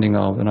understanding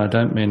of. And I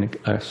don't mean,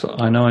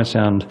 I know I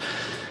sound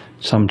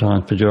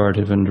sometimes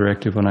pejorative and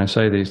directive when I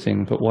say these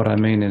things, but what I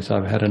mean is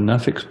I've had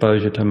enough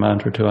exposure to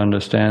mantra to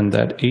understand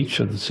that each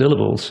of the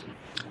syllables,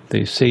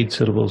 these seed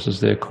syllables as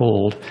they're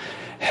called,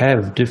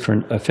 have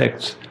different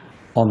effects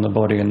on the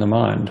body and the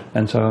mind.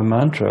 And so a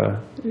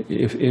mantra,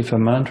 if a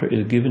mantra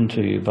is given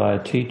to you by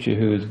a teacher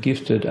who is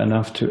gifted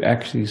enough to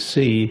actually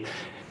see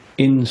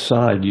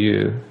inside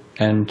you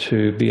and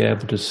to be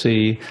able to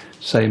see,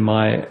 say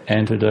my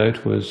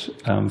antidote was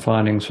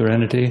finding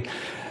serenity,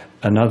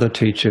 another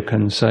teacher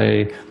can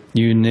say,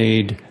 you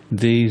need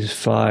these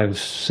 5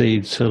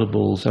 seed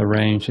syllables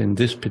arranged in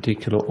this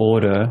particular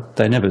order.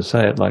 They never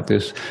say it like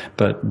this,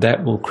 but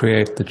that will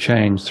create the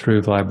change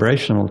through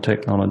vibrational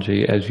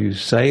technology as you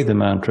say the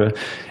mantra.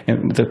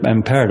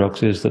 And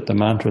paradox is that the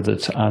mantra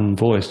that's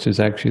unvoiced is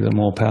actually the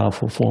more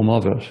powerful form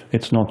of it.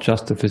 It's not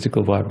just the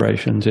physical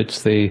vibrations,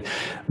 it's the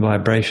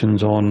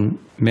vibrations on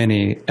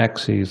many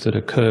axes that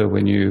occur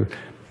when you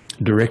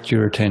direct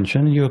your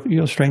attention.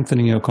 You're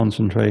strengthening your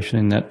concentration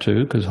in that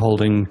too, because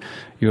holding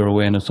your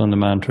awareness on the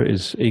mantra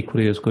is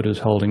equally as good as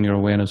holding your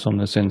awareness on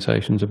the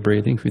sensations of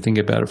breathing, if you think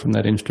about it from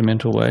that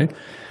instrumental way.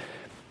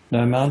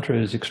 Now,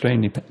 mantra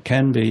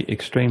can be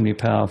extremely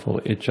powerful.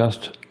 It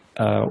just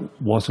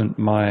wasn't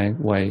my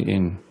way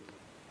in.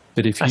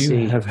 But if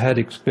you have had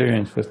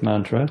experience with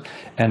mantra,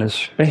 and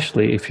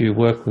especially if you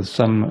work with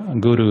some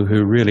guru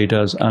who really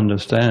does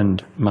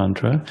understand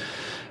mantra,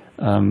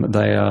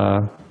 they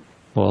are,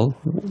 well,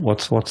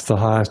 what's the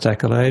highest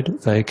accolade?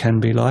 They can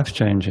be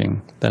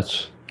life-changing.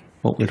 That's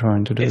what we're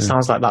trying to do. It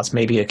sounds like that's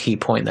maybe a key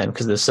point then,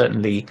 because there's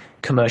certainly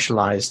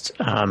commercialized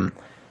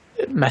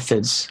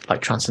methods like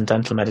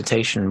transcendental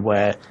meditation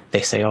where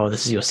they say, oh,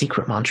 this is your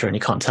secret mantra and you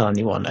can't tell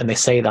anyone. And they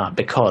say that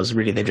because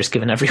really they've just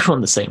given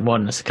everyone the same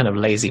one. It's a kind of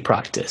lazy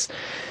practice.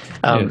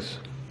 Yes.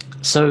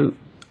 So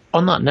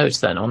on that note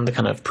then, on the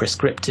kind of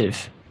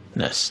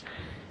prescriptiveness,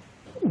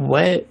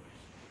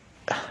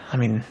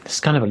 it's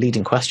kind of a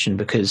leading question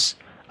because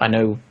I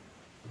know...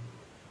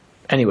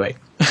 Anyway.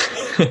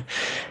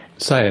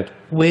 Say it.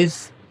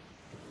 With...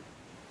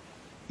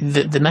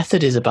 The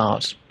method is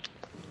about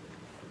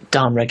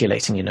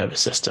down-regulating your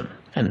nervous system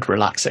and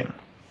relaxing.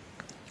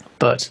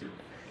 But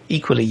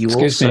equally you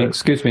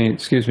Excuse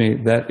me.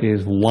 That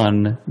is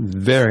one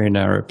very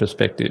narrow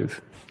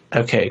perspective.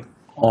 Okay.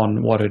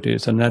 On what it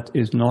is, and that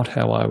is not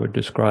how I would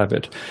describe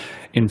it.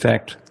 In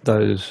fact,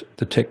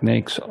 the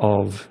techniques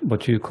of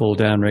what you call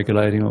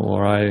down-regulating,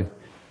 or I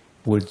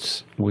would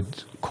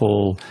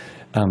call,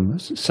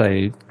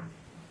 say,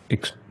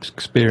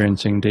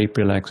 experiencing deep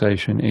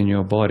relaxation in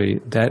your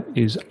body, that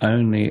is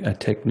only a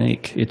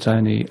technique. It's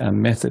only a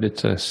method.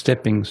 It's a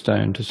stepping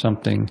stone to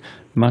something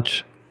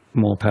much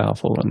more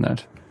powerful than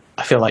that.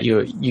 I feel like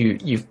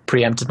you've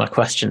preempted my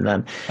question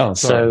then. Oh,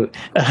 sorry.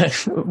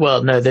 So,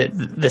 well, no,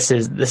 this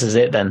is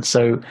it then.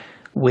 So,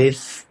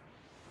 with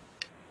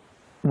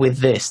with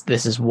this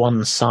is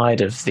one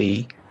side of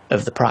the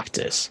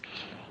practice.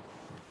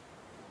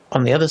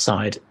 On the other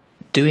side,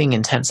 doing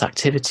intense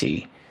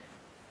activity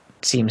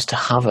seems to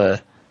have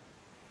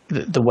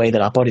the way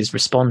that our bodies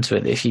respond to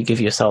it. If you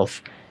give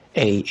yourself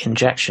a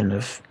injection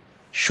of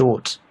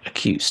short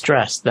acute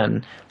stress,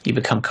 then you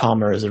become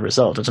calmer as a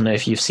result. I don't know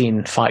if you've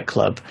seen Fight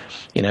Club,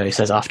 he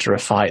says after a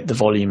fight the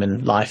volume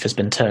in life has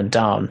been turned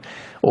down,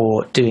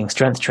 or doing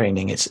strength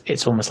training,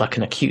 it's almost like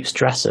an acute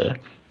stressor,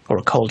 or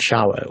a cold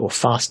shower, or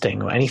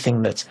fasting, or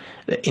anything that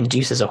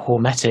induces a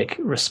hormetic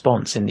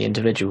response in the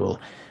individual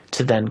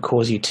to then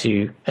cause you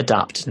to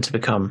adapt and to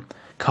become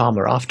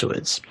calmer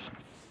afterwards.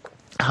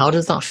 How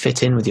does that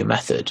fit in with your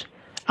method?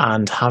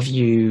 And have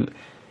you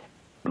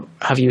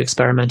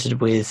experimented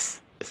with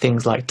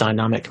things like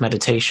dynamic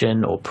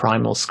meditation or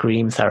primal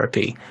scream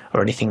therapy,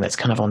 or anything that's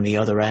kind of on the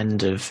other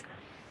end of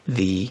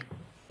the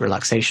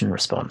relaxation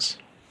response?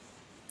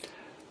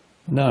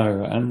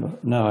 No,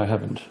 I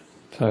haven't.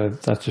 So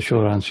that's a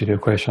short answer to your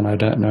question. I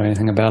don't know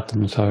anything about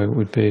them, so it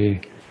would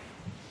be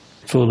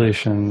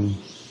foolish and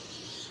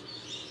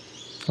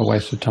a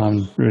waste of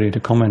time really to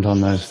comment on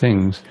those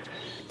things.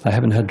 I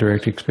haven't had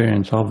direct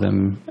experience of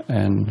them,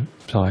 and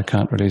so I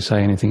can't really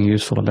say anything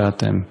useful about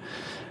them.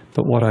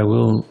 But what I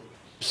will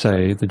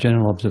say, the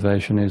general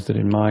observation is that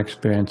in my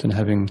experience, and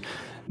having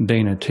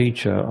been a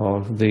teacher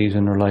of these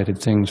and related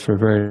things for a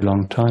very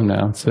long time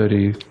now,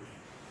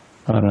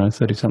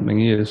 30-something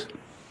years,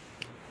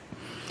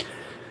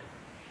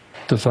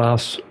 the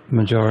vast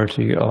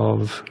majority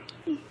of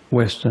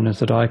Westerners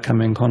that I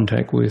come in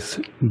contact with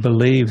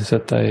believe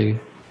that they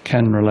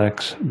can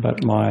relax,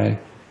 but my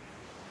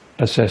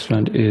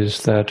assessment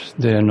is that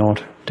they're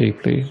not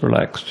deeply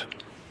relaxed.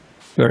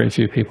 Very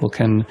few people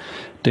can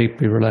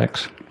deeply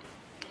relax.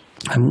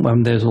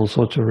 And there's all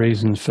sorts of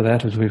reasons for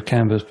that, as we've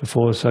canvassed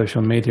before,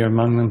 social media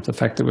among them, the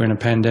fact that we're in a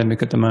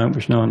pandemic at the moment,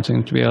 which no one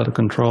seems to be able to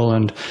control,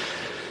 and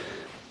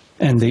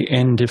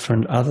the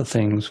different other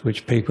things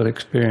which people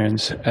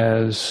experience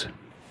as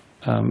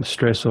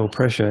stress or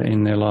pressure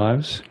in their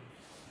lives.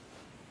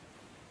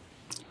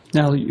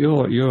 Now,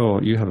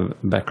 you have a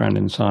background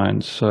in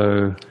science,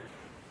 so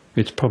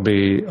it's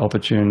probably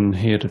opportune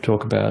here to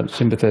talk about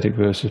sympathetic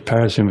versus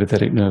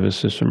parasympathetic nervous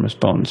system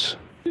response.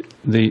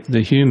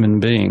 The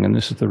human being, and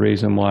this is the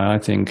reason why I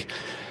think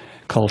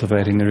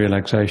cultivating the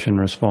relaxation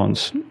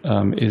response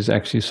is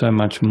actually so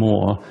much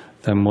more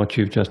than what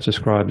you've just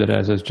described it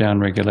as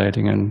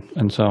down-regulating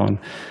and so on.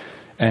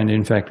 And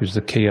in fact is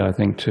the key, I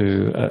think,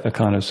 to a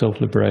kind of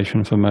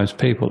self-liberation for most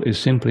people, is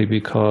simply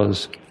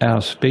because our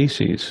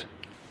species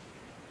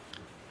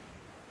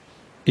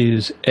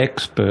is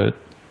expert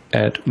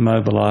at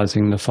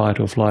mobilizing the fight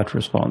or flight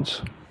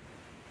response.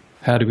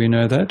 How do we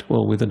know that?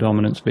 Well, we're the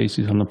dominant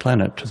species on the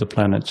planet, to the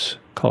planet's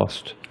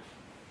cost.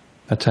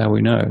 That's how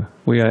we know.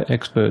 We are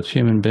experts,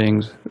 human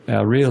beings.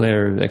 Our real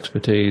area of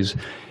expertise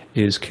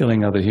is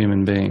killing other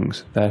human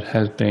beings. That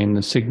has been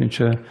the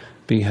signature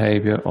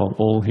behavior of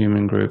all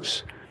human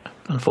groups.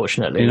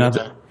 Unfortunately. In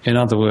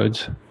other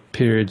words,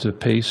 periods of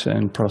peace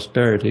and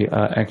prosperity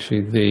are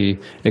actually the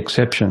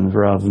exceptions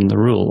rather than the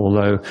rule,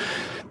 although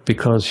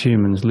because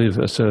humans live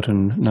a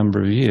certain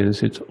number of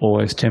years, it's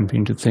always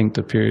tempting to think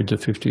the periods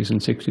of 50s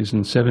and 60s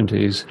and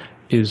 70s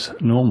is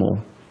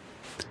normal.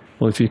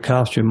 Well, if you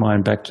cast your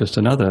mind back just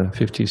another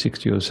 50,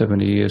 60 or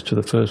 70 years to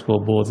the First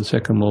World War, the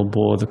Second World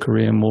War, the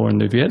Korean War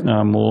and the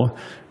Vietnam War,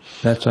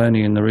 that's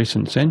only in the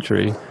recent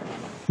century,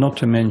 not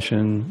to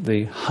mention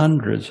the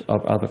hundreds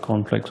of other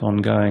conflicts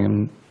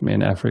ongoing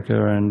in Africa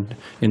and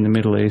in the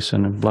Middle East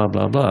and blah,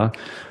 blah, blah.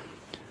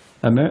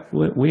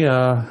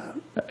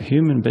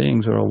 Human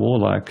beings are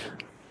warlike.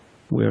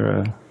 We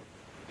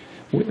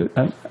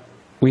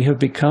have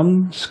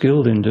become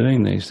skilled in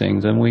doing these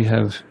things, and we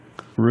have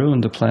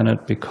ruined the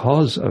planet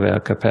because of our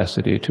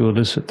capacity to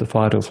elicit the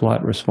fight or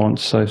flight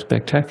response so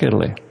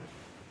spectacularly.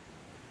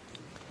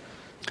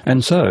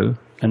 And so,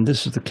 and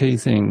this is the key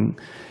thing,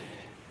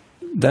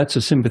 that's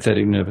a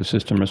sympathetic nervous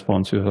system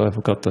response, if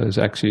I've got those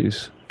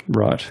axes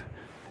right.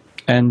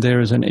 And there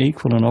is an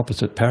equal and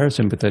opposite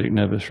parasympathetic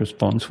nervous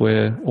response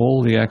where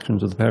all the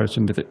actions of the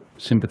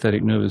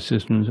parasympathetic nervous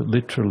systems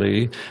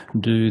literally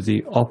do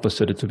the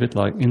opposite. It's a bit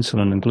like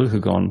insulin and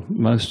glucagon.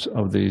 Most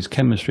of these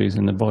chemistries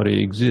in the body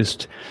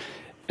exist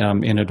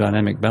in a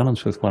dynamic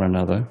balance with one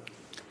another,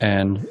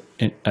 and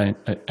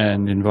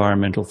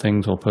environmental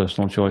things or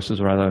personal choices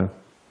or other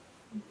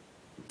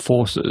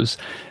forces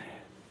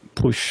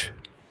push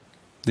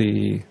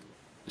the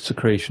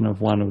secretion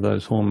of one of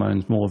those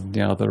hormones more than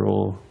the other,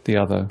 or the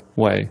other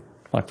way.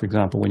 Like, for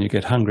example, when you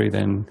get hungry,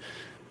 then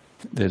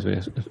there's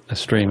a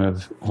stream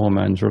of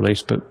hormones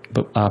released, but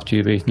after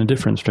you've eaten, a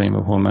different stream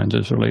of hormones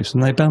is released,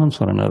 and they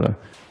balance one another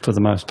for the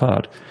most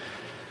part.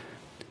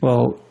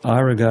 Well,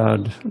 I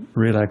regard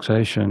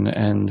relaxation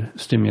and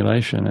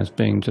stimulation as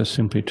being just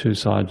simply two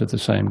sides of the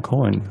same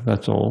coin,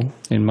 that's all.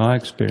 In my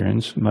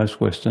experience,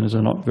 most Westerners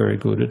are not very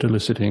good at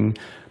eliciting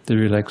the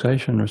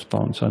relaxation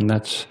response, and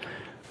that's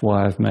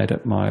why I've made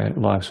it my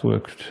life's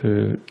work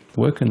to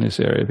work in this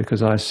area,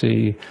 because I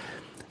see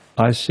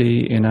I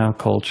see in our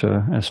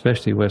culture,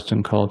 especially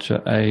Western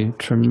culture, a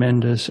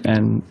tremendous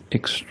and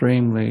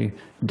extremely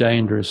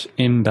dangerous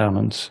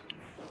imbalance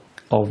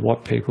of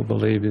what people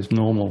believe is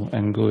normal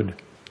and good.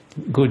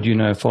 Good,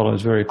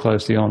 follows very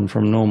closely on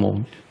from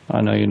normal. I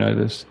know you know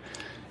this.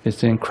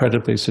 It's an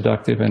incredibly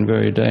seductive and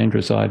very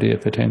dangerous idea,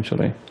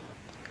 potentially.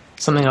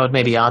 Something I would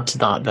maybe add to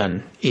that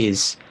then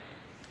is,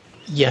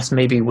 yes,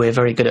 maybe we're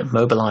very good at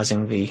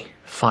mobilizing the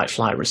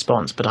fight-flight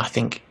response, but I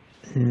think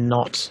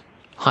not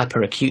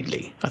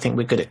hyper-acutely. I think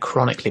we're good at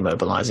chronically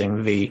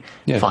mobilizing the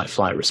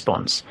fight-flight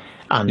response.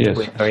 And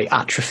we're very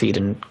atrophied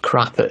and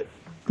crap at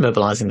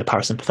mobilizing the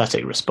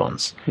parasympathetic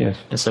response. Yes.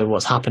 And so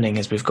what's happening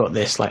is we've got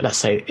this, like, let's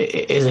say,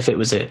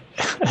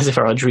 as if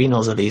our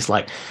adrenals are these,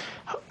 like,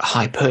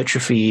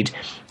 hypertrophied,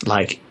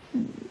 like,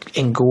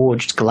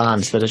 engorged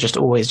glands that are just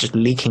always just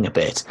leaking a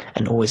bit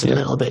and always a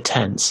little bit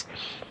tense.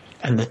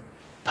 And the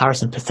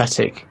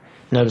parasympathetic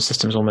nervous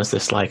system is almost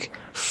this, like,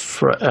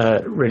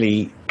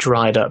 really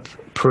dried up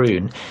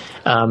prune.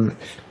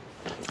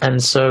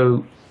 And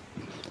so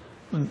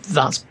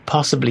that's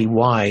possibly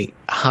why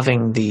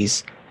having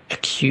these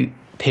acute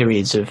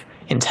periods of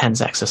intense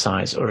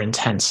exercise or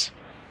intense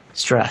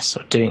stress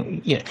or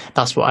doing,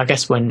 that's what I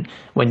guess when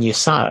you're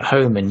sat at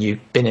home and you've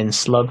been in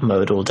slug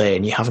mode all day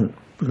and you haven't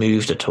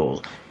moved at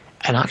all,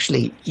 and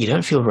actually you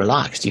don't feel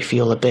relaxed, you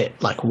feel a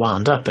bit like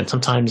wound up. And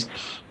sometimes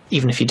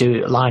even if you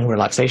do lying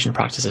relaxation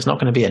practice, it's not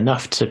going to be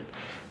enough to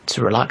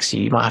relax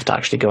you. You might have to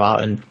actually go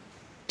out and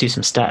do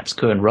some steps,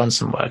 go and run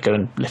somewhere, go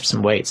and lift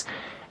some weights,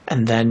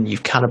 and then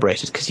you've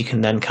calibrated, because you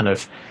can then kind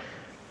of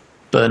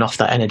burn off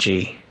that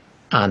energy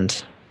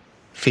and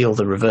feel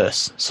the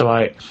reverse. So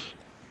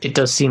it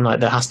does seem like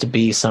there has to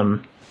be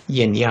some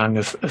yin yang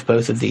of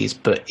both of these,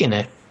 but in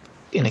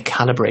a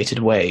calibrated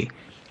way.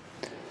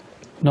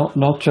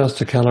 Not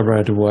just a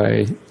calibrated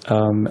way.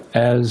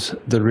 As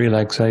the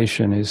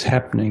relaxation is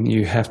happening,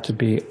 you have to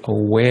be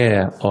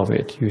aware of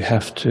it. You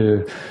have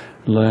to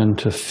learn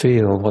to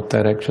feel what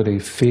that actually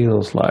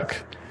feels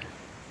like.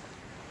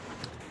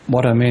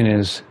 What I mean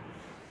is,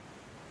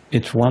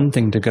 it's one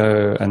thing to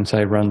go and,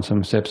 say, run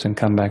some steps and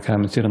come back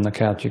home and sit on the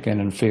couch again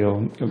and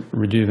feel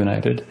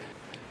rejuvenated.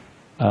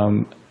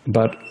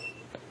 But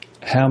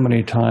how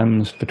many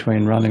times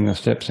between running the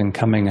steps and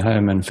coming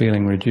home and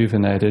feeling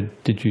rejuvenated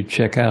did you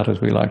check out, as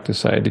we like to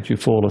say? Did you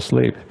fall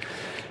asleep?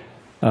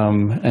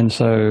 And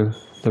so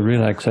the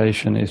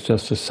relaxation is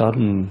just a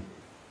sudden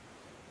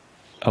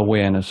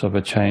awareness of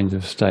a change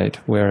of state,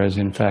 whereas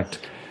in fact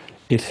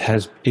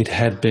it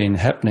had been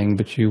happening,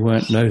 but you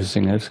weren't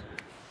noticing it.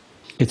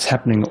 It's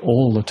happening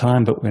all the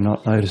time, but we're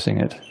not noticing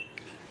it.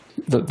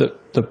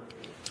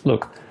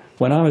 Look,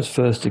 when I was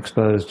first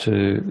exposed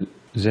to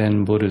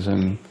Zen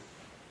Buddhism,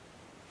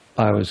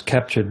 I was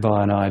captured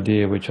by an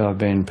idea which I've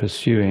been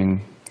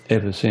pursuing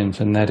ever since,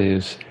 and that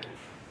is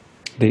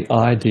the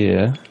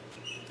idea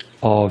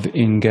of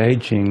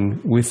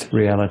engaging with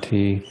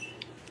reality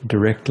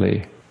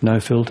directly. No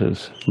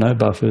filters, no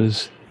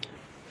buffers,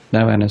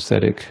 no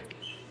anesthetic,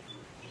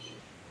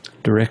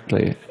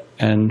 directly.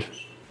 And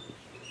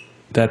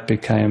that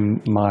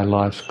became my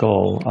life's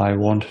goal. I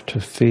want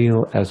to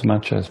feel as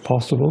much as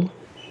possible,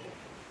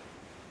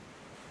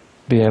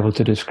 be able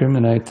to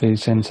discriminate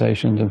these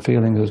sensations and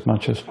feelings as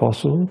much as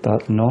possible,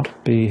 but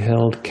not be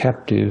held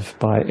captive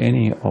by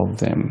any of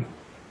them.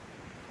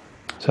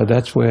 So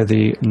that's where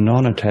the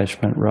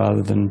non-attachment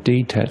rather than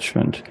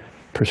detachment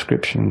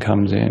prescription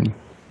comes in.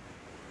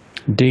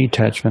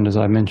 Detachment, as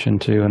I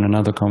mentioned to you in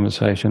another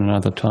conversation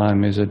another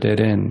time, is a dead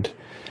end.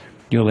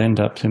 You'll end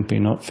up simply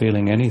not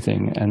feeling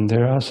anything, and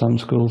there are some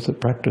schools that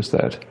practice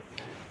that.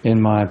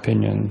 In my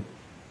opinion,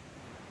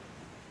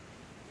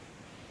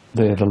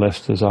 they're the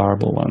less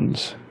desirable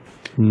ones.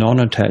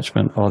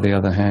 Non-attachment, on the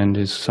other hand,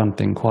 is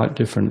something quite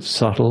different,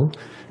 subtle,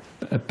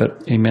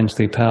 but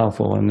immensely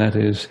powerful, and that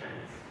is,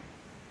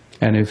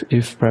 and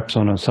if perhaps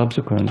on a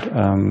subsequent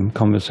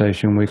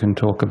conversation we can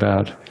talk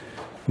about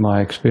my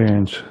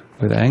experience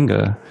with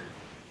anger.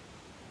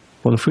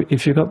 Well,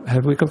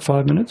 have we got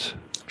 5 minutes?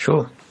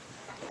 Sure.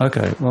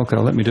 Okay,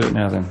 let me do it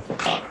now then.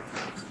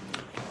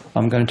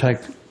 I'm going to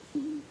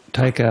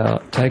take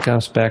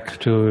us back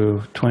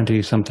to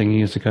 20-something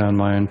years ago in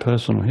my own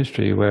personal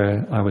history,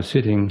 where I was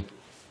sitting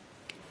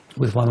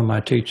with one of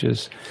my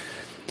teachers,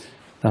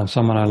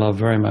 someone I love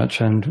very much,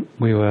 and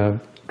we were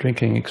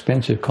drinking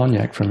expensive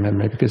cognac from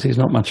memory, because he's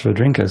not much of a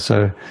drinker,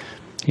 so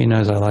he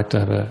knows I like to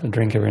have a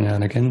drink every now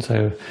and again.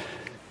 So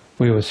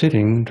we were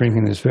sitting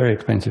drinking this very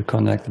expensive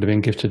cognac that had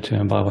been gifted to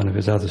him by one of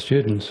his other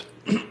students.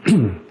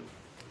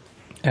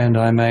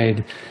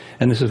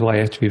 And this is why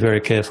you have to be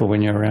very careful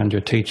when you're around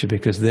your teacher,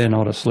 because they're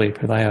not asleep.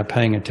 They are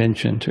paying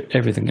attention to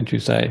everything that you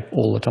say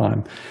all the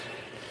time.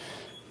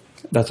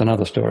 That's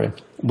another story.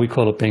 We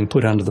call it being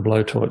put under the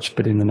blowtorch,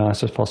 but in the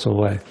nicest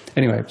possible way.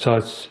 Anyway, so I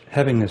was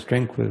having this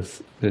drink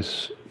with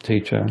this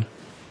teacher,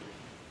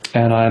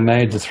 and I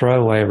made the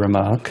throwaway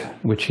remark,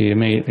 which he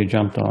immediately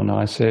jumped on.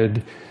 I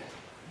said,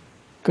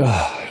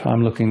 God,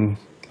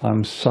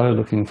 I'm so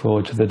looking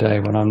forward to the day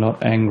when I'm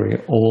not angry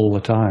all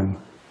the time.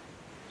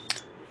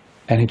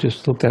 And he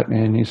just looked at me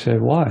and he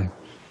said, why?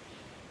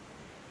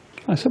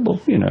 I said, well,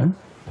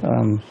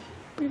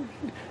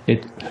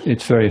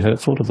 it's very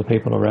hurtful to the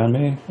people around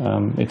me.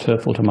 It's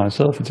hurtful to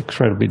myself. It's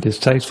incredibly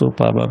distasteful,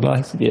 blah, blah, blah.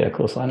 He said, yeah, of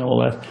course, I know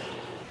all that.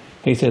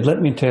 He said, let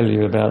me tell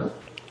you about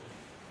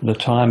the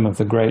time of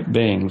the great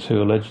beings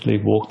who allegedly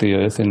walked the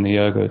earth in the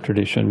yoga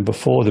tradition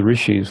before the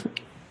rishis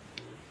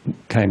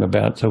came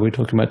about. So we're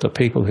talking about the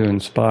people who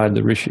inspired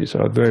the rishis, so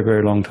a very,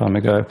 very long time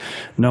ago.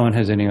 No one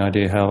has any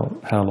idea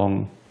how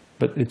long,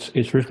 but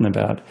it's written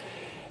about.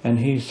 And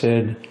he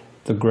said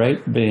the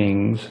great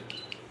beings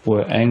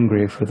were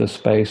angry for the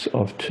space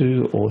of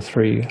 2 or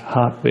 3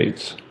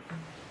 heartbeats.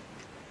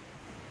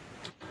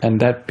 And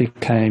that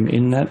became,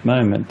 in that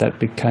moment, that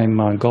became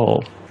my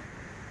goal.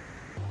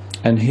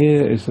 And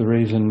here is the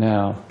reason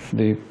now,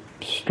 the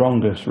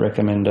strongest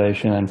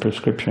recommendation and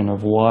prescription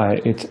of why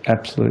it's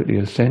absolutely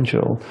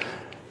essential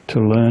to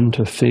learn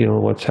to feel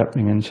what's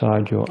happening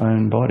inside your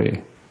own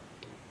body.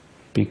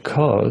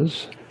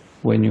 Because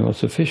when you're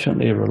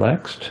sufficiently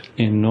relaxed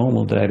in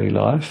normal daily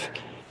life,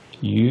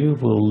 you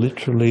will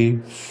literally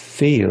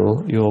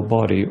feel your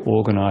body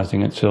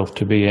organizing itself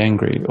to be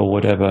angry or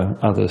whatever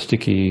other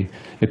sticky,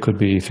 it could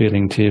be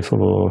feeling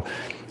tearful or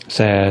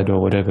sad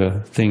or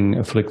whatever thing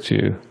afflicts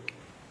you,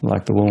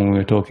 like the woman we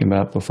were talking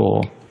about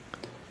before.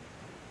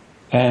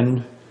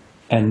 And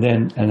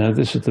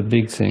this is the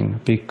big thing,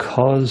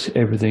 because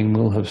everything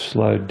will have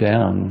slowed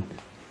down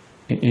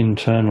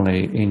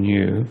internally in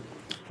you,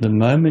 the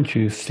moment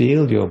you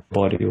feel your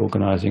body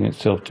organizing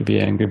itself to be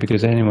angry,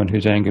 because anyone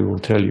who's angry will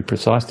tell you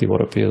precisely what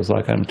it feels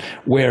like and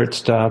where it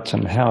starts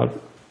and how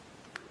it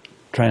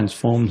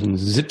transforms and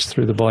zips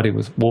through the body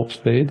with warp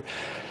speed.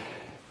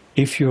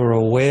 If you're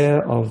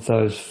aware of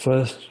those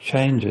first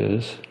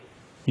changes,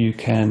 you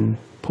can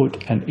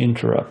put an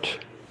interrupt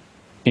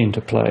into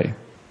play.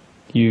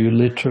 You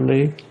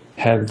literally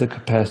have the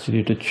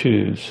capacity to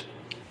choose.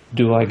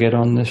 Do I get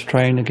on this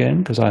train again?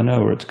 Because I know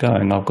where it's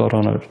going. I've got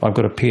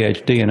a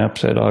PhD in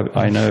upset.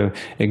 I know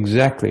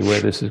exactly where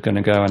this is going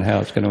to go and how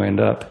it's going to end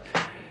up.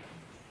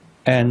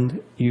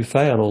 And you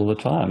fail all the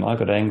time. I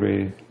got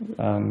angry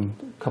a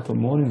couple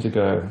of mornings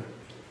ago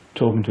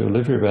talking to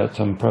Olivia about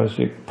some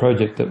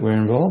project that we're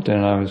involved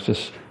in. I was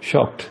just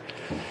shocked.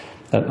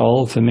 That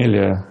old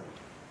familiar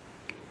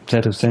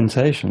set of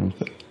sensations.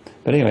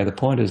 But anyway, the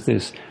point is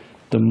this.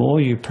 The more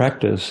you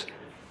practice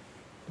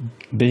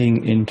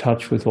being in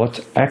touch with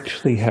what's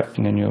actually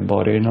happening in your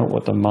body, not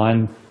what the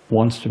mind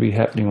wants to be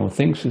happening or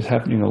thinks is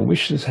happening or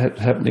wishes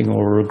happening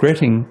or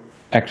regretting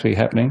actually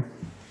happening,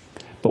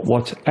 but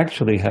what's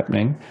actually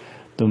happening,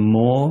 the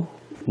more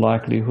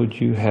likelihood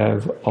you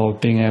have of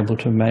being able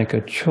to make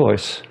a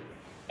choice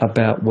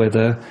about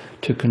whether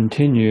to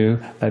continue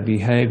a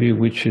behavior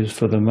which is,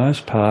 for the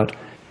most part,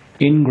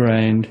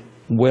 ingrained,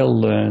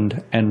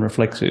 well-learned and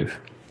reflexive.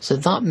 So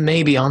that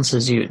maybe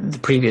answers the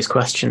previous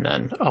question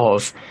then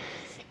of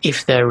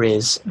if there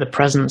is the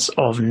presence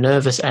of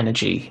nervous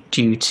energy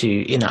due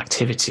to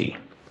inactivity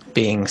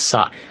being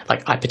sat,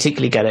 like I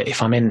particularly get it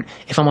if I'm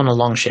on a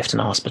long shift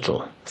in a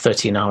hospital,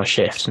 13-hour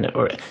shift,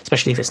 or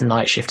especially if it's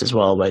night shift as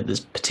well, where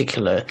there's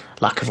particular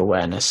lack of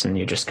awareness and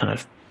you're just kind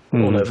of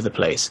all over the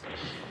place.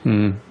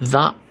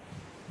 That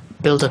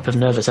build-up of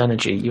nervous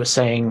energy, you're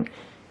saying,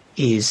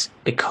 is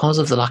because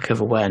of the lack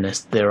of awareness,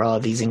 there are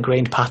these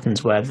ingrained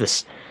patterns where the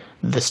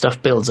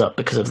stuff builds up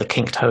because of the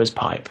kinked hose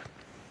pipe.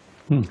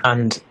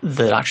 And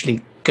that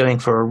actually going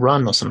for a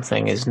run or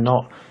something is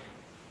not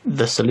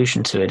the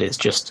solution to it. It's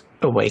just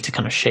a way to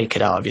kind of shake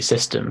it out of your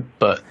system.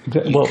 But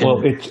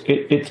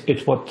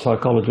it's what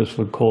psychologists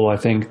would call, I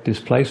think,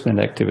 displacement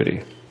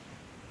activity.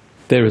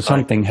 There is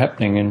something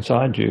happening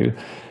inside you,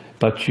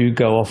 but you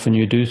go off and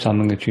you do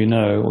something that you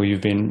know or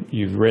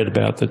you've read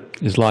about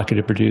that is likely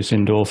to produce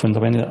endorphins.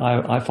 I mean,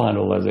 I find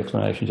all those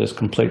explanations just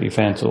completely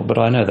fanciful, but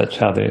I know that's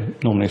how they're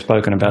normally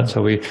spoken about,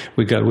 so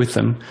we go with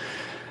them.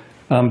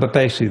 But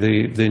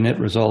basically the net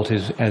result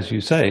is, as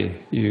you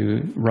say,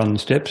 you run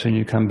steps and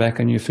you come back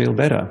and you feel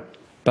better.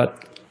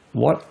 But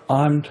what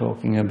I'm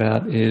talking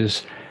about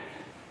is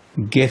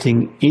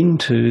getting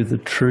into the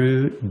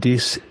true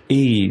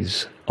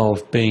dis-ease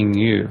of being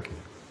you.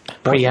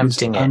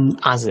 Preempting it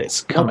as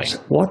it's coming.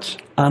 What's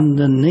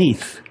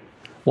underneath?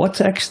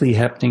 What's actually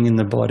happening in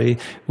the body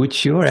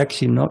which you're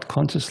actually not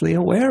consciously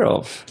aware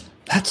of?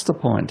 That's the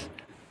point.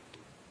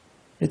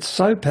 It's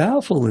so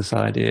powerful, this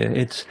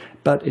idea.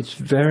 But it's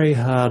very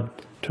hard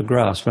to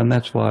grasp, and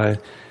that's why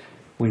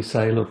we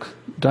say, look,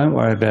 don't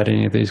worry about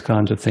any of these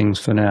kinds of things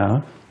for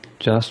now.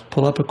 Just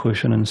pull up a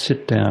cushion and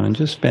sit down and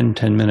just spend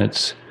 10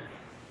 minutes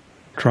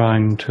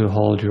trying to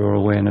hold your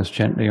awareness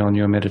gently on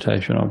your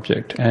meditation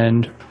object.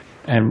 And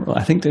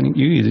I think that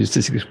you used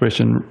this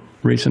expression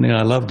recently,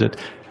 I loved it,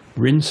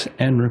 rinse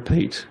and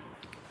repeat.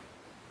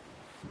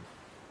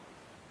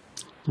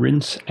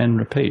 Rinse and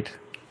repeat.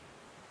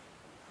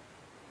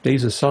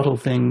 These are subtle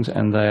things,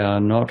 and they are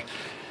not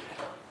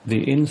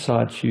the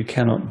insights you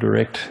cannot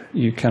direct.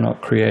 You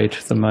cannot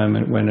create the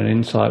moment when an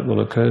insight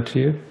will occur to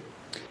you.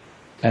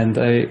 And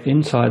the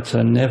insights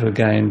are never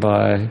gained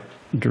by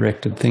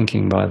directed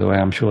thinking, by the way.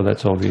 I'm sure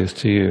that's obvious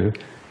to you.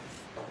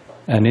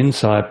 And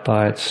insight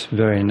by its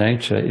very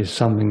nature is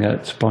something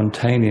that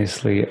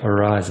spontaneously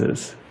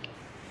arises.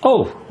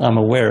 Oh, I'm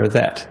aware of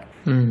that.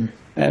 Mm.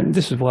 And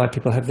this is why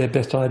people have their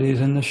best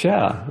ideas in the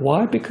shower.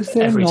 Why? Because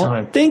they're Every not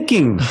time.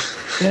 thinking.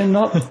 They're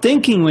not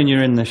thinking when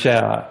you're in the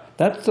shower.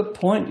 That's the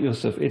point,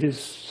 Yusuf. It is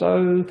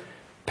so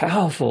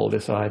powerful,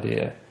 this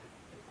idea.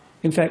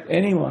 In fact,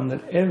 anyone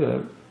that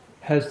ever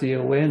has the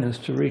awareness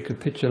to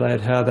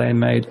recapitulate how they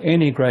made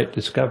any great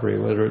discovery,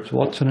 whether it's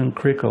Watson and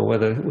Crick or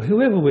whether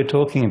whoever we're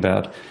talking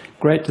about,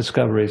 great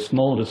discoveries,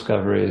 small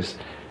discoveries,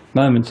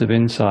 moments of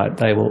insight,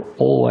 they will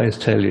always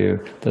tell you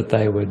that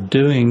they were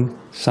doing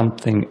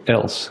something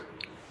else.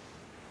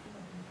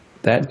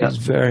 That is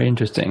very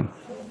interesting.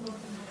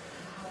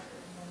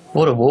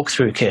 What a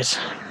walkthrough, Kit.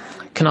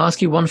 Can I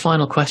ask you one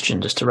final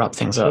question just to wrap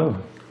things up?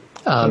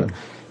 Sure.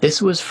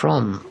 This was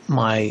from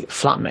my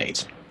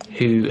flatmate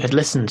who had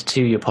listened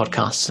to your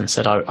podcasts and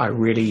said, I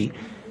really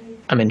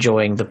am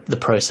enjoying the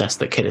process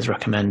that Kit is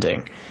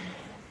recommending.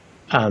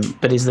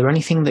 But is there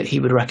anything that he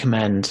would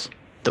recommend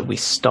that we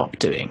stop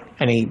doing?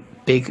 Any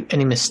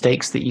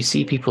mistakes that you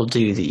see people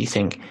do that you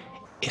think,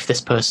 if this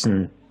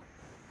person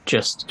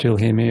just... Still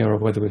hear me, or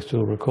whether we're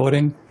still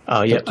recording?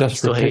 Oh, yeah, just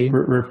still hear you.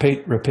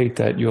 repeat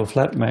that. Your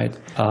flatmate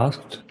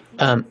asked?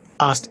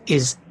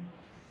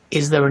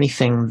 Is there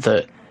anything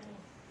that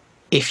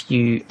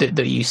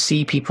that you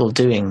see people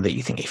doing that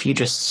you think, if you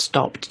just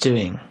stopped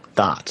doing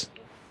that,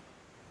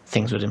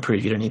 things would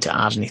improve? You don't need to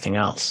add anything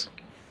else.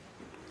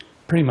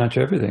 Pretty much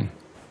everything.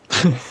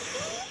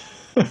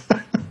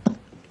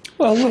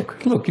 Well,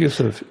 look,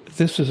 Yusuf,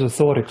 this is a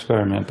thought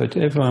experiment, but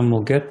everyone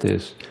will get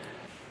this.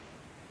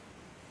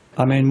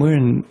 I mean, we're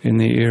in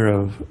the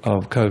era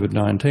of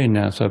COVID-19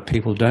 now, so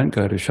people don't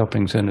go to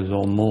shopping centres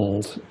or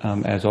malls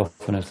as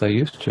often as they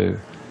used to.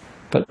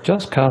 But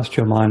just cast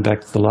your mind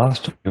back to the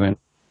last time you went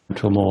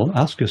to a mall.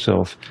 Ask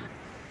yourself,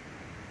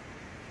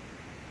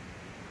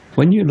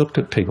 when you looked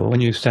at people,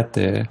 when you sat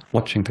there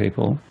watching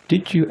people,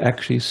 did you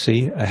actually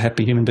see a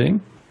happy human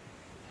being?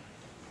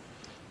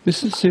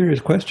 This is a serious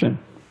question.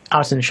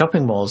 Out in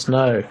shopping malls,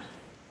 no.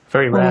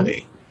 Very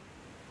rarely.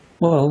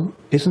 Well,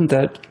 isn't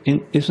that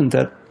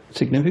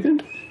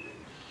significant?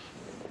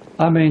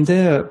 I mean,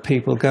 there are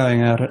people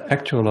going out and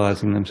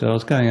actualising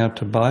themselves, going out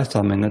to buy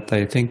something that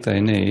they think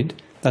they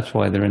need. That's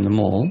why they're in the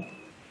mall.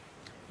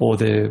 Or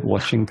they're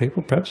watching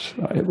people, perhaps,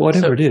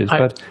 whatever it is.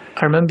 I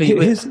remember I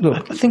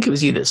think it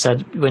was you that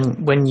said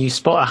when you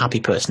spot a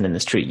happy person in the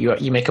street,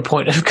 you make a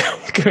point of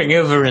going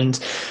over and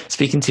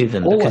speaking to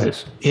them.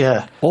 Always.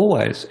 Yeah.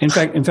 Always. In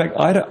fact,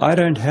 I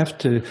don't have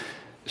to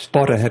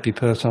spot a happy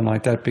person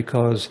like that,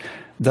 because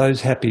those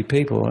happy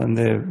people, and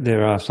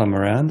there are some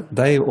around,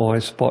 they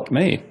always spot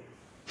me.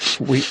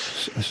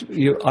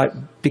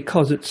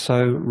 Because it's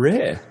so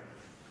rare.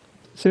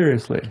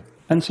 Seriously.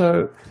 And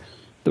so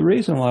the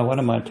reason why one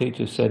of my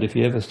teachers said if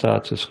he ever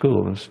starts a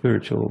school, a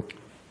spiritual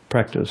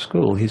practice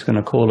school, he's going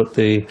to call it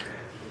the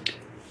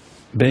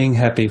being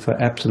happy for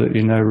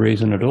absolutely no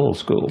reason at all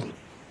school.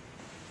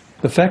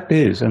 The fact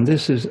is, and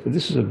this is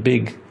a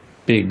big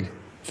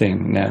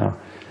thing now,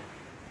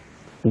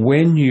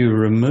 when you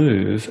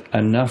remove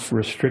enough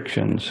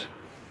restrictions,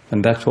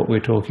 and that's what we're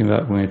talking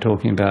about when we're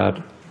talking about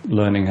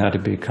learning how to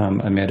become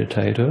a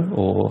meditator,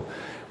 or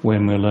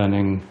when we're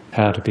learning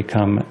how to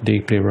become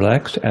deeply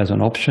relaxed as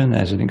an option,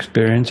 as an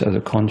experience, as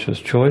a conscious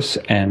choice,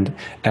 and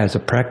as a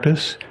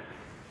practice,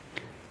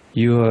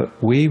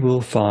 we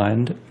will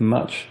find,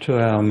 much to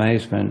our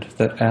amazement,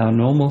 that our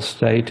normal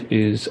state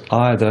is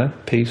either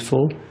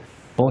peaceful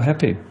or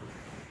happy.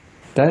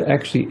 That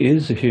actually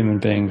is a human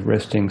being's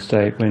resting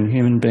state, when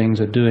human beings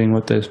are doing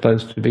what they're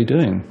supposed to be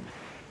doing.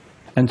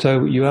 And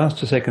so you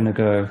asked a second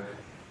ago,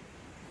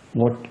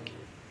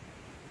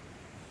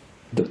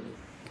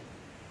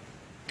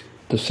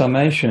 the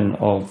summation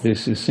of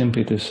this is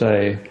simply to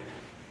say,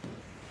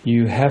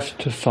 you have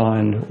to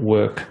find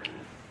work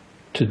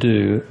to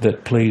do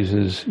that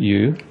pleases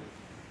you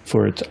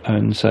for its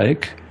own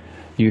sake.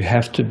 You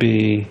have to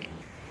be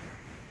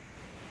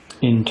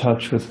in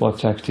touch with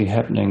what's actually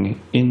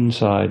happening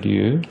inside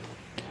you.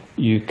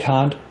 You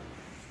can't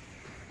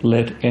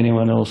let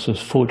anyone else's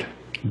foot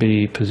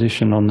be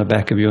positioned on the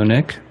back of your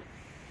neck,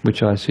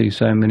 which I see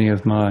so many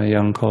of my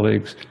young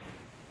colleagues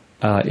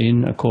are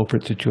in a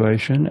corporate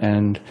situation,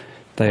 and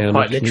they are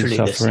quite literally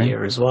suffering. This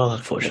year as well,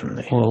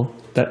 unfortunately. Well,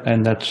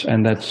 that's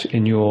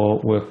in your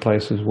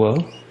workplace as well.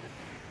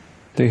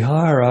 The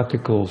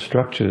hierarchical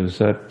structures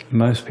that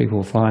most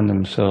people find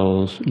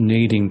themselves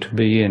needing to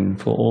be in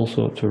for all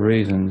sorts of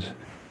reasons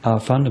are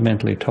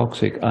fundamentally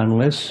toxic,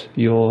 unless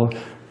you're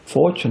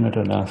fortunate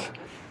enough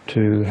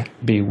to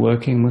be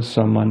working with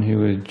someone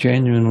who is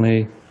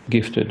genuinely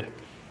gifted.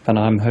 And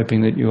I'm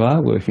hoping that you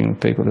are working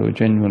with people who are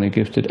genuinely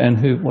gifted, and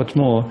who, what's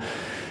more,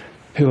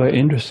 who are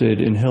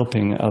interested in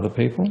helping other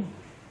people.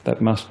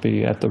 That must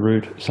be at the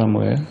root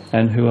somewhere,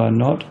 and who are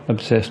not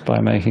obsessed by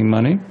making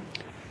money.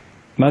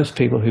 Most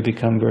people who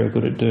become very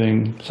good at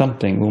doing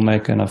something will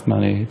make enough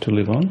money to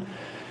live on.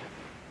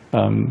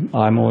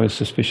 I'm always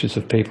suspicious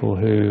of people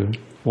who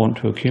want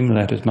to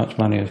accumulate as much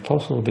money as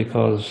possible,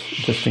 because,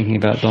 just thinking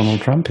about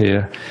Donald Trump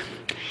here,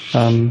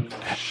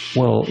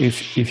 Well,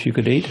 if you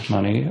could eat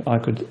money, I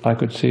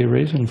could see a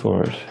reason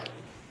for it.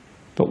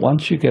 But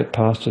once you get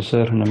past a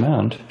certain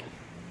amount,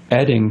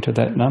 adding to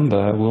that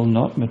number will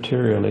not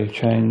materially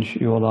change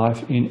your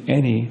life in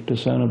any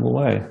discernible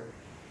way.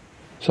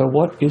 So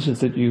what is it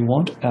that you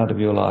want out of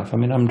your life? I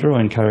mean, I'm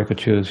drawing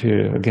caricatures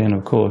here again,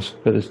 of course,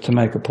 but it's to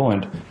make a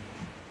point.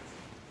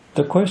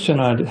 The question,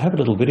 I have a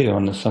little video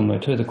on this somewhere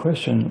too, the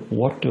question,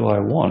 what do I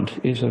want,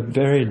 is a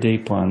very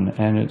deep one,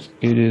 and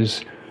it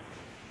is,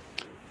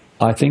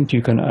 I think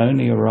you can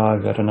only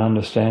arrive at an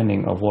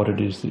understanding of what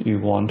it is that you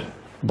want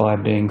by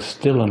being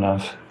still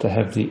enough to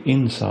have the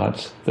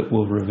insights that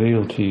will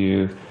reveal to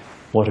you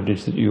what it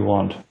is that you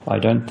want. I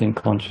don't think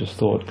conscious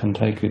thought can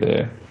take you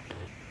there.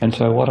 And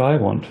so what I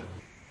want,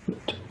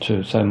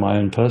 to say my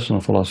own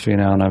personal philosophy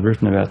now, and I've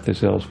written about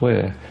this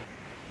elsewhere,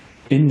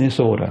 in this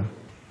order: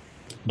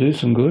 do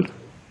some good,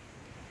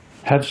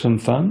 have some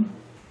fun,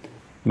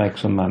 make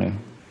some money.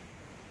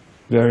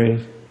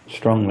 Very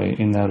strongly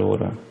in that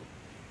order.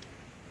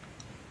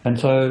 And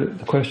so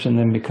the question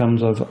then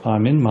becomes of,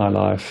 I'm in my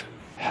life,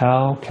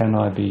 how can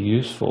I be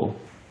useful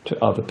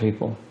to other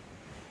people?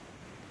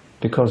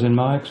 Because in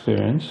my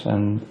experience,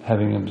 and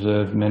having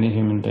observed many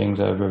human beings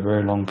over a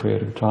very long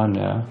period of time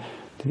now,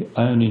 the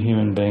only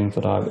human beings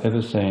that I've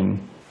ever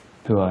seen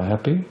who are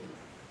happy,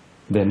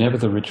 they're never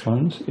the rich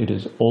ones. It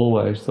is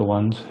always the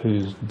ones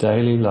whose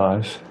daily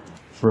life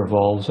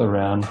revolves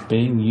around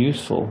being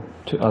useful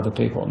to other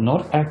people.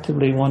 Not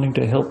actively wanting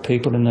to help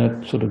people in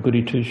that sort of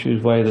goody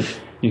two-shoes way that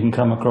you can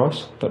come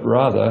across, but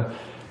rather,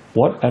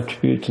 what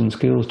attributes and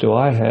skills do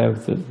I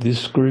have that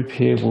this group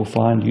here will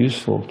find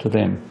useful to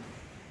them?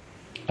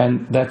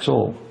 And that's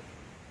all.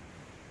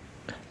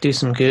 Do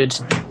some good,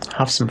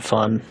 have some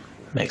fun,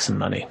 make some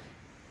money.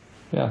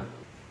 Yeah.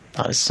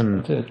 That is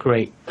some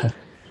great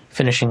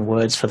finishing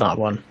words for that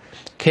one.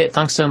 Kit,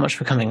 thanks so much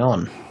for coming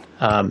on.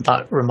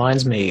 That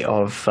reminds me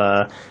of,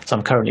 so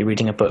I'm currently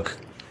reading a book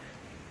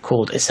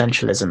called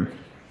Essentialism.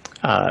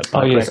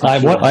 Oh yes, I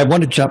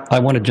want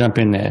to jump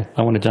in there.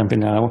 I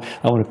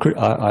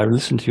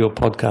listened to your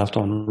podcast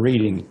on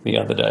reading the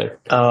other day.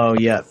 Oh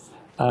yeah.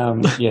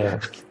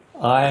 Yeah.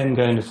 I am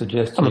going to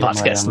suggest to I'm you, about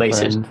to get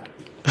slated.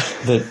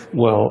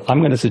 I'm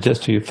going to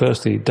suggest to you,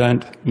 firstly,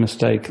 don't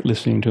mistake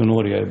listening to an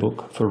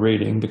audiobook for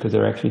reading, because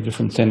there are actually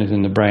different centers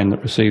in the brain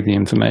that receive the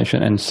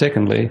information. And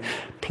secondly,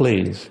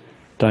 please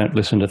don't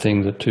listen to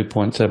things at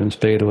 2.7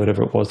 speed or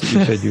whatever it was that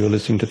you said you were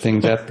listening to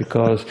things at,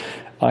 because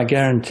I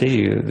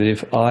guarantee you that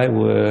if I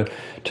were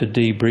to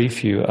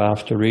debrief you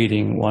after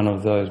reading one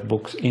of those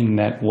books in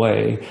that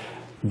way,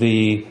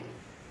 the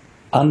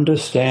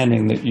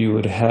understanding that you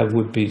would have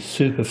would be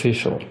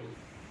superficial.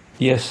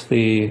 Yes,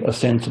 the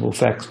ostensible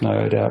facts,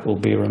 no doubt, will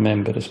be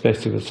remembered,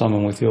 especially with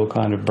someone with your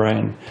kind of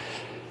brain.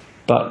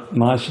 But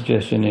my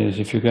suggestion is,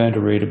 if you're going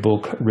to read a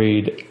book,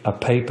 read a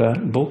paper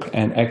book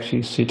and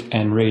actually sit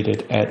and read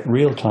it at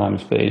real-time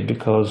speed,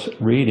 because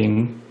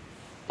reading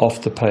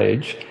off the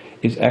page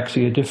is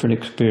actually a different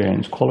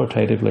experience,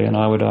 qualitatively, and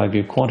I would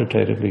argue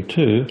quantitatively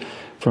too,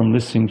 from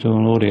listening to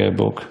an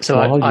audiobook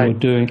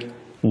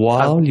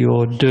while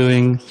you're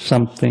doing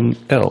something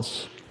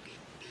else.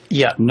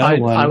 Yeah,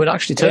 I would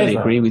actually totally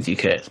agree with you,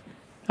 Kit.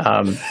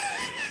 And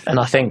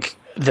I think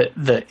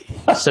that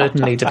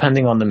certainly,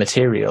 depending on the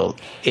material,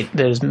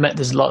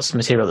 there's lots of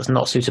material that's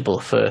not suitable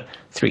for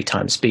 3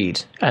 times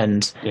speed,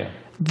 and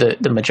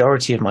the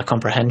majority of my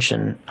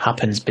comprehension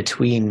happens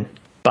between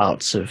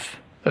bouts of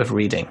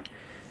reading.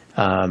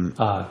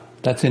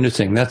 That's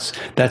interesting.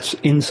 That's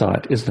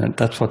insight, isn't it?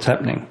 That's what's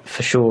happening.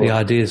 For sure. The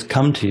ideas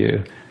come to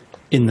you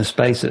in the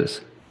spaces.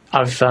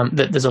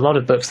 There's a lot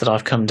of books that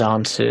I've come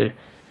down to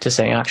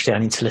saying, actually, I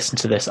need to listen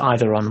to this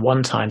either on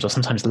 1 times or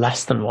sometimes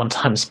less than 1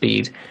 times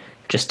speed,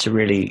 just to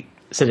really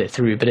sit it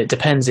through. But it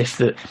depends if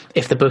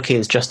the book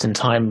is just in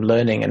time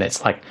learning and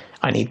it's like,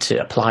 I need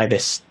to apply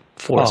this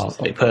for a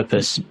specific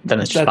purpose, then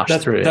it's just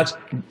flash through it.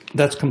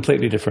 That's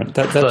completely different.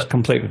 That's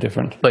completely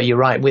different. But you're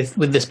right, with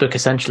this book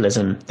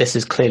Essentialism, this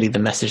is clearly the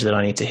message that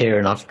I need to hear,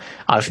 and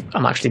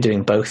I'm actually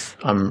doing both.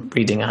 I'm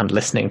reading and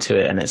listening to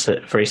it, and it's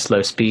at very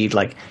slow speed,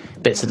 like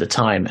bits at a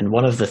time. And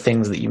one of the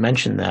things that you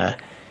mentioned there,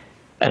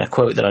 and a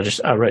quote that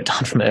I wrote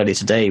down from earlier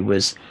today,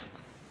 was,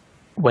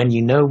 when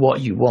you know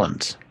what you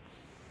want,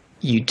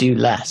 you do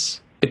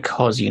less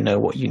because you know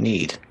what you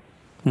need.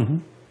 Mm-hmm.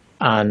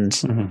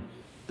 And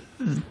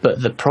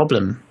but the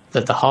problem,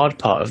 that the hard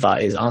part of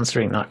that is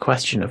answering that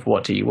question of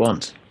what do you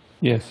want?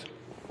 Yes,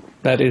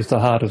 that is the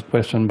hardest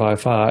question by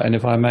far. And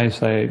if I may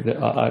say,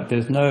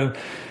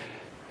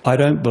 I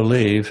don't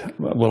believe,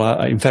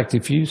 in fact,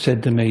 if you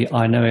said to me,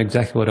 I know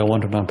exactly what I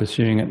want and I'm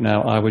pursuing it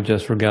now, I would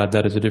just regard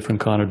that as a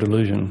different kind of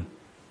delusion.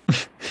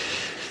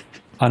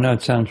 I know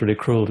it sounds really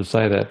cruel to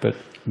say that,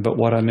 but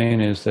what I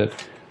mean is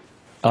that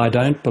I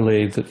don't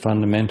believe that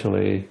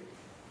fundamentally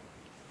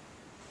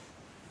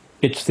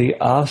it's the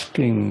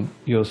asking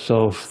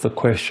yourself the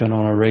question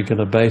on a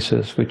regular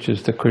basis which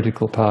is the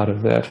critical part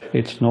of that.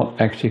 It's not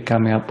actually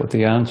coming up with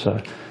the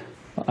answer.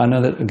 I know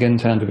that again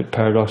sounds a bit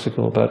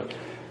paradoxical, but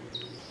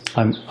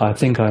I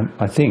think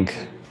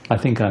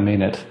I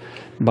mean it.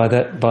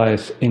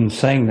 in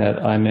saying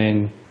that, I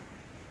mean,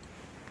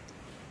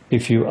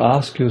 if you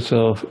ask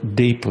yourself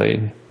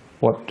deeply,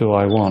 what do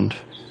I want?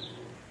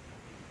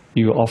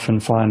 You often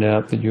find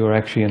out that you're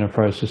actually in a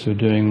process of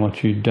doing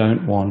what you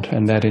don't want,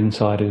 and that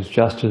insight is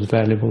just as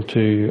valuable to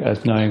you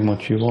as knowing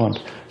what you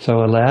want.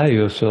 So allow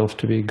yourself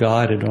to be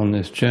guided on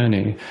this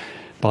journey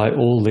by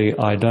all the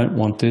I don't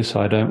want this,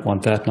 I don't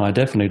want that, and I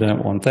definitely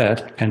don't want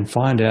that, and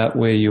find out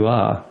where you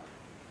are.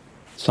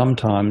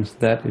 Sometimes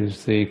that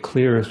is the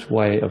clearest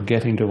way of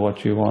getting to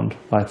what you want,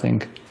 I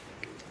think.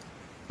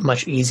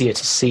 Much easier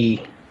to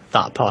see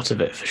that part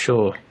of it, for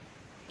sure.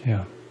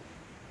 Yeah.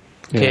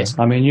 Yeah.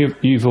 I mean,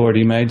 you've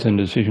already made some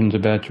decisions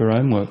about your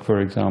own work, for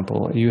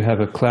example. You have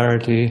a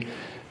clarity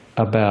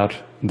about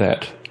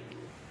that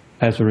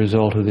as a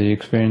result of the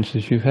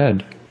experiences you've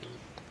had.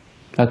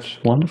 That's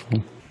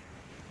wonderful.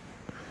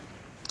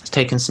 It's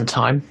taken some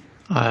time,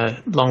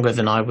 longer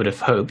than I would have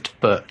hoped,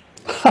 but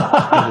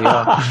here we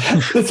are.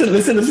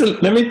 Listen.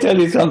 Let me tell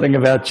you something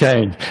about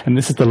change, and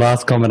this is the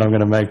last comment I'm going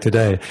to make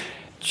today.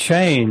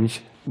 Change,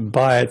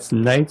 by its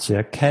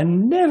nature,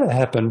 can never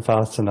happen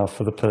fast enough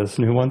for the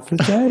person who wants to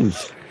change.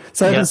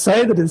 So to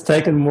say that it's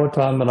taken more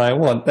time than I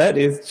want, that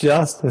is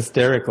just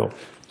hysterical.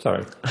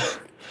 Sorry.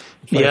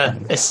 Yeah,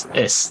 it's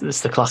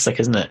the classic,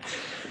 isn't it?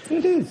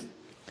 It is.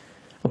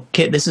 Well,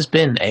 Kit, this has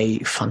been a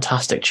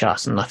fantastic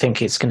chat, and I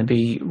think it's going to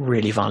be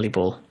really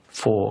valuable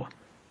for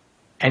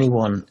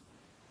anyone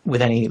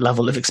with any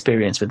level of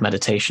experience with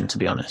meditation, to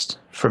be honest,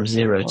 from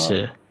zero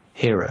to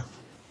hero.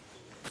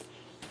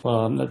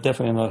 Well, I'm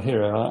definitely not a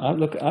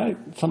hero.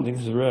 Something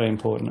this is really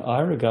important. I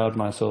regard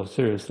myself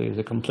seriously as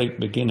a complete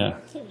beginner.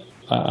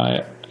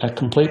 A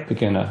complete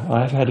beginner.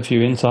 I've had a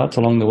few insights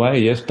along the way,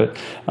 yes, but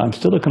I'm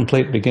still a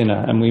complete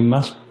beginner. And we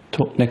must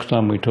talk, next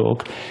time we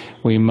talk,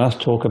 we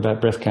must talk about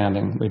breath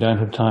counting. We don't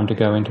have time to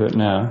go into it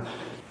now.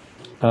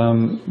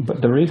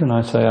 But the reason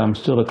I say I'm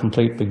still a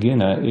complete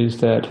beginner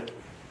is that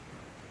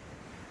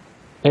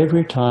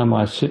every time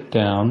I sit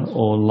down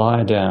or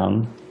lie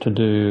down to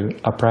do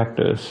a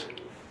practice,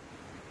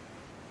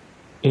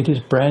 it is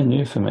brand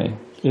new for me.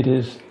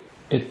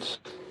 It's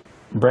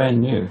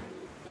brand new.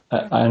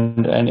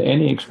 And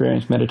any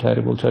experienced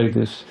meditator will tell you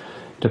this,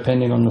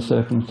 depending on the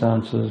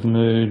circumstances,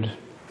 mood,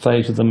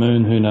 phase of the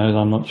moon, who knows,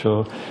 I'm not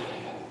sure.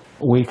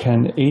 We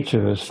can, each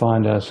of us,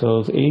 find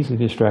ourselves easily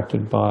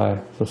distracted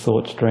by the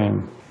thought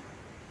stream.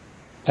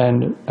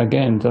 And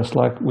again, just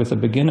like with a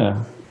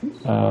beginner,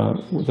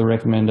 the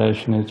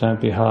recommendation is don't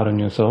be hard on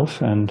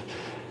yourself and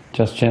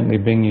just gently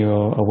bring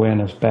your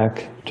awareness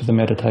back to the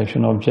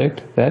meditation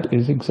object. That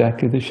is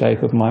exactly the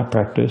shape of my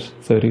practice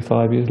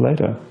 35 years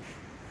later.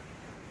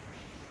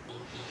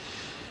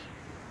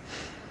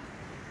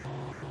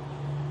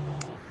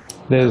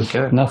 There's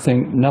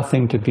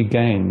nothing to be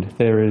gained.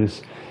 There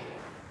is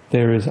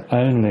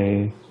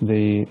only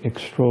the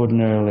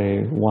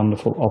extraordinarily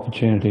wonderful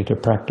opportunity to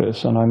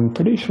practice. And I'm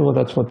pretty sure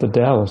that's what the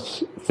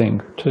Taoists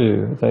think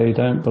too. They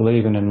don't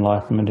believe in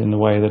enlightenment in the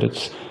way that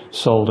it's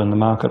sold in the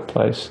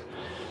marketplace.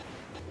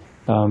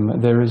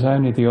 There is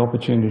only the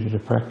opportunity to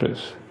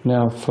practice.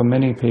 Now, for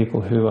many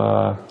people who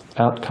are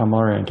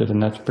outcome-oriented,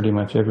 and that's pretty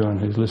much everyone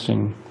who's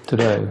listening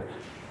today,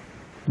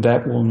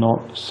 that will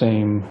not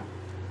seem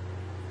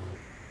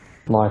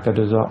like a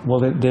desire. Well,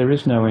 there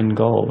is no end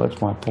goal,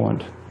 that's my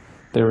point.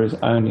 There is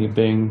only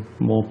being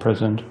more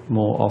present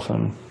more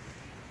often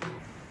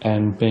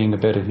and being a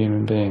better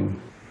human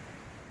being,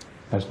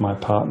 as my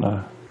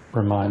partner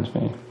reminds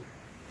me.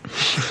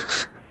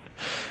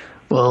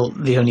 Well,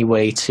 the only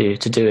way to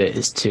do it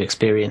is to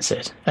experience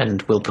it.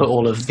 And we'll put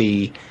all of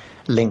the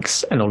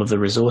links and all of the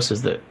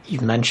resources that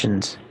you've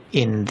mentioned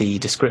in the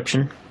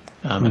description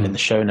and in the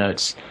show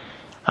notes.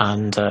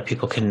 And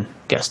people can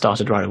get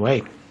started right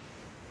away.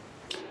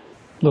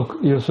 Look,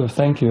 Yusuf,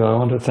 thank you. I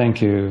want to thank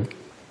you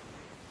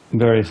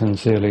very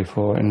sincerely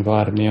for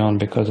inviting me on,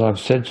 because I've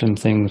said some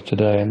things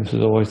today, and this is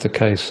always the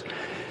case,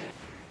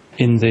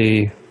 in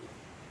the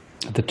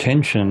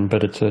tension,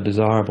 but it's a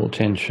desirable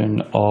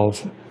tension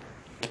of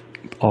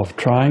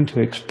trying to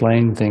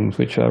explain things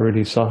which are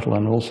really subtle,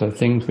 and also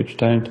things which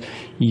don't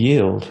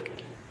yield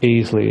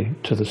easily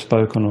to the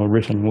spoken or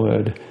written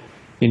word.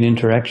 In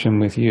interaction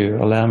with you,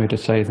 allow me to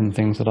say some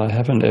things that I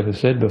haven't ever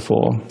said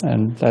before,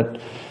 and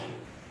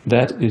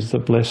that is the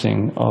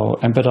blessing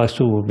but I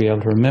still will be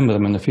able to remember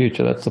them in the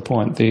future. That's the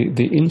point.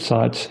 The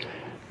insights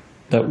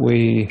that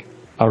we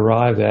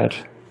arrive at,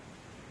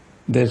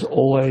 there's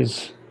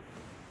always,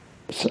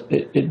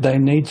 they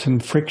need some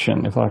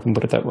friction, if I can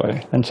put it that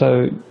way. And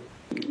so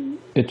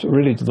it's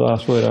really the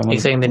last word I want. You're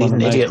saying they need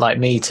an idiot like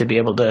me to be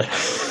able to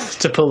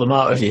to pull them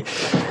out of you?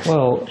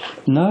 Well,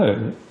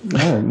 no,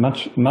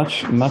 much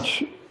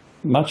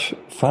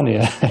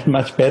funnier and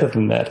much better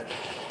than that.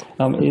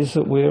 Is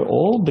that we're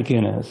all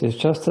beginners. It's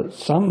just that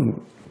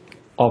some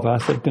of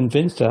us have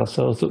convinced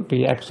ourselves that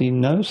we actually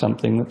know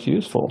something that's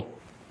useful.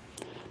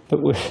 But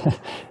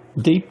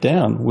deep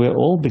down, we're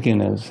all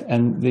beginners.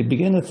 And the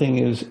beginner thing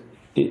is,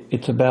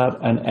 it's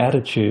about an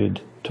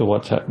attitude to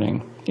what's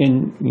happening.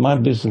 In my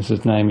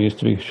business's name used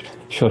to be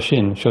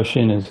Shoshin.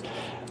 Shoshin is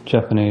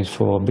Japanese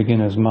for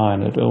beginner's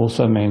mind. It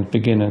also means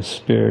beginner's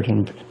spirit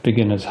and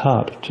beginner's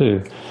heart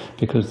too,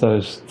 because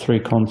those three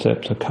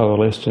concepts are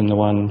coalesced in the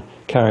one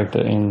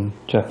character in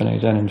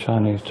Japanese and in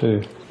Chinese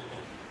too.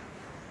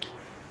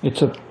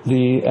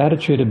 The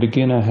attitude a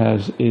beginner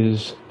has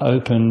is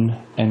open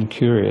and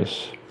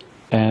curious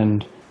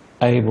and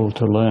able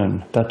to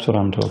learn. That's what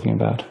I'm talking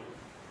about.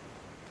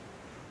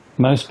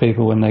 Most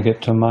people, when they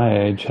get to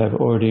my age, have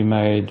already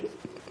made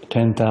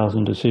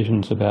 10,000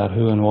 decisions about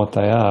who and what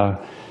they are,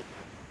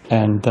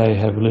 and they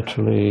have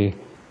literally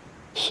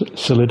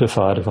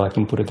solidified, if I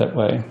can put it that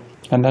way.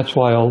 And that's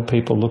why old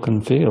people look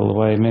and feel the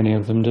way many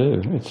of them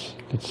do.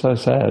 It's so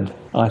sad,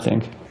 I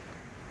think.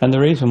 And the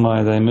reason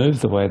why they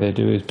move the way they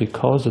do is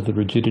because of the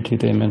rigidity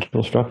of their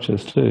mental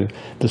structures too,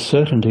 the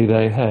certainty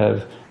they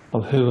have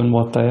of who and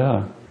what they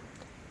are.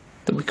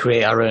 That we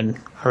create our own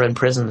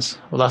prisons.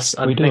 Well, I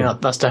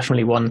think that's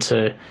definitely one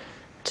to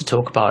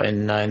talk about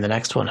in the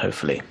next one,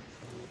 hopefully.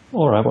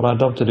 All right, well,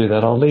 I'd love to do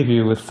that. I'll leave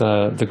you with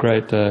the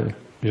great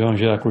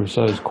Jean-Jacques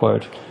Rousseau's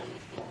quote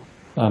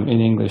in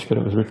English, but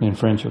it was written in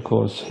French, of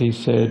course. He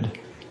said,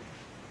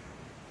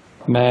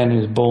 "Man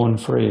is born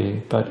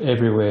free, but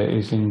everywhere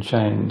is in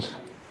chains."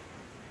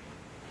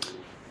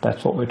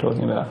 That's what we're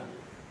talking about.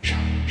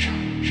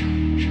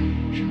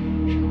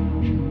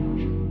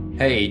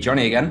 Hey,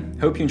 Johnny again.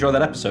 Hope you enjoyed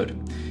that episode.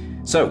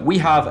 So we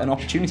have an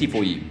opportunity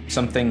for you,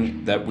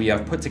 something that we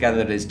have put together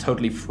that is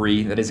totally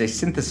free, that is a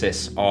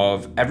synthesis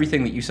of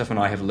everything that Yusuf and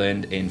I have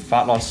learned in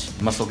fat loss,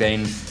 muscle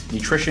gain,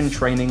 nutrition,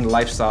 training,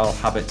 lifestyle,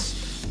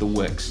 habits, the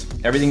works.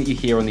 Everything that you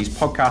hear on these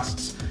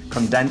podcasts,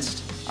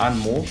 condensed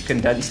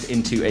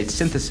into a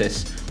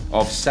synthesis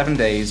of 7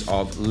 days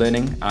of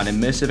learning and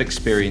immersive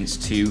experience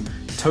to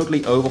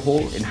totally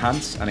overhaul,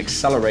 enhance, and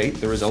accelerate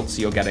the results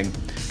you're getting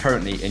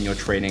currently in your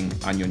training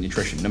and your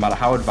nutrition, no matter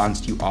how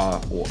advanced you are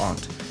or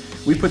aren't.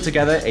 We put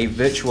together a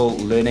virtual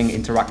learning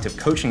interactive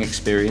coaching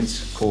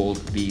experience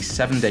called the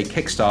 7-Day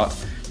Kickstart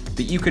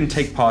that you can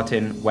take part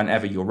in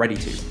whenever you're ready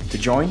to. To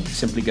join,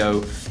 simply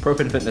go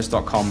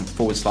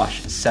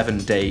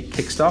propinfitness.com/7-day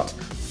kickstart.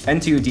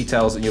 Enter your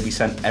details and you'll be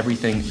sent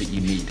everything that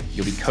you need.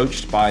 You'll be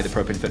coached by the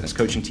Propin Fitness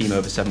coaching team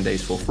over 7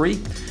 days for free.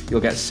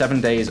 You'll get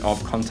 7 days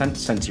of content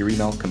sent to your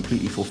email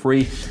completely for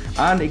free.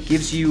 And it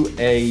gives you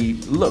a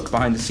look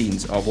behind the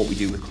scenes of what we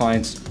do with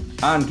clients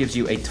and gives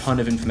you a ton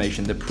of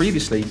information that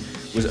previously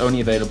was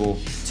only available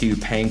to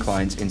paying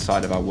clients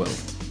inside of our world.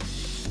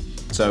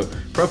 So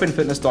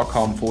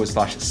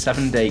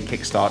propinfitness.com/7-day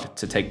kickstart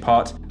to take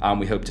part, and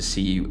we hope to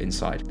see you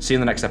inside. See you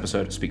in the next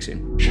episode. Speak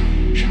soon.